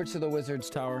heading over to the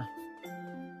wizard's tower.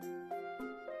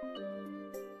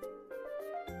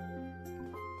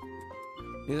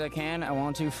 Because I can, I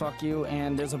want to, fuck you,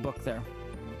 and there's a book there.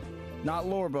 Not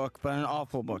lore book, but an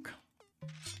awful book.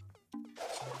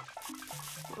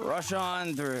 Rush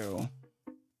on through.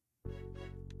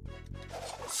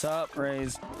 Sup,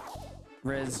 Riz.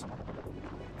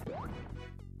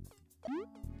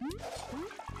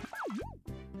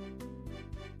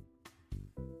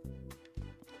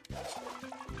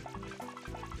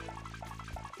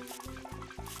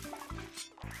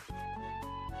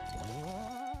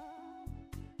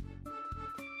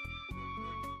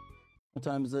 What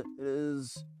time is it? It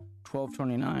is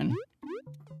 12:29.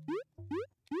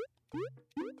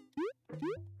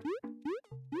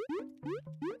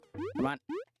 Come on.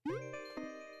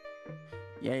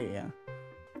 Yeah.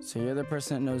 So you're the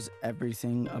person that knows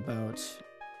everything about...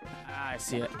 I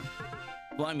see it.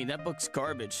 Blimey, that book's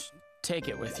garbage. Take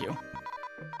it with you.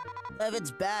 If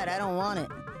it's bad, I don't want it.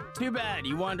 Too bad.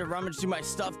 You wanted to rummage through my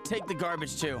stuff. Take the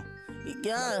garbage too. You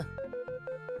gotta.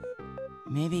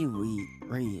 Maybe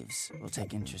Reeves will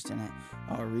take interest in it.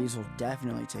 Oh, Reeves will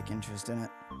definitely take interest in it.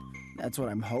 That's what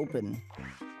I'm hoping.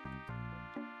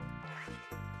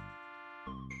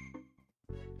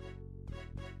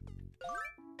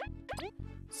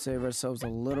 Save ourselves a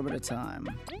little bit of time.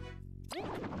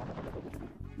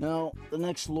 Now, the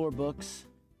next lore books.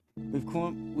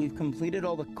 We've completed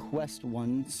all the quest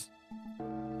ones.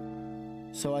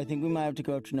 So I think we might have to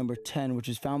go up to number 10, which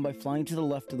is found by flying to the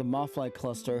left of the Mothfly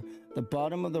cluster, the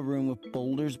bottom of the room with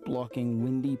boulders blocking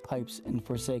windy pipes and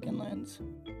forsaken lands.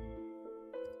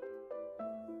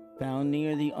 Found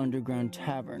near the underground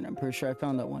tavern. I'm pretty sure I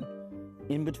found that one.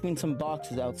 In between some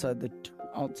boxes outside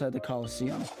the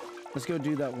Coliseum. Let's go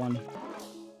do that one.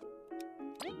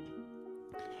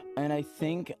 And I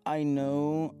think I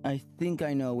know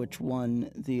which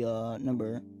one the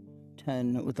number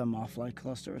 10 with the Mothfly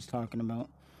cluster is talking about.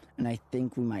 And I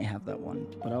think we might have that one,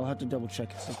 but I'll have to double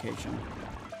check its location.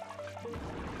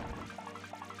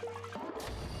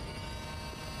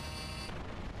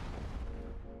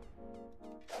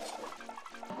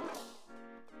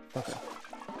 Fucker.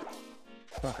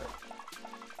 Fucker.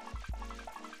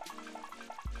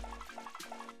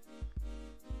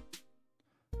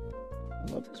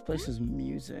 I love this place's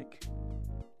music.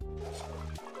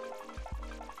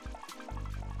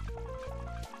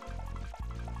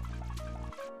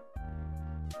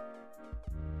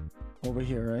 Over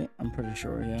here, right? I'm pretty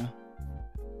sure, yeah.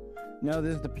 No,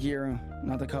 this is the pier,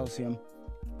 not the Coliseum.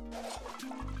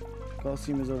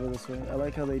 Coliseum is over this way. I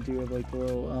like how they do have like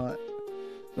little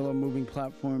moving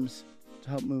platforms to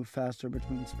help move faster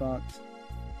between spots.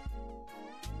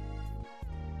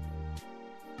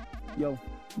 Yo,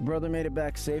 brother made it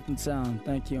back safe and sound.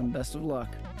 Thank you and best of luck.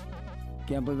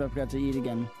 Can't believe I forgot to eat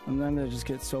again. I'm gonna just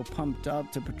get so pumped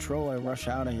up to patrol I rush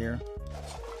out of here.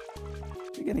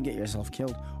 You're gonna get yourself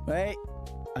killed. Wait,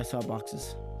 I saw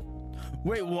boxes.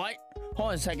 Wait, what? Hold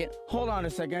on a second. Hold on a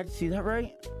second. I see that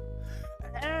right?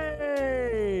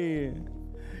 Hey!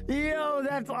 Yo,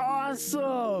 that's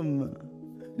awesome!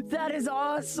 That is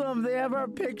awesome! They have our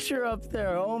picture up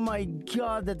there. Oh my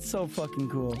god, that's so fucking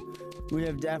cool. We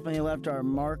have definitely left our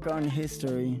mark on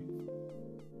history.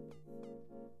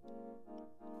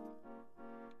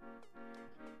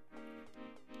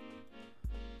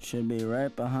 Should be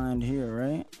right behind here,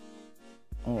 right?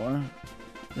 Or,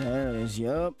 there it is,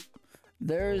 yup.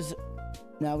 There's,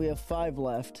 now we have 5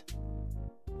 left.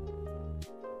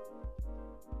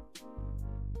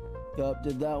 Yup,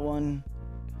 did that one.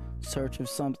 Search of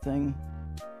something.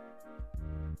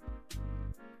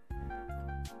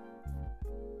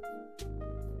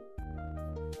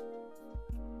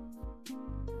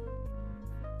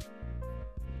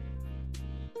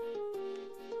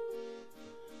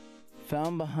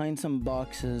 Found behind some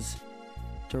boxes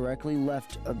directly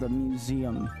left of the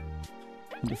museum.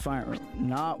 Defiant room.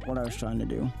 Not what I was trying to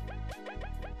do.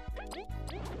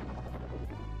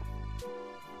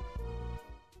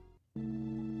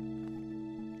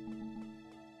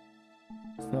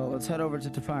 So let's head over to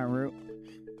Defiant Route,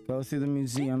 go through the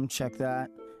museum, check that,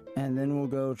 and then we'll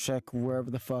go check wherever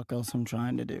the fuck else I'm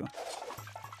trying to do.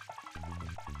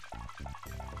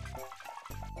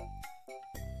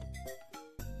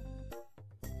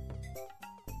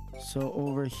 So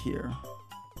over here.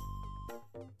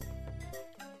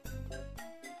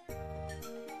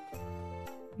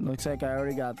 Looks like I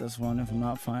already got this one if I'm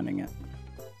not finding it.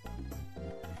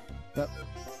 Yep.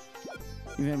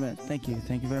 Give me a minute. Thank you.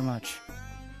 Thank you very much.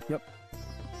 Yep.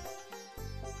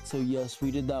 So yes, we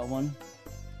did that one.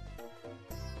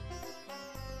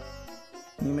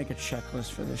 Let me make a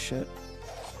checklist for this shit.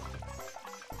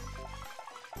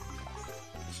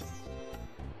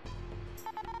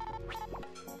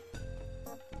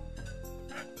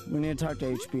 We need to talk to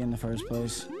HB in the first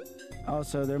place.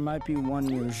 Also, there might be one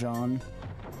near Jean.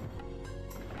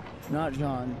 Not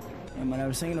John. And when I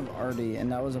was thinking of Artie, and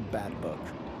that was a bad book.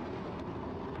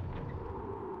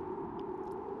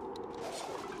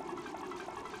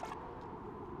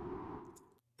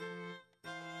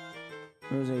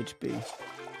 Where's HB?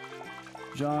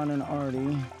 John and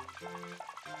Artie.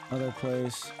 Other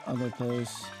place. Other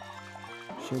place.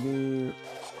 Should be...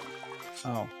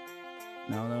 Oh.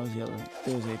 No, that was the other.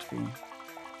 There's HB.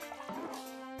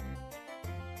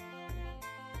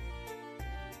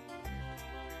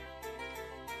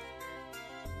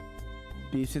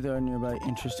 Do you see there are nearby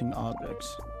interesting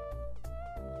objects?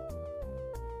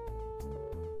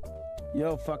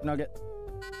 Yo, fuck nugget.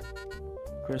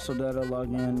 Crystal data,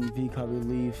 login, V copy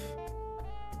leaf.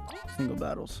 Single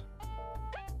battles.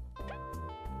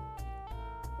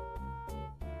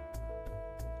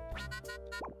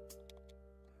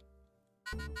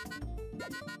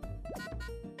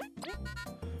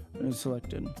 There's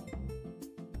selected.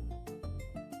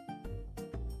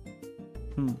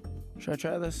 Should I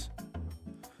try this?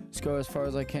 Let's go as far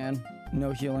as I can.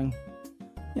 No healing.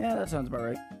 Yeah, that sounds about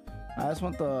right. I just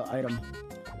want the item.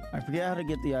 I forget how to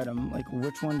get the item. Like,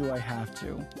 which one do I have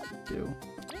to do?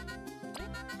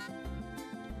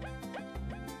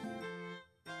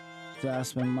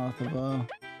 Jasmine, Mothaba,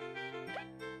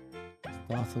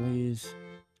 Stothiles,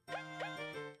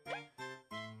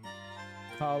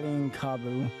 Colleen,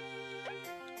 Kabu,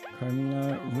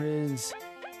 Carmina, Riz,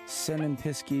 Sen and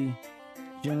Pisky,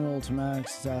 General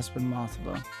Ultimax, Zaspin,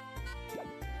 Mothaba.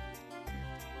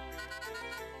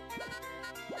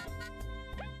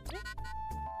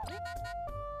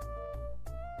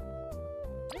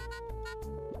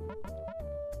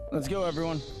 Let's go,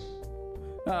 everyone.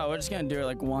 Oh, we're just gonna do it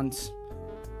like once.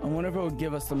 I wonder if it would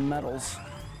give us the medals.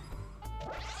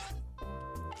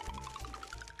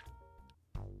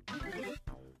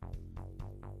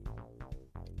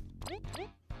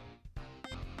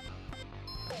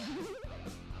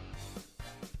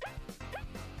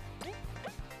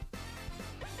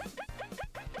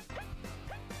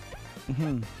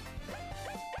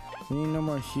 We need no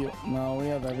more heal. No, we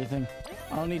have everything.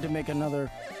 I'll need to make another.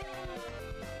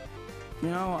 You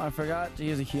know, I forgot to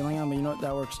use a healing item, but you know what?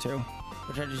 That works too.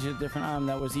 Which I just used a different item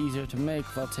that was easier to make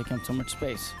without taking up so much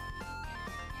space.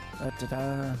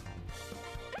 Da-da-da.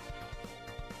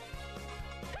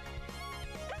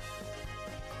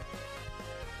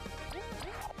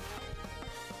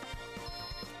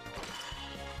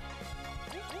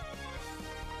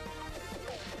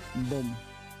 Boom.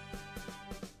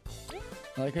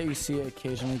 I like how you see it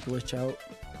occasionally glitch out.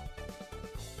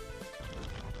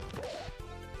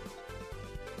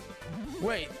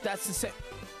 Wait, that's the same.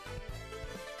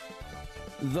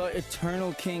 The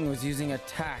Eternal King was using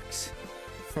attacks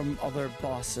from other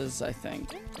bosses, I think.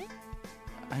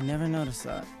 I never noticed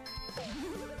that.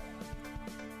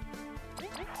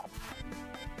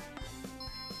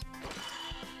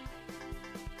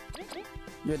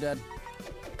 You're dead.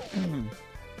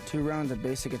 2 rounds of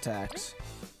basic attacks.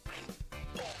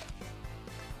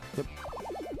 Yep.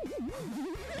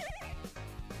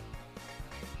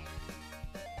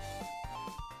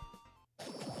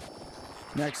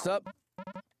 Next up.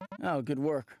 Oh, good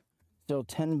work. Still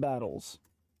 10 battles.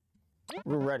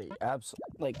 We're ready.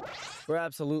 We're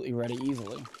absolutely ready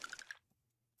easily.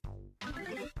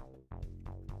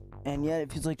 And yet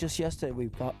it feels like just yesterday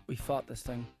we fought this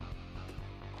thing.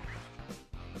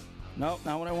 Nope,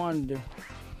 not what I wanted to do.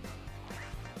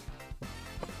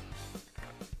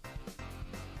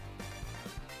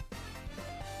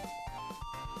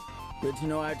 Good to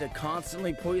know I have to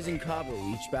constantly poison Cabo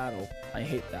each battle. I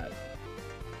hate that.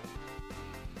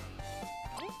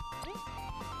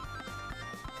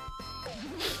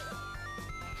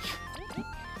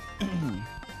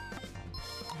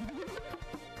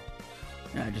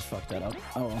 Yeah, I just fucked that up.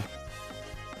 Oh well.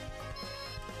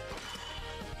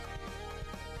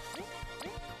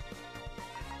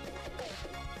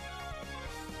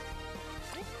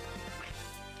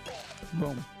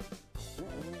 Boom.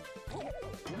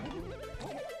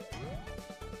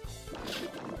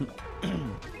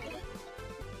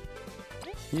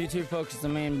 You two focus the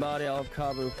main body, I'll have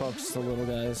Kabu focus the little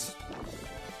guys.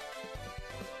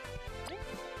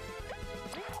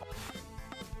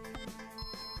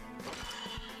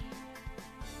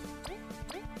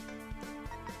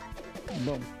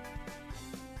 Boom.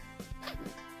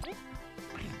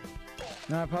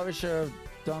 No, I probably should have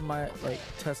done my,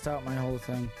 test out my whole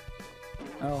thing.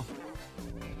 Oh.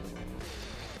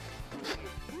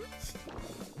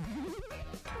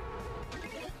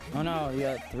 Oh no, you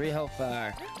got 3 health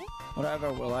back.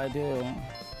 Whatever will I do?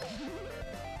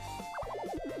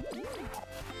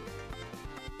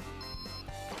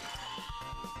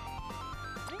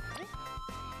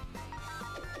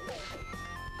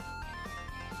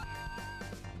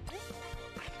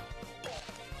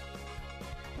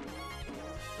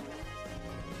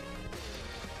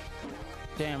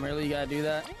 Damn, really? You gotta do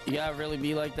that? You gotta really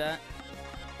be like that?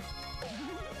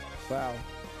 Wow.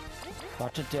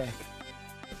 Watch a dick.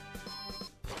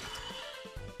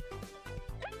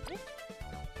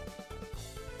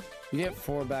 You get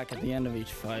 4 back at the end of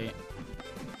each fight.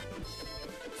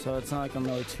 So it's not like I'm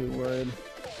really too worried.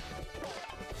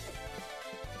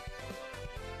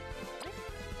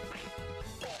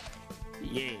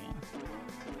 Yeah.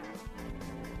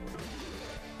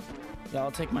 Yeah,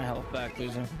 I'll take my health back,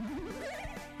 loser.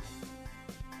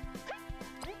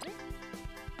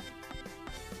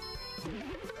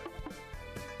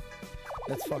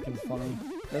 That's fucking funny.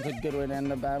 That's a good way to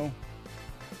end the battle.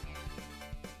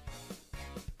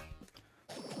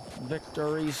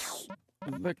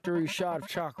 victory shot of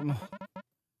Chocomo.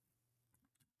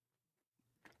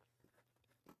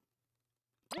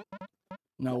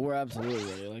 No, we're absolutely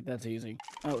ready. Like, that's easy.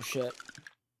 Oh, shit.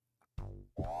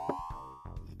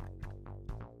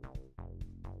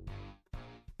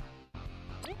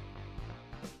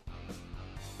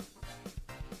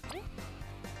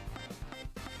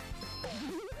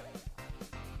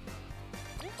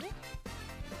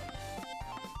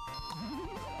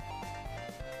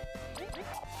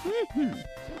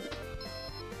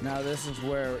 Now this is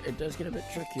where it does get a bit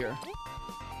trickier.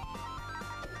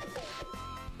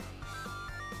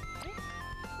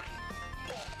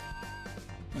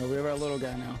 No, we have our little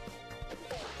guy now.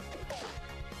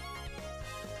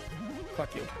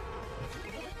 Fuck you.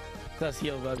 That's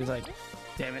heal bug is like,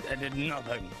 Damn it, I did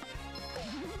nothing.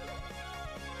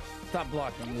 stop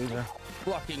blocking, loser.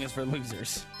 Blocking is for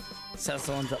losers. Set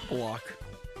someone's up block.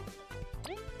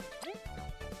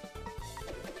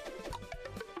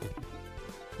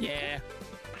 Yeah.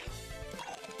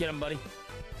 Get him, buddy.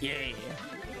 Yeah.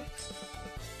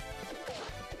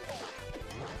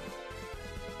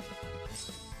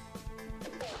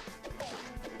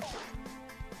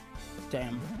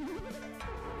 Damn.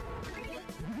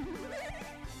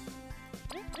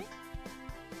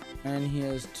 And he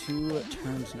has 2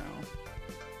 turns now.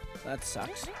 That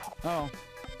sucks. Oh.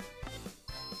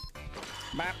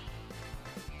 Bap.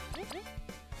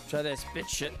 Try this, bitch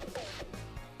shit.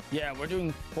 Yeah, we're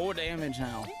doing 4 damage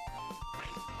now.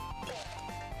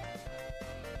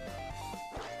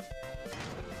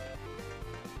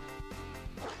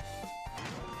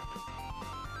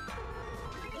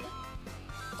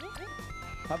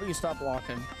 How about you stop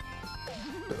blocking?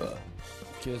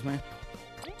 Excuse me.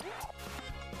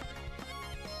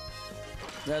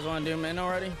 You guys want to do min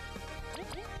already?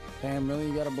 Damn, really?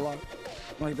 You gotta block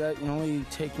like that? You're only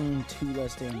taking 2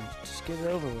 less damage. Just get it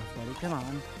over with, buddy. Come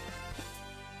on.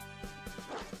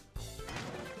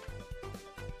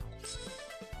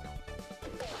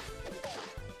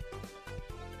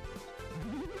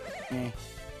 Eh.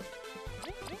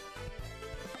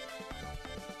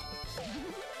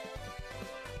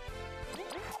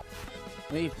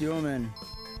 Leaf, do him in.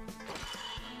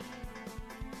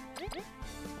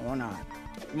 Or not.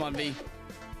 Come on, V.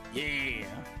 Yeah.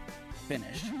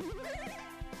 Finished.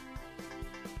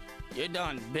 You're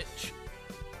done, bitch.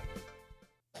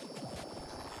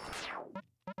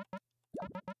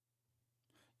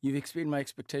 You've exceeded my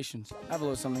expectations. I have a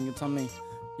little something. It's on me.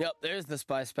 Yep, there's the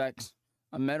spy specs.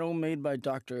 A medal made by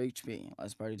Dr. HP.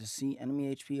 Allows party to see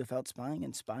enemy HP without spying,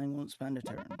 and spying won't spend a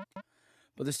turn.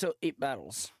 But there's still 8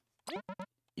 battles.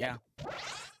 Yeah.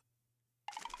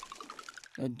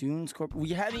 A Dunes Corp. We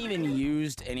haven't even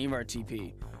used any of our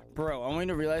TP. Bro, I want you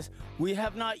to realize we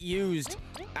have not used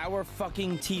our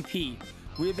fucking TP.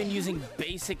 We have been using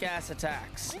basic ass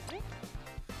attacks.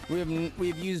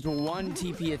 We've used 1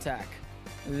 TP attack.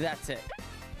 That's it.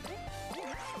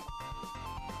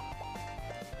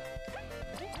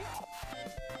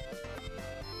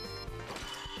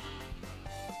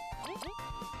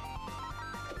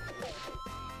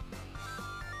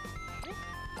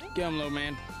 Get him, little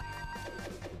man.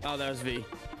 Oh, there's V.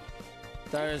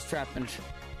 There's Trapinch.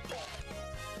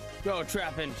 Go,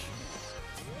 Trapinch.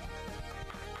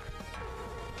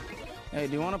 Hey,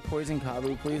 do you want to poison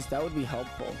Kabu, please? That would be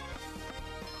helpful.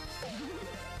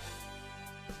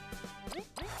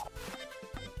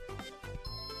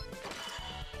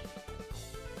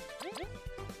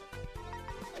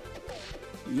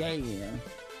 Yeah.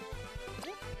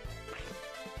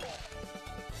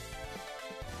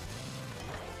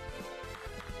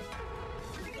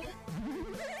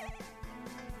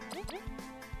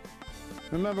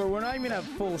 Remember, we're not even at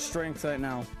full strength right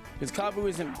now, because Kabu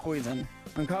isn't poisoned.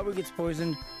 When Kabu gets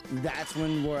poisoned, that's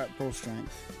when we're at full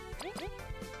strength.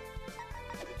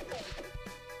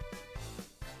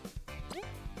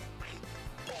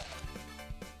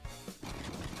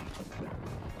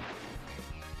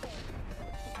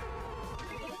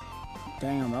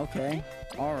 Damn, okay.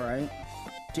 Alright.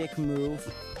 Dick move.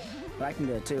 But I can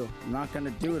do it too. I'm not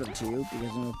gonna do it to you because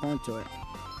there's no point to it.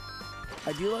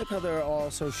 I do like how they're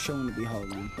also shown to be hollow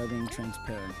by being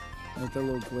transparent. Like the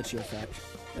little glitchy effect.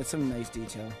 That's some nice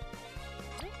detail.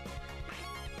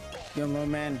 Young little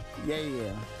man.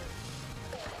 Yeah.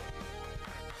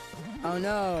 Oh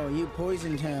no, you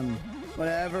poisoned him.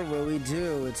 Whatever will we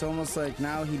do? It's almost like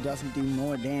now he doesn't do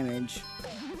more damage.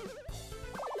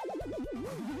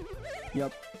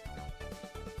 Yep.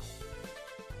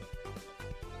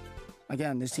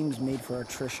 Again, this team's made for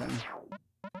attrition.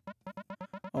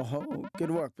 Oh ho,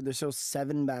 good work, but there's still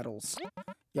 7 battles.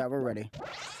 Yeah, we're ready.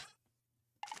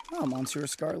 Oh, Monsieur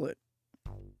Scarlet.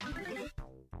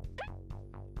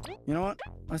 You know what?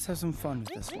 Let's have some fun with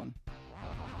this one.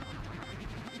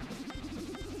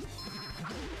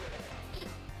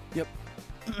 Yep.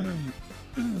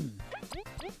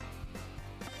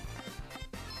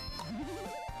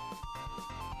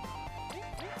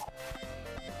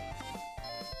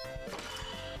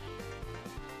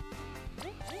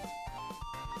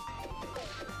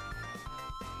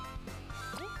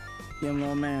 Yeah,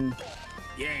 little man.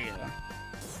 Yeah.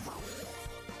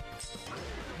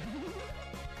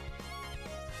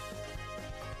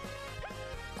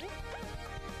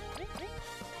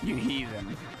 You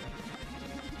heathen.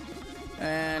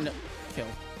 And kill.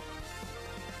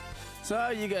 So how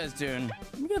you guys doing?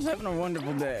 You guys having a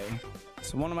wonderful day.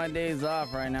 It's one of my days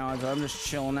off right now, so I'm just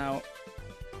chilling out.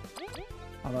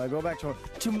 Although I go back to work.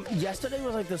 Yesterday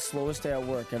was like the slowest day at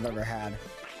work I've ever had.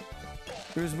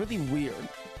 It was really weird.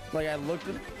 Like I looked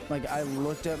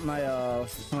at my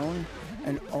phone,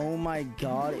 and oh my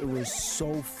god, it was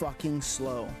so fucking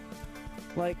slow.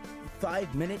 Like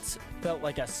 5 minutes felt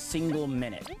like a single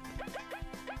minute.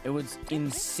 It was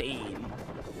insane.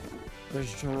 I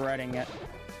was dreading it.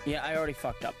 Yeah, I already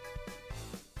fucked up.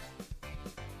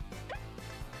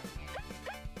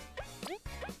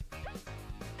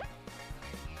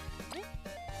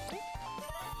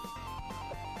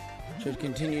 Should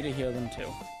continue to heal them too.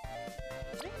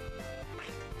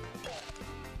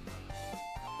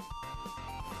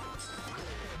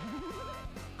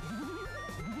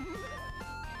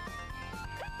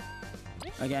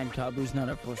 Again, Kabu's not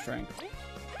at full strength.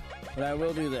 But I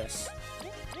will do this.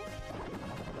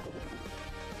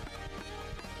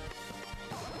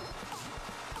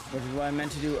 Which is what I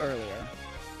meant to do earlier.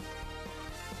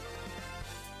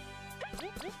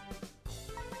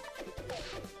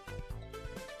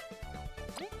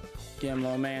 Get him,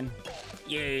 little man.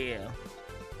 Yeah.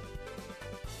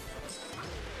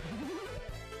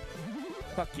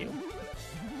 Fuck you.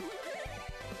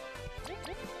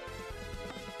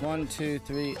 1, 2,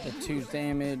 3, 2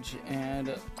 damage,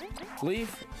 and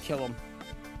leaf, kill him.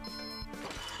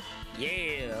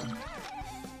 Yeah.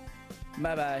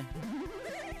 Bye-bye.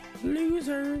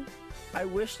 Loser. I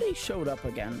wish they showed up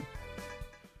again.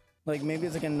 Like, maybe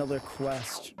it's like another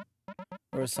quest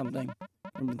or something.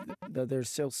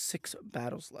 There's still 6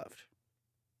 battles left.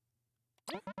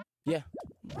 Yeah.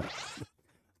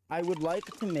 I would like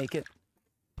to make it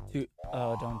to...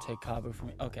 Oh, don't take Kabu from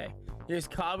me. Okay. Here's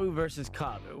Kabu versus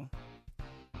Kabu.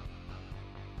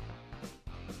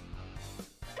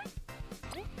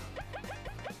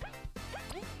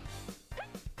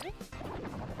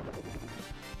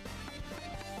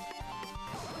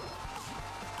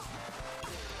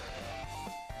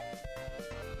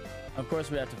 Of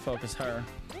course, we have to focus her.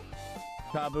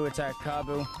 Kabu, attack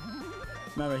Kabu.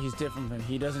 Remember, he's different from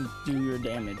he doesn't do your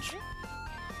damage.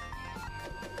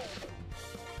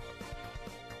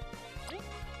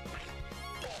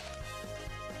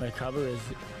 Wait, Kabu is...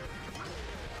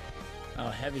 Oh,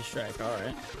 heavy strike,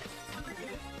 alright.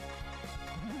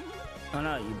 Oh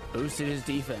no, you boosted his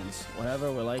defense.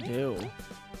 Whatever will I do?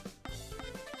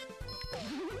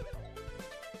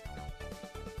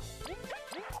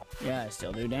 Yeah, I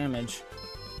still do damage.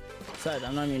 Besides,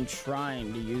 I'm not even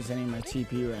trying to use any of my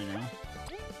TP right now.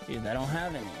 Because I don't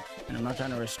have any. And I'm not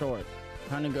trying to restore it. I'm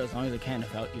trying to go as long as I can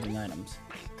without using items.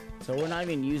 So we're not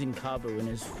even using Kabu in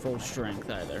his full strength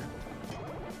either.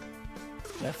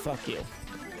 Yeah, fuck you.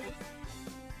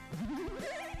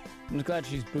 I'm just glad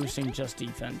she's boosting just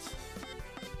defense.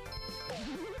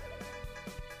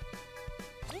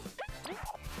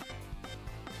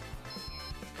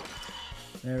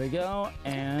 There we go,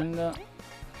 and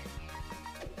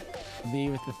B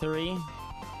with the 3.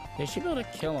 They should be able to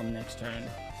kill him next turn.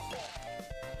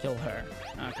 Kill her,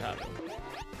 not Kabu.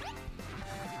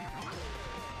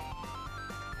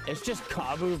 It's just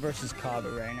Kabu versus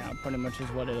Kabu right now, pretty much is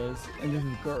what it is. And this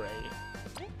is great.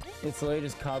 It's late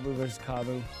as Kabu versus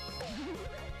Kabu.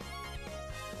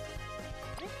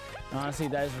 Honestly,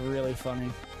 that is really funny.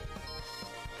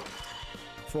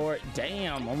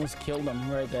 Damn, almost killed him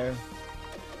right there.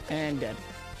 And dead.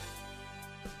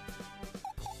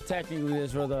 Technically,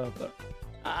 this were the...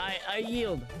 I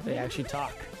yield. They actually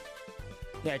talk.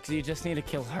 Yeah, because you just need to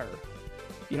kill her.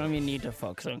 You don't even need to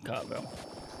focus on Kabu.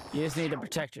 You just need to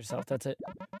protect yourself. That's it.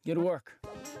 Good work.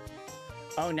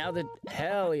 Oh, now that...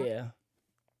 Hell yeah.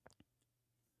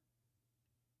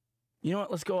 You know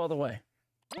what? Let's go all the way.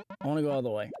 I want to go all the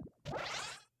way.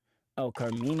 Oh,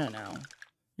 Carmina now.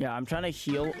 Yeah, I'm trying to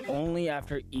heal only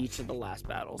after each of the last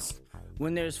battles.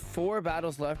 When there's 4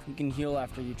 battles left, we can heal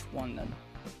after each one then.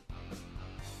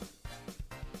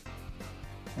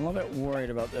 I'm a little bit worried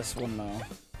about this one though.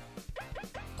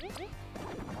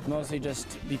 Mostly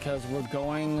just because we're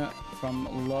going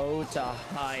from low to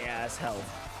high ass health.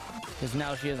 Because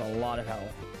now she has a lot of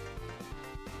health.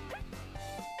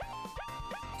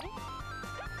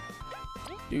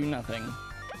 Do nothing.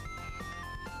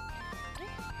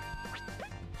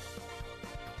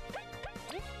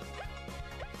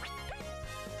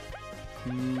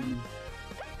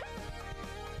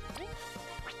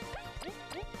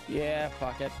 Yeah,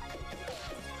 fuck it.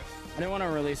 I didn't want to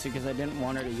release it because I didn't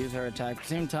want her to use her attack. At the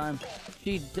same time,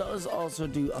 she does also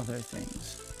do other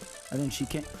things. I think she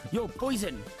can't. Yo,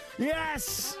 poison!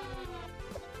 Yes!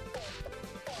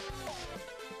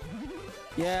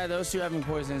 Yeah, those two having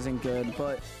poison isn't good,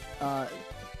 but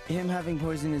him having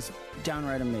poison is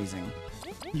downright amazing.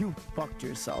 You fucked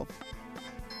yourself.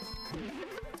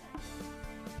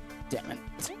 Damn it.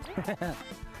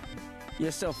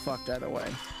 You're still fucked either way.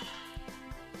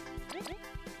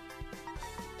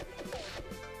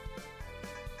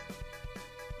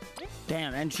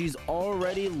 Damn, and she's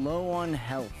already low on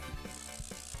health.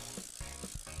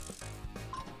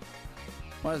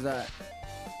 What is that?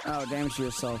 Oh, damage to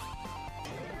yourself.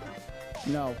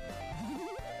 No.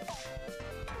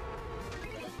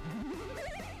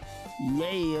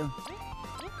 Yeah.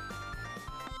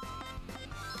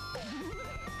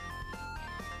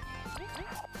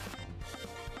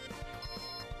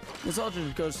 This all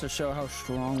just goes to show how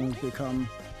strong we've become.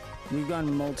 We've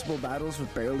gone multiple battles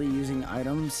with barely using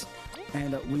items,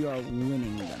 and we are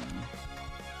winning them.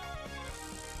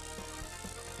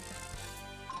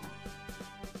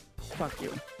 Fuck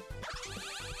you.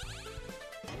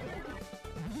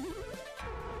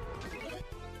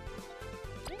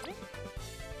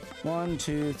 One,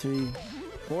 two, three,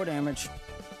 4 damage.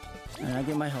 And I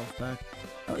get my health back.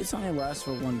 At least only lasts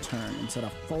for 1 turn instead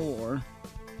of 4.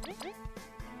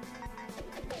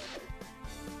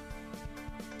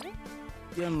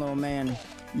 Get him, little man.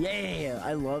 Yeah!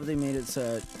 I love they made it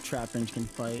so Trapinch can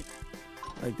fight.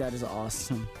 Like, that is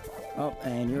awesome. Oh,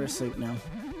 and you're asleep now.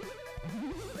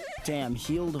 Damn,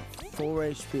 healed 4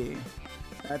 HP.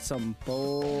 That's some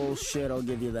bullshit, I'll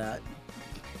give you that.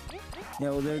 Yeah,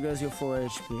 well, there goes your 4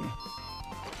 HP.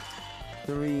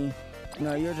 3.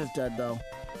 No, you're just dead, though.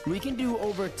 We can do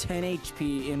over 10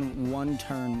 HP in 1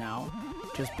 turn now.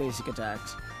 Just basic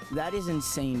attacks. That is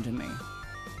insane to me.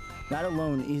 That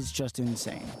alone is just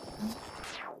insane.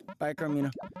 Bye,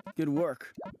 Carmina. Good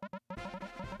work.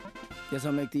 Guess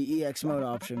I'll make the EX mode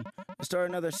option. I'll start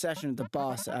another session at the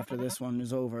boss after this one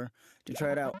is over to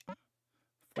try it out.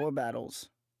 4 battles.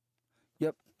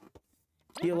 Yep.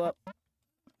 Heal up.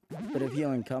 Bit of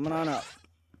healing coming on up.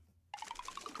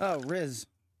 Oh, Riz.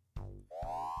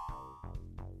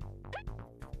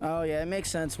 Oh, yeah, it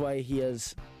makes sense why he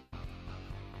has...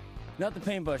 Not the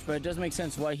paint bush, but it does make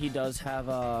sense why he does have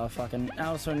a fucking...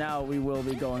 Oh, so now we will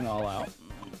be going all out.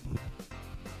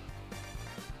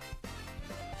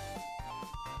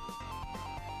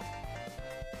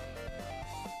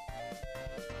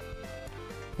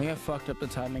 I think I fucked up the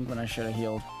timing when I should have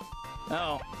healed.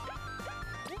 Oh.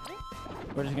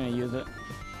 We're just gonna use it.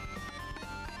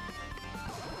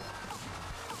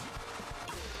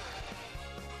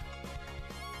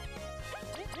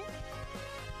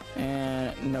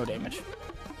 And no damage.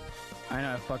 I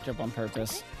know I fucked up on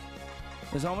purpose.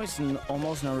 There's almost no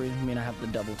reason for me to have the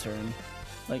double turn.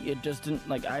 Like, it just didn't,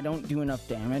 like, I don't do enough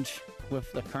damage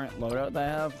with the current loadout that I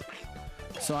have.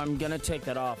 So I'm gonna take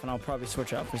that off and I'll probably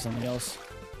switch out for something else.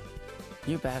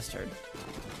 You bastard.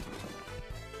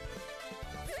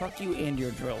 Fuck you and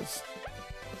your drills.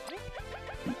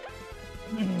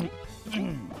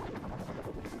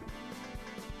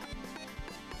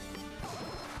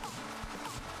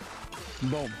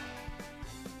 Boom.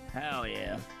 Hell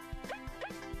yeah.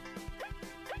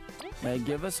 Hey,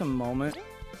 give us a moment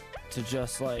to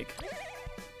just, like,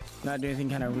 not do anything,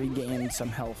 kind of regain some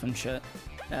health and shit.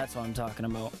 That's what I'm talking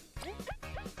about.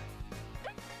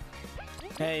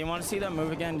 Hey, you want to see that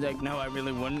move again? He's like, no, I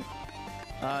really wouldn't.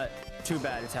 Too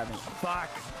bad it's happening. Fuck!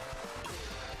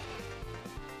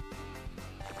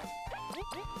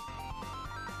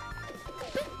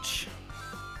 Bitch!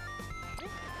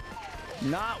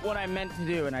 Not what I meant to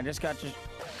do, and I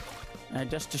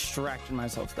just distracted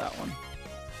myself with that one.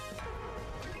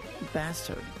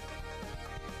 Bastard.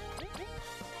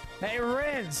 Hey,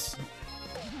 Riz!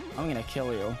 I'm gonna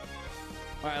kill you.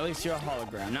 Alright, at least you're a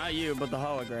hologram. Not you, but the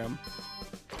hologram.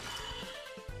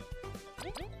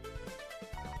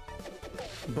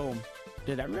 Boom.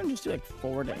 Did everyone just do like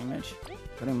 4 damage?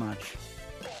 Pretty much.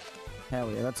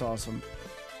 Hell yeah, that's awesome.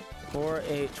 4,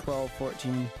 8, 12,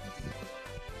 14.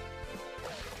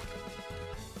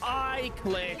 I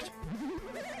clicked!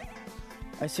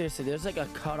 I seriously, there's like a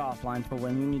cutoff line for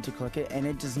when you need to click it, and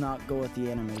it does not go with the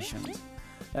animations.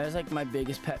 That is like my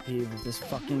biggest pet peeve of this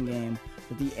fucking game.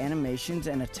 That the animations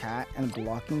and attack and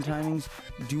blocking timings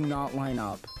do not line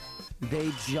up.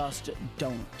 They just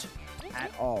don't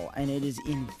at all. And it is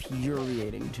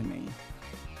infuriating to me.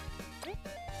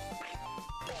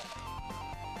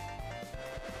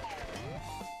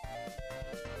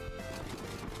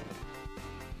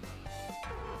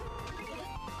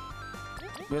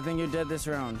 Good thing you're dead this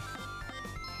round.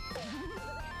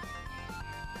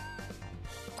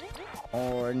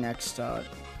 Or next,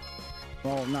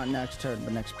 well, not next turn,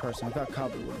 but next person. I thought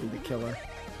Kabu would be the killer.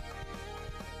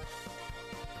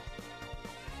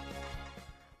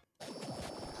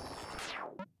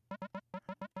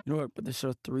 You know what, but there's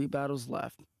still 3 battles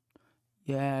left.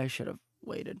 Yeah, I should have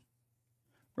waited.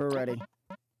 We're ready.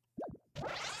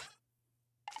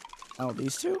 Oh,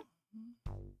 these two?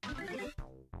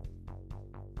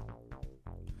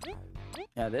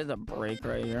 Yeah, there's a break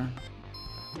right here.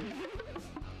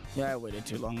 Yeah, I waited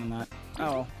too long on that.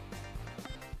 Oh.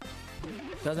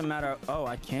 Doesn't matter. Oh,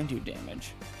 I can do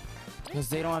damage. Because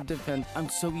they don't have defense. I'm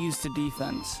so used to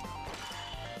defense.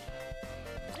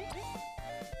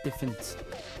 Defense.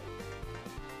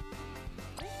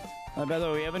 By the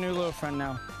way, we have a new little friend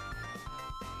now.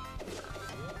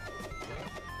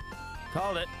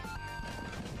 Called it.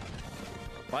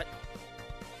 What?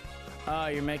 Oh,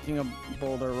 you're making a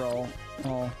boulder roll.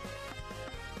 Oh.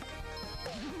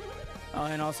 Oh,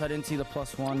 and also I didn't see the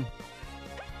 +1.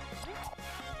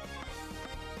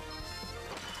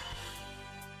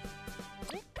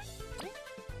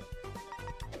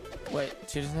 Wait,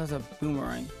 she just has a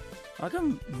boomerang. How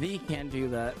come V can't do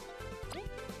that?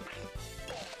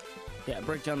 Yeah,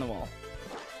 break down the wall.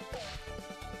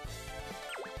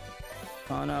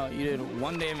 Oh no, you did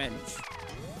 1 damage.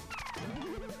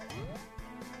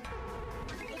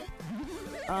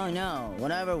 Oh no,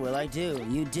 whatever will I do?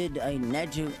 You did a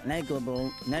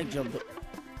negligible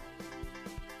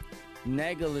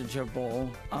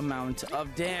amount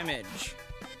of damage.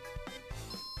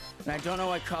 And I don't know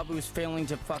why Kabu's failing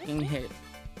to fucking hit.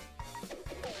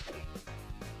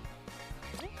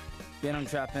 Get him,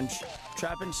 Trapinch.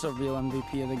 Trapinch's the real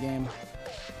MVP of the game.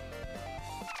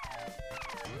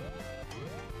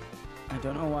 I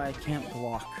don't know why I can't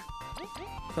block.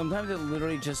 Sometimes it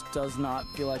literally just does not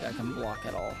feel like I can block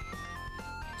at all.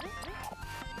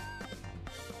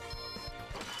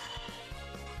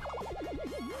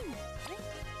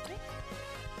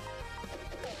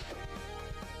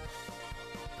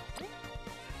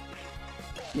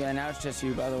 Yeah, now it's just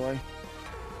you, by the way.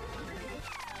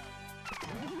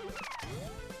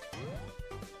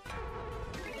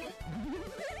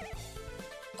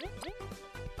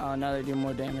 Oh, now they do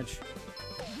more damage.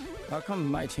 How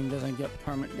come my team doesn't get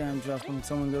permanent damage off when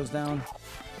someone goes down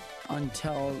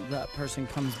until that person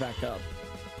comes back up?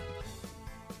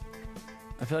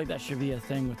 I feel like that should be a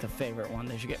thing with the favorite one.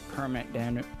 They should get permanent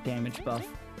damage buff.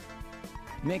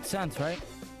 Makes sense, right?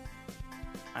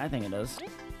 I think it does.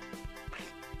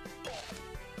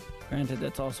 Granted,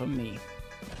 that's also me.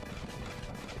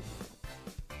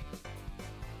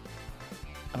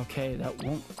 Okay, that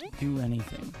won't do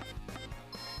anything.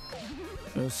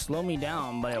 It'll slow me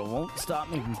down, but it won't stop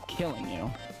me from killing you.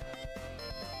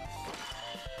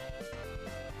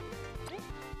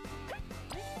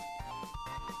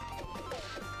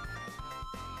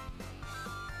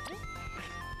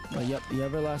 But yep, the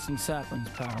Everlasting Sapling's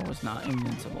power was not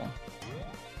invincible.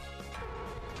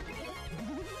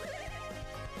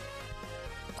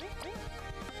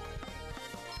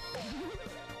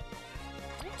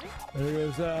 There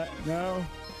goes that. No.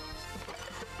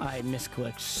 I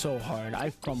misclicked so hard. I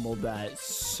fumbled that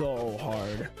so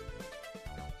hard.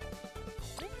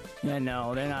 Yeah,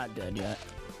 no, they're not dead yet.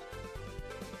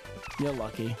 You're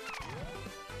lucky.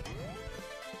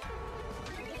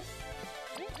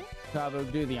 Bravo,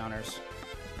 do the honors.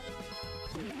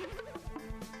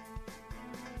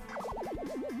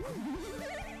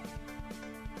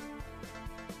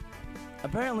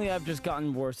 Apparently, I've just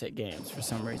gotten worse at games for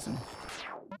some reason.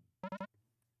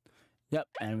 Yep,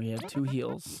 and we have 2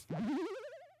 heals.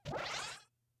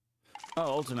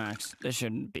 Oh, Ultimax. This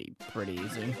should be pretty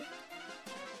easy.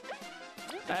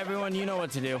 Everyone, you know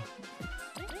what to do.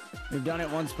 We've done it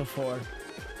once before.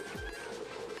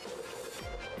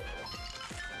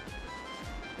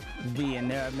 V in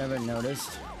there, I've never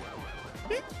noticed.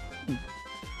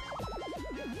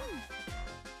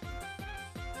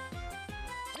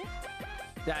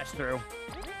 Dash through.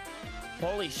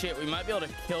 Holy shit, we might be able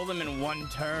to kill them in 1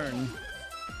 turn.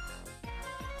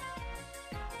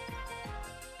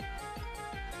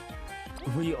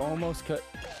 We almost could.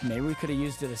 Maybe we could have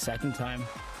used it a second time.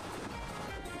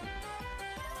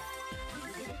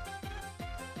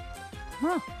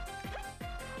 Huh.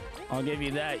 I'll give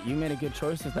you that. You made a good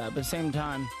choice with that. But at the same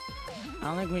time, I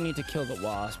don't think we need to kill the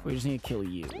wasp. We just need to kill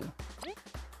you.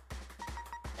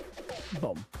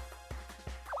 Boom.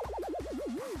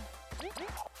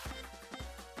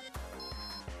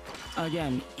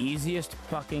 Again, easiest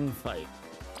fucking fight.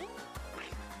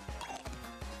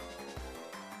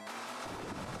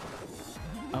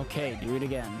 Okay, do it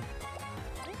again.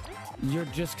 You're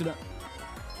just gonna...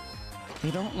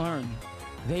 They don't learn.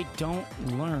 They don't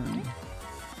learn.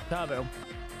 Tabu.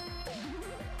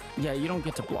 Yeah, you don't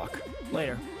get to block.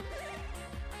 Later.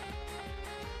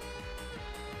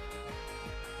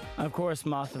 Of course,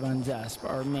 Mothra and Zasp,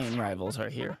 our main rivals, are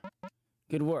here.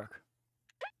 Good work.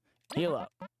 Heal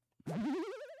up.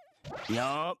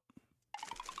 Yup.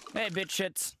 Hey, bitch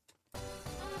shits.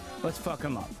 Let's fuck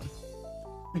him up.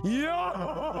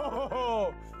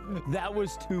 Yo! That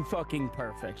was too fucking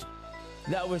perfect.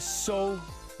 That was so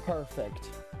perfect.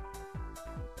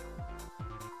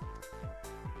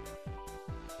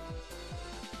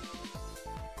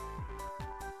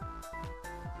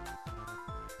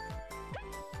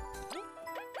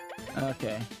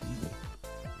 Okay.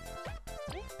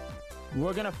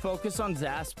 We're gonna focus on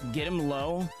Zasp, get him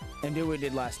low, and do what we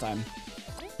did last time.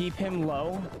 Keep him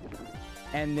low,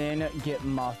 and then get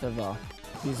Mothra.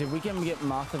 Because if we can get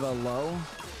Mothra low,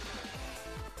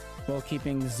 while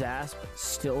keeping Zasp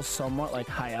still somewhat like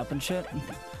high up and shit.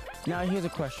 Now here's a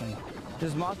question.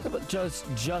 Does Mothra,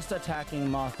 just attacking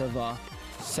Mothra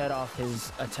set off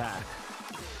his attack?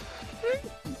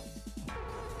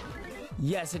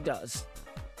 Yes, it does.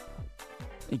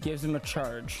 It gives him a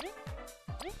charge.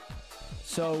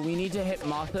 So we need to hit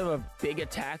Mothra with big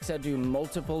attacks that do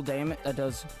multiple damage, that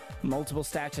does multiple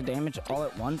stacks of damage all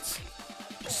at once.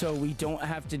 So we don't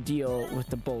have to deal with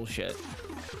the bullshit.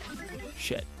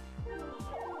 Shit.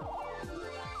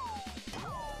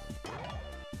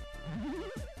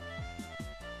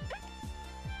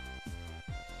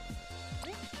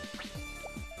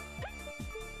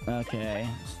 Okay,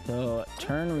 so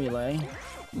turn relay,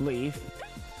 leaf.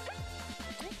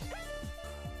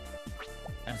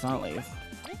 That's not leaf.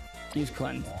 Use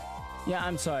cleanse. Yeah,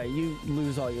 I'm sorry, you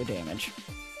lose all your damage.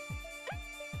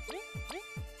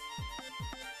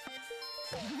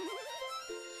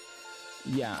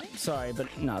 Yeah, sorry, but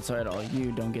not sorry at all.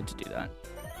 You don't get to do that.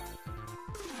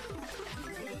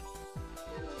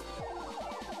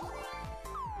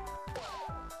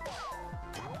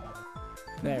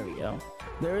 There we go.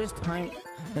 There is time.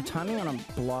 The timing on a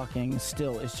blocking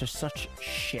still is just such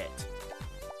shit.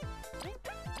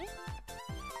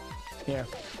 Here.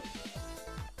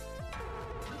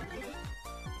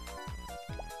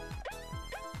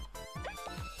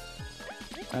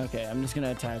 Okay, I'm just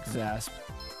gonna attack Zasp.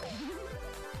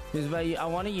 Because I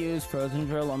want to use Frozen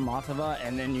Drill on Mothra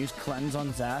and then use Cleanse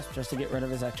on Zasp just to get rid of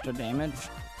his extra damage.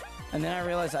 And then I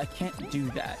realized I can't do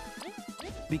that.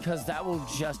 Because that will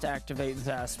just activate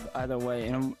Zasp either way,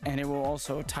 and it will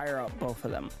also tire out both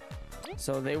of them.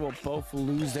 So they will both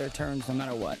lose their turns no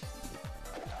matter what.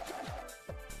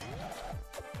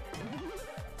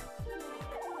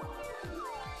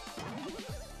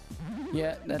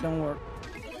 Yeah, that don't work.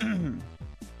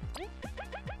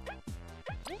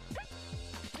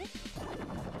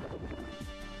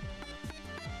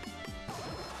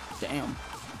 Damn.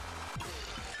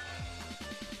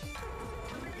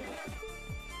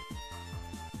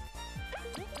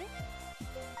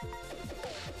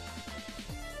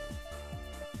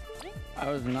 I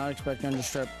was not expecting them to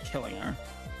start killing her.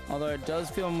 Although it does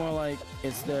feel more like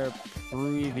it's their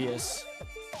previous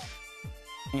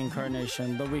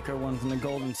incarnation, the weaker one from the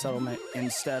Golden Settlement,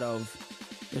 instead of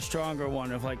the stronger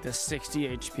one of like the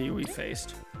 60 HP we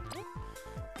faced.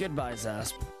 Goodbye,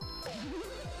 Zasp.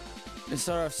 It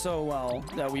started off so well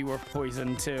that we were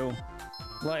poisoned too.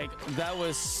 Like, that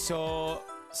was so...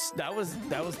 That was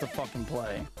the fucking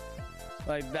play.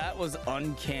 Like, that was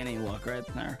uncanny luck right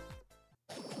there.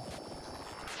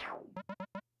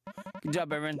 Good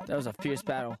job, everyone. That was a fierce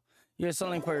battle. Here's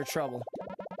something for your trouble.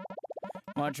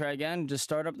 Want to try again? Just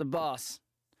start up the boss.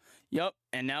 Yup,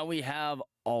 and now we have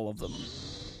all of them.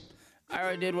 I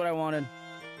already did what I wanted.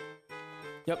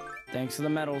 Yup, thanks to the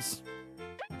medals.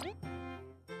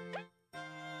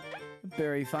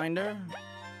 Berry Finder,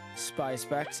 Spy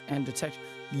Specs, and Detection.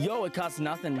 Yo, it costs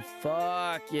nothing.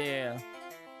 Fuck yeah.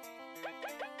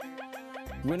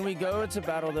 When we go to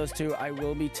battle those two, I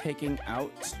will be taking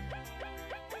out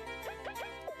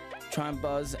Triumph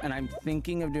Buzz, and I'm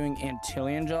thinking of doing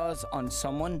Antillion Jaws on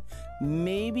someone.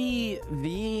 Maybe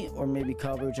V or maybe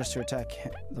Kabu, just to attack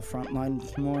the front line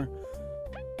more.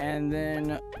 And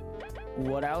then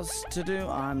what else to do?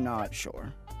 I'm not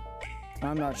sure.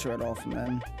 I'm not sure at all from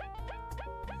then.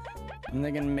 I'm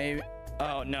thinking maybe...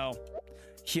 Oh, no.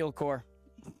 Heal core.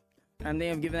 And they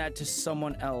have given that to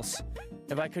someone else.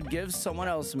 If I could give someone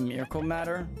else miracle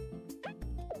matter,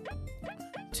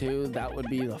 too, that would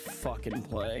be the fucking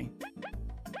play.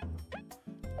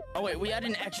 Oh, wait, we had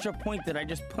an extra point that I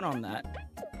just put on that.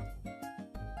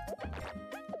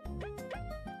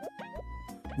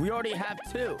 We already have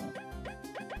 2.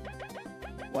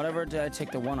 Whatever did I take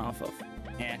the 1 off of?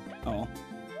 Yeah. Oh.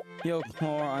 Heal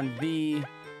core on V.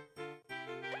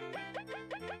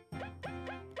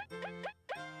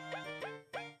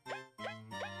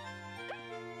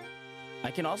 I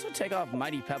can also take off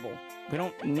Mighty Pebble. We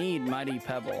don't need Mighty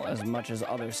Pebble as much as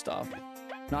other stuff.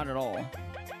 Not at all.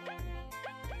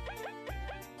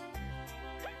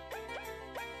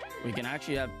 We can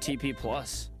actually have TP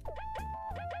plus.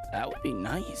 That would be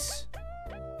nice.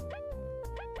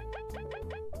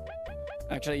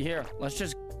 Actually, here, let's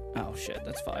just... Oh, shit,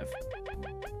 that's 5.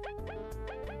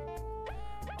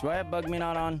 Do I have Bug Me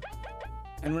Not on?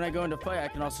 And when I go into fight, I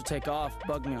can also take off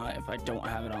Bug Me Not if I don't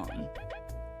have it on.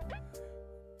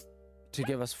 To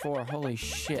give us 4. Holy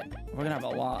shit. We're gonna have a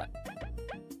lot.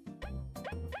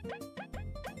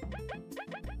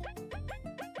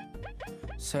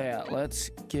 So yeah, let's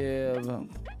give...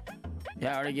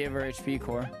 Yeah, I already gave her HP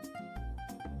core.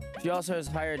 She also has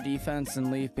higher defense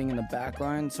than Leaf being in the back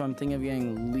line, so I'm thinking of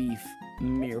getting Leaf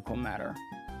Miracle Matter.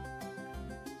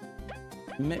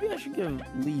 Maybe I should give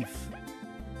Leaf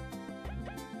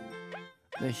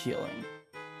the healing.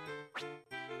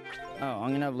 Oh,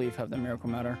 I'm gonna have Leaf have the Miracle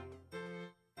Matter.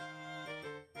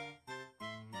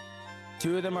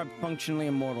 2 of them are functionally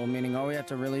immortal, meaning all we have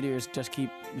to really do is just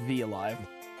keep V alive.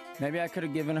 Maybe I could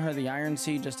have given her the Iron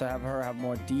Seed just to have her have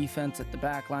more defense at the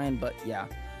back line, but yeah.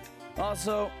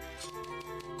 Also,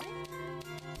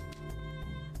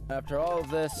 after all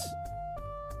of this,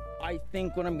 I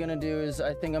think what I'm gonna do is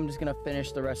I think I'm just gonna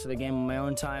finish the rest of the game on my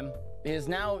own time. Because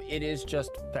now it is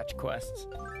just fetch quests.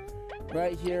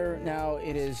 Right here, now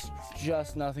it is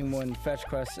just nothing more than fetch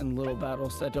quests and little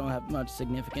battles that don't have much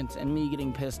significance, and me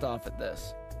getting pissed off at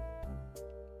this.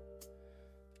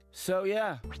 So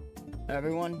yeah,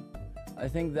 everyone, I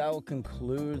think that will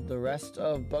conclude the rest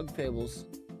of Bug Fables.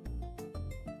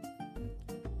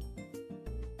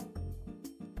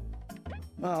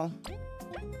 Well,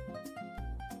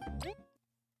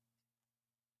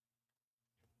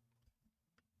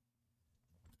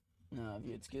 now if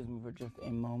you excuse me for just a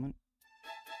moment.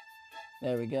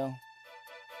 There we go.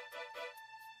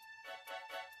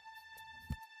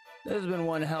 This has been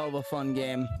one hell of a fun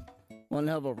game. One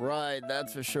hell of a ride,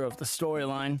 that's for sure, of the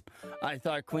storyline. I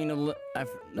thought Queen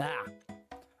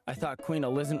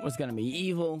Elizant was gonna be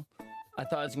evil. I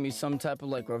thought it was gonna be some type of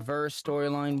like reverse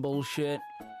storyline bullshit.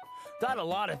 Thought a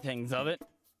lot of things of it.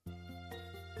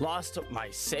 Lost my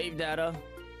save data,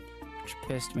 which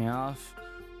pissed me off,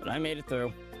 but I made it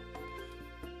through.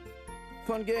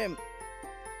 Fun game.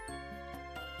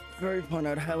 Very fun.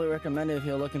 I'd highly recommend it if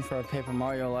you're looking for a Paper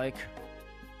Mario like.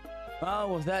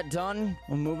 Well, with that done,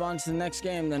 we'll move on to the next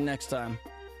game then next time.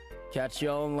 Catch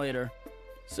y'all later.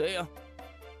 See ya.